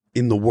want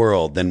in the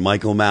world than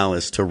Michael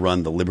Malice to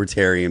run the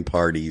Libertarian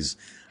Party's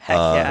Heck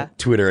yeah.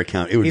 Twitter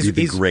account. It would be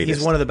the greatest.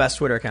 He's one of the best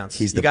Twitter accounts.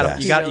 He's the you gotta,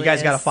 best. You, got, He you guys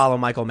really got to is. follow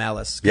Michael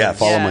Malice. Yeah,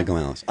 follow Yeah. Michael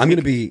Malice. I'm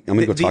gonna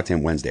go the- talk to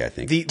him Wednesday, I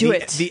think. Do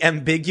it. The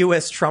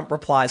ambiguous Trump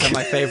replies are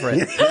my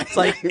favorite. It's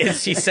like,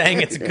 is he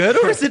saying it's good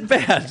or is it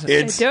bad?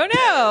 It's I don't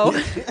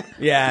know.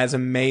 Yeah, it's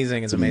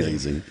amazing. It's amazing.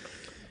 amazing.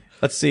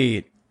 Let's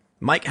see.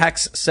 Mike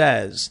Hex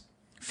says,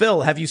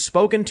 "Phil, have you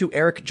spoken to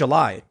Eric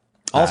July?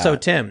 Also,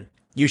 Tim,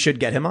 you should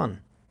get him on."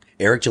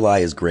 Eric July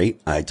is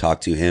great. I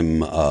talked to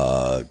him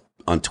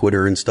on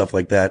Twitter and stuff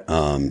like that.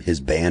 His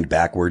band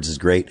Backwards is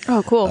great.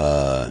 Oh,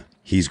 cool.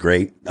 He's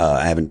great.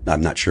 I'm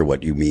not sure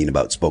what you mean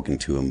about spoken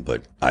to him,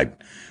 but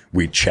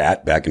we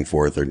chat back and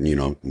forth, or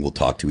we'll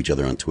talk to each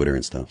other on Twitter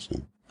and stuff.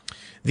 So.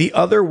 The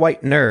Other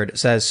White Nerd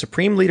says,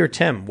 "Supreme Leader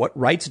Tim, what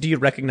rights do you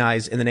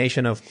recognize in the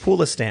nation of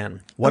Pulistan?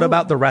 What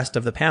about the rest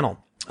of the panel?"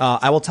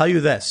 I will tell you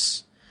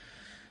this.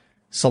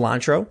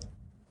 Cilantro,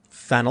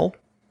 fennel,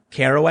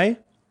 caraway,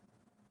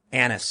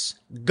 anise.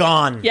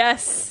 Gone.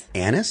 Yes.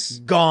 Anise?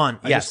 Gone.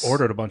 I yes. just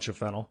ordered a bunch of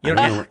fennel. You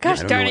don't know- Gosh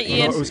I don't darn know it, what- No,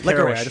 Ian. it was caraway.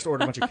 Licorice. I just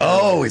ordered a bunch of caraway.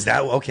 Oh, is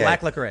that okay?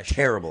 Black licorice.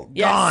 Terrible.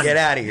 Yes. Gone. Get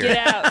out of here.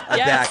 Get out. I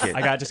Yes. back it.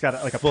 I just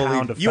got like a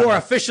pound of You fennel. are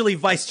officially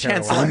vice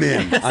chancellor. I'm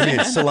in.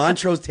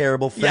 Cilantro's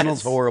terrible. Fennel's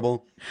Yes.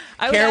 horrible.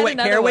 I would add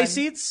another Caraway one.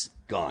 seeds?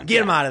 Gone. Get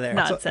them out of there.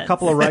 Nonsense. A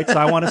couple of rights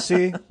I want to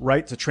see.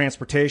 Right to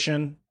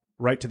transportation.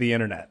 Right to the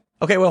internet.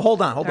 Okay, well,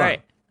 hold on. All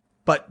right.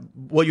 But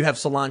will you have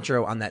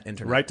cilantro on that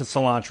internet? Right to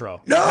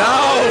cilantro. No!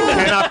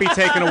 Cannot be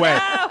taken away.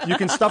 You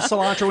can stuff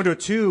cilantro into a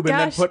tube and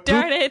then Gosh put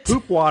darn it.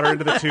 poop water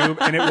into the tube,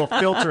 and it will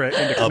filter it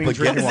into clean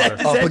drinking water. Is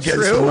that against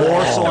true? the More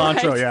wall.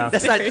 cilantro, yeah.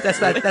 That's not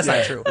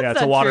true. Yeah, it's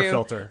a not water true.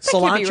 filter. That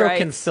can't be Cilantro right.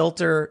 can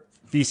filter.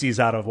 Feces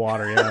out of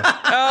water, yeah.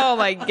 Oh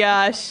my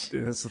gosh.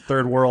 It's the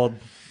third world.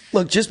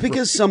 Look, just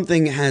because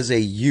something has a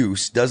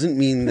use doesn't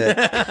mean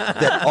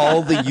that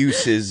all the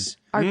uses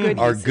Are good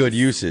are uses. good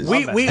uses.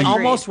 We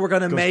almost were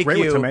going to Goes make great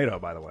you. with tomato,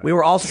 by the way. We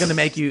were also going to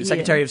make you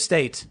Secretary of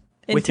State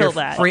with Until your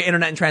that. free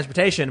internet and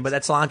transportation, but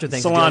that cilantro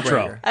thing's Cilantro. a deal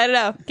breaker. I don't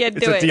know. Can't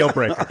It's do a it. deal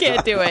breaker.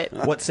 Can't do it.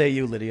 What say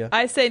you, Lydia?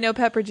 I say no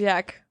pepper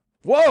jack.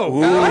 Whoa!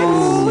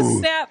 Oh,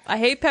 snap. I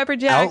hate pepper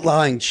jack.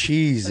 Outlawing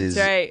cheese is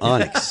right.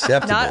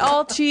 unacceptable. Not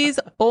all cheese,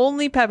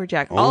 only pepper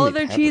jack. all Only other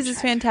pepper cheese jack.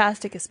 is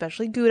fantastic,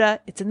 especially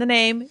Gouda. It's in the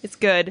name. It's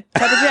good.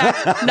 Pepper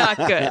jack, not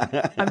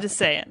good. I'm just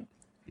saying.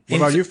 What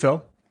about you,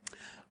 Phil?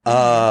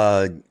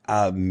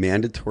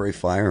 Mandatory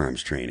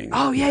firearms training.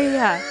 Oh,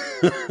 yeah.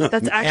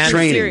 That's actually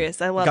Training.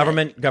 serious. I love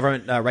it.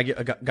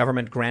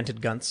 Government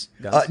granted guns.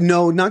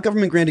 No, not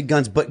government granted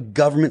guns, but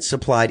government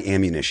supplied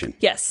ammunition.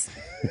 Yes.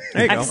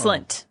 There you go.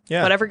 Excellent.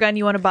 Yeah. Whatever gun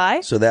you want to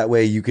buy. So that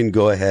way you can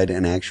go ahead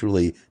and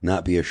actually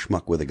not be a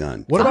schmuck with a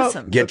gun. What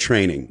Awesome. about Get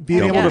training. being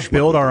Don't able be a to schmuck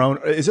build with our own?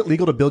 Is it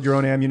legal to build your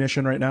own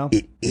ammunition right now?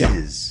 It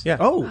is. Yeah.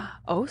 Oh,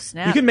 Oh,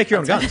 snap. You can make your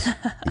own guns.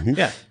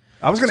 Yeah.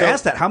 I was going to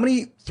ask that. How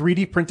many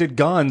 3D printed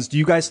guns do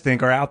you guys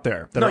think are out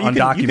there that are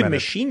undocumented? You can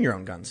machine your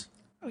own guns.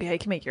 Oh, yeah, you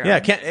can make your Yeah,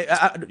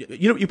 own.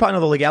 you probably know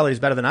the legalities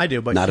better than I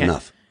do, but Not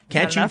enough.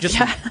 Can't Not you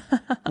enough?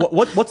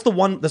 just what's the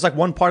one? There's like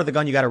one part of the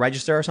gun you got to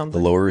register or something.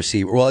 The lower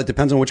receiver. Well, it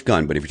depends on which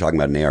gun, but if you're talking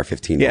about an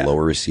AR-15, Yeah. the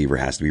lower receiver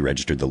has to be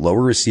registered. The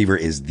lower receiver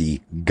is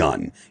the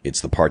gun.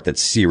 It's the part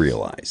that's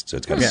serialized, so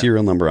it's got a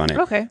serial number on it.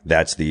 Okay.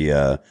 That's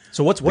the.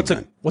 So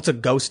what's a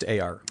ghost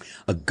AR?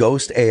 A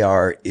ghost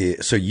AR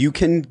is, so you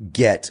can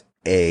get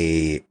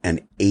an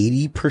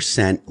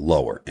 80%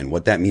 lower. And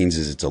what that means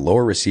is it's a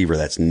lower receiver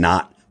that's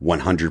not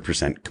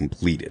 100%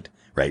 completed,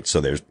 right?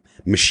 So there's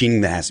machining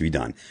that has to be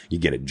done. You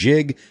get a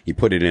jig, you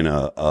put it in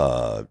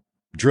a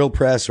drill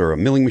press or a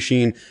milling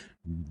machine,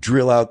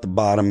 drill out the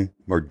bottom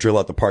or drill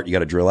out the part you got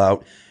to drill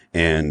out.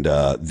 And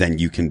then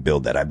you can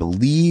build that. I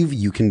believe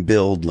you can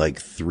build like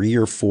 3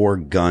 or 4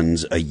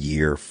 guns a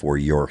year for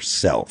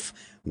yourself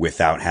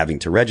without having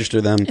to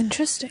register them.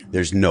 Interesting.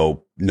 There's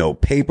no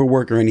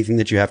paperwork or anything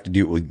that you have to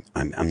do.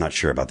 I'm not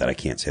sure about that. I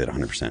can't say that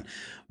 100%.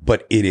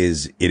 But it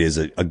is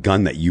a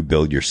gun that you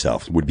build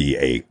yourself. Would be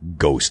a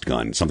ghost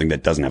gun, something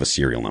that doesn't have a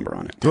serial number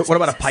on it. What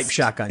about a pipe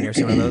shotgun? You ever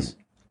seen one of those?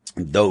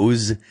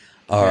 Those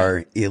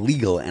are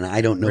illegal, and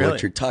I don't know Really?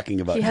 what you're talking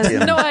about. He has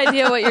Tim. no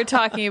idea what you're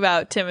talking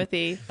about,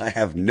 Timothy. I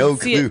have no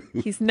clue.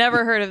 He's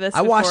never heard of this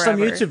I watched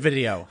some ever. YouTube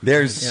video.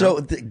 There's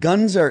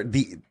guns are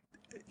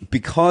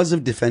because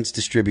of defense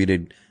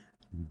distributed,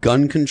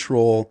 gun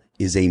control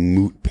is a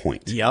moot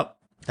point. Yep,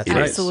 that's It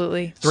right. is.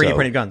 Absolutely. 3D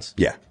printed guns.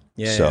 Yeah.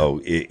 Yeah, So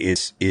it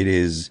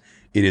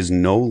is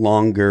no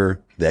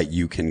longer that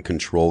you can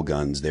control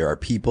guns. There are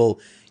people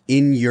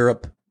in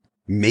Europe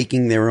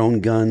making their own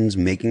guns,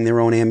 making their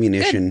own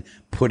ammunition,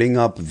 putting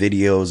up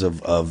videos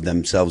of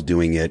themselves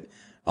doing it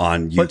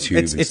on YouTube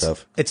and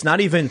stuff. It's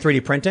not even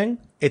 3D printing.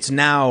 It's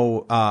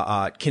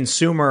now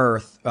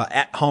consumer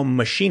at-home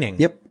machining.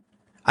 Yep.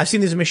 I've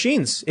seen these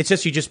machines. It's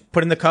just you just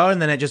put in the code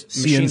and then it just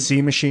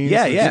CNC machines.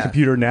 Yeah, the yeah.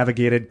 Computer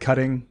navigated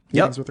cutting.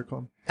 Yep. That's what they're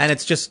called. And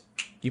it's just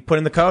you put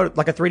in the code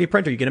like a 3D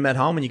printer. You get them at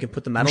home and you can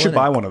put the metal You should in.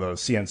 buy one of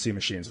those CNC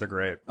machines. They're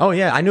great. Oh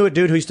yeah, I knew a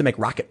dude who used to make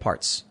rocket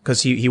parts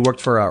because he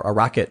worked for a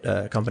rocket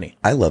company.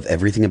 I love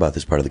everything about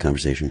this part of the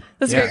conversation.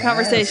 That's a great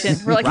conversation.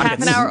 We're like half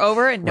an hour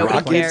over and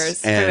nobody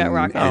cares about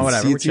rockets. and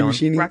whatever, we're CNC chilling.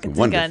 machining. Rockets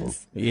Wonderful. and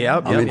guns.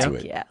 Yep, I'm into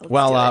it. Yeah. let's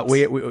Well, do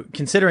it. we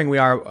considering we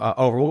are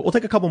over, we'll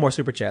take a couple more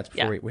super chats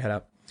before we head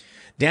out.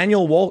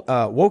 Daniel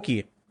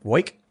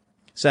Woke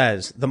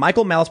says the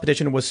Michael Malice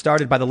petition was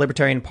started by the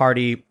Libertarian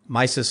Party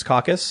Mises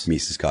Caucus.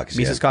 Mises Caucus.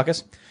 Mises Yeah.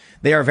 Caucus.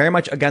 They are very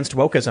much against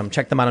wokeism.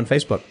 Check them out on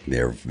Facebook.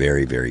 They're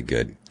very, very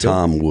good.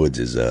 Tom Woods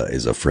is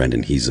a friend,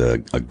 and he's a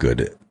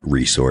good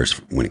resource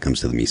when it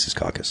comes to the Mises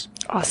Caucus.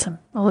 Awesome.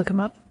 I'll look him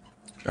up.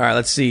 All right,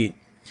 let's see.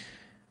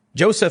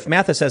 Joseph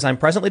Mathis says, I'm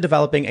presently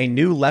developing a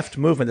new left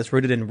movement that's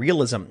rooted in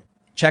realism.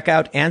 Check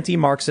out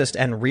anti-Marxist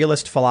and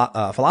realist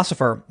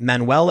philosopher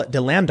Manuel de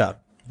Landa.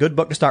 Good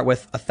book to start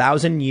with,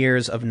 1,000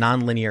 Years of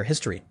Nonlinear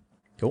History.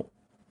 Cool.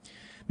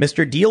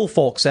 Mr. Deal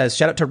Folk says,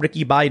 shout out to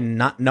Ricky Biden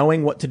not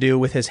knowing what to do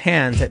with his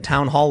hands at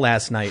town hall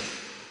last night.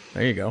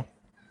 There you go.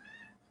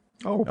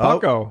 Oh,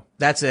 Bucko.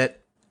 That's it.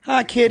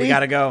 Hi, kitty. We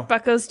gotta go.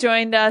 Bucko's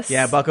joined us.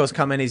 Yeah, Bucko's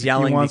coming. He's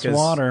yelling He wants because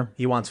water.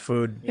 he wants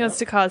food. He wants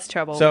to cause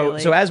trouble. So,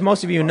 really. so as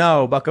most of you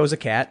know, Bucko's a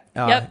cat.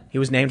 Yep. He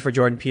was named for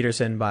Jordan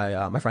Peterson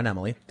by my friend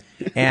Emily.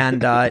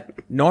 And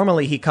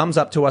normally he comes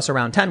up to us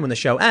around 10 when the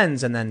show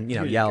ends, and then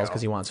yells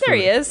because he wants food. there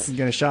he is. You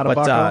get a shot of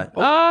But, Bucko.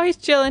 Oh, he's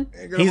chilling.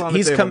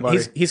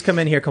 He's come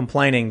in here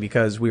complaining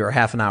because we were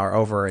half an hour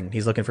over, and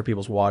he's looking for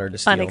people's water to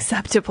steal.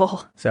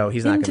 Unacceptable. So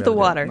he's not Into gonna the be able to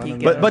water. do He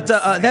it. But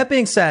goes. that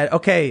being said,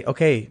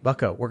 okay,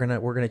 Bucko, we're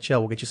gonna chill.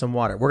 We'll get you some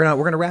water. We're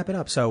gonna wrap it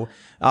up. So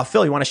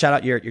Phil, you want to shout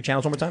out your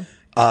channels one more time?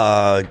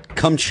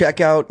 Come check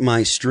out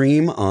my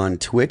stream on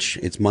Twitch.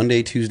 It's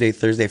Monday, Tuesday,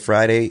 Thursday,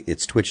 Friday.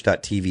 It's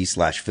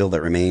twitch.tv/Phil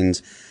That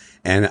Remains.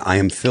 And I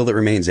am Phil That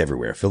Remains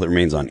everywhere. Phil That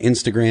Remains on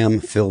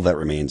Instagram, Phil That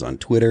Remains on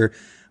Twitter.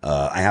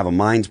 I have a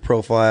Minds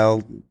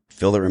profile,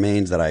 Phil That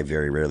Remains, that I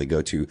very rarely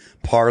go to.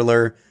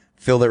 Parlor,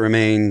 Phil That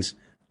Remains.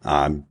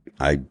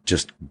 I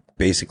just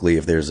basically,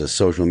 if there's a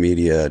social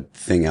media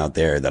thing out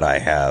there that I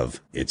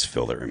have, it's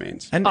Phil That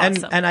Remains. And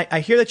Awesome. and I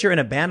hear that you're in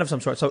a band of some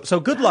sort. So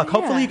good luck. yeah.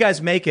 Hopefully you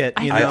guys make it.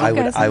 You know,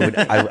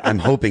 I'm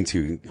hoping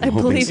to. I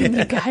believe in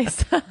you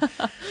guys.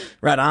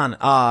 right on.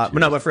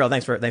 But for real,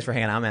 thanks for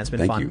hanging out, man. It's been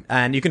Thank fun. you.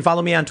 And you can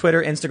follow me on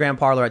Twitter, Instagram,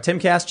 Parlor at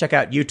Timcast. Check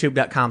out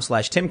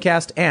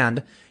youtube.com/Timcast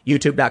and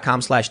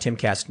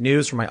youtube.com/Timcast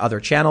News for my other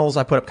channels.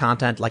 I put up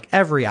content like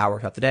every hour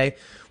throughout the day.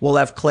 We'll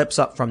have clips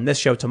up from this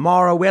show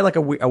tomorrow. We had like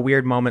a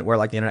weird moment where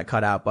like the internet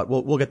cut out, but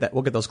we'll get that.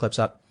 We'll get those clips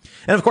up.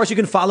 And of course, you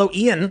can follow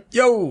Ian.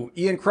 Yo,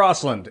 Ian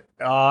Crossland.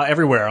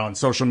 Everywhere on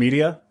social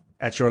media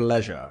at your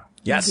leisure.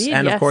 Yes. Indeed,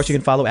 and of yes. course, you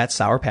can follow at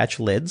Sour Patch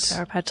Lids.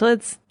 Sour Patch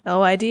Lids.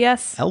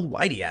 LYDS.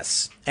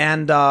 LYDS.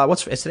 And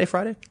is today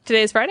Friday?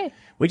 Today is Friday.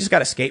 We just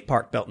got a skate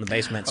park built in the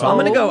basement. So I'm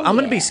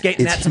gonna be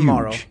skating It's that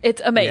tomorrow. huge.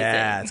 It's amazing.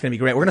 Yeah, it's gonna be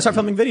great. We're gonna start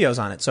filming videos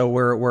on it. So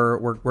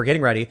we're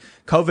getting ready.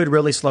 COVID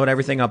really slowed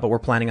everything up, but we're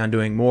planning on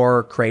doing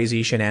more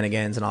crazy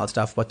shenanigans and all that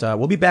stuff. But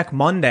we'll be back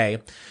Monday.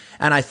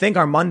 And I think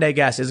our Monday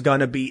guest is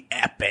going to be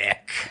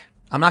epic.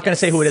 I'm not going to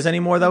say who it is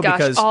anymore, though,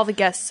 because all the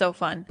guests so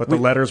fun. But the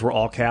letters were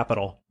all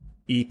capital.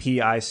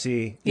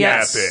 EPIC.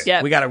 Yes. Epic.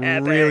 Yep. we got a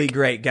Epic. really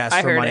great guest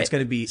I for heard Monday. it. It's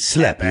going to be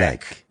Slap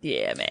epic. like.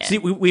 Yeah, man. See,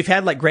 we've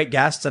had like great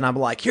guests, and I'm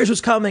like, here's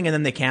who's coming, and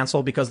then they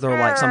cancel because they're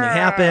like something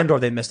happened or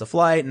they missed a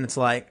flight, and it's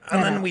like,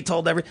 and then we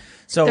told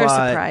so They're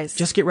surprised.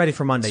 just get ready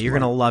for Monday. You're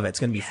gonna love it. It's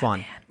gonna be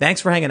fun.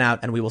 Thanks for hanging out,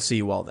 and we will see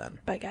you all then.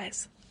 Bye,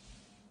 guys.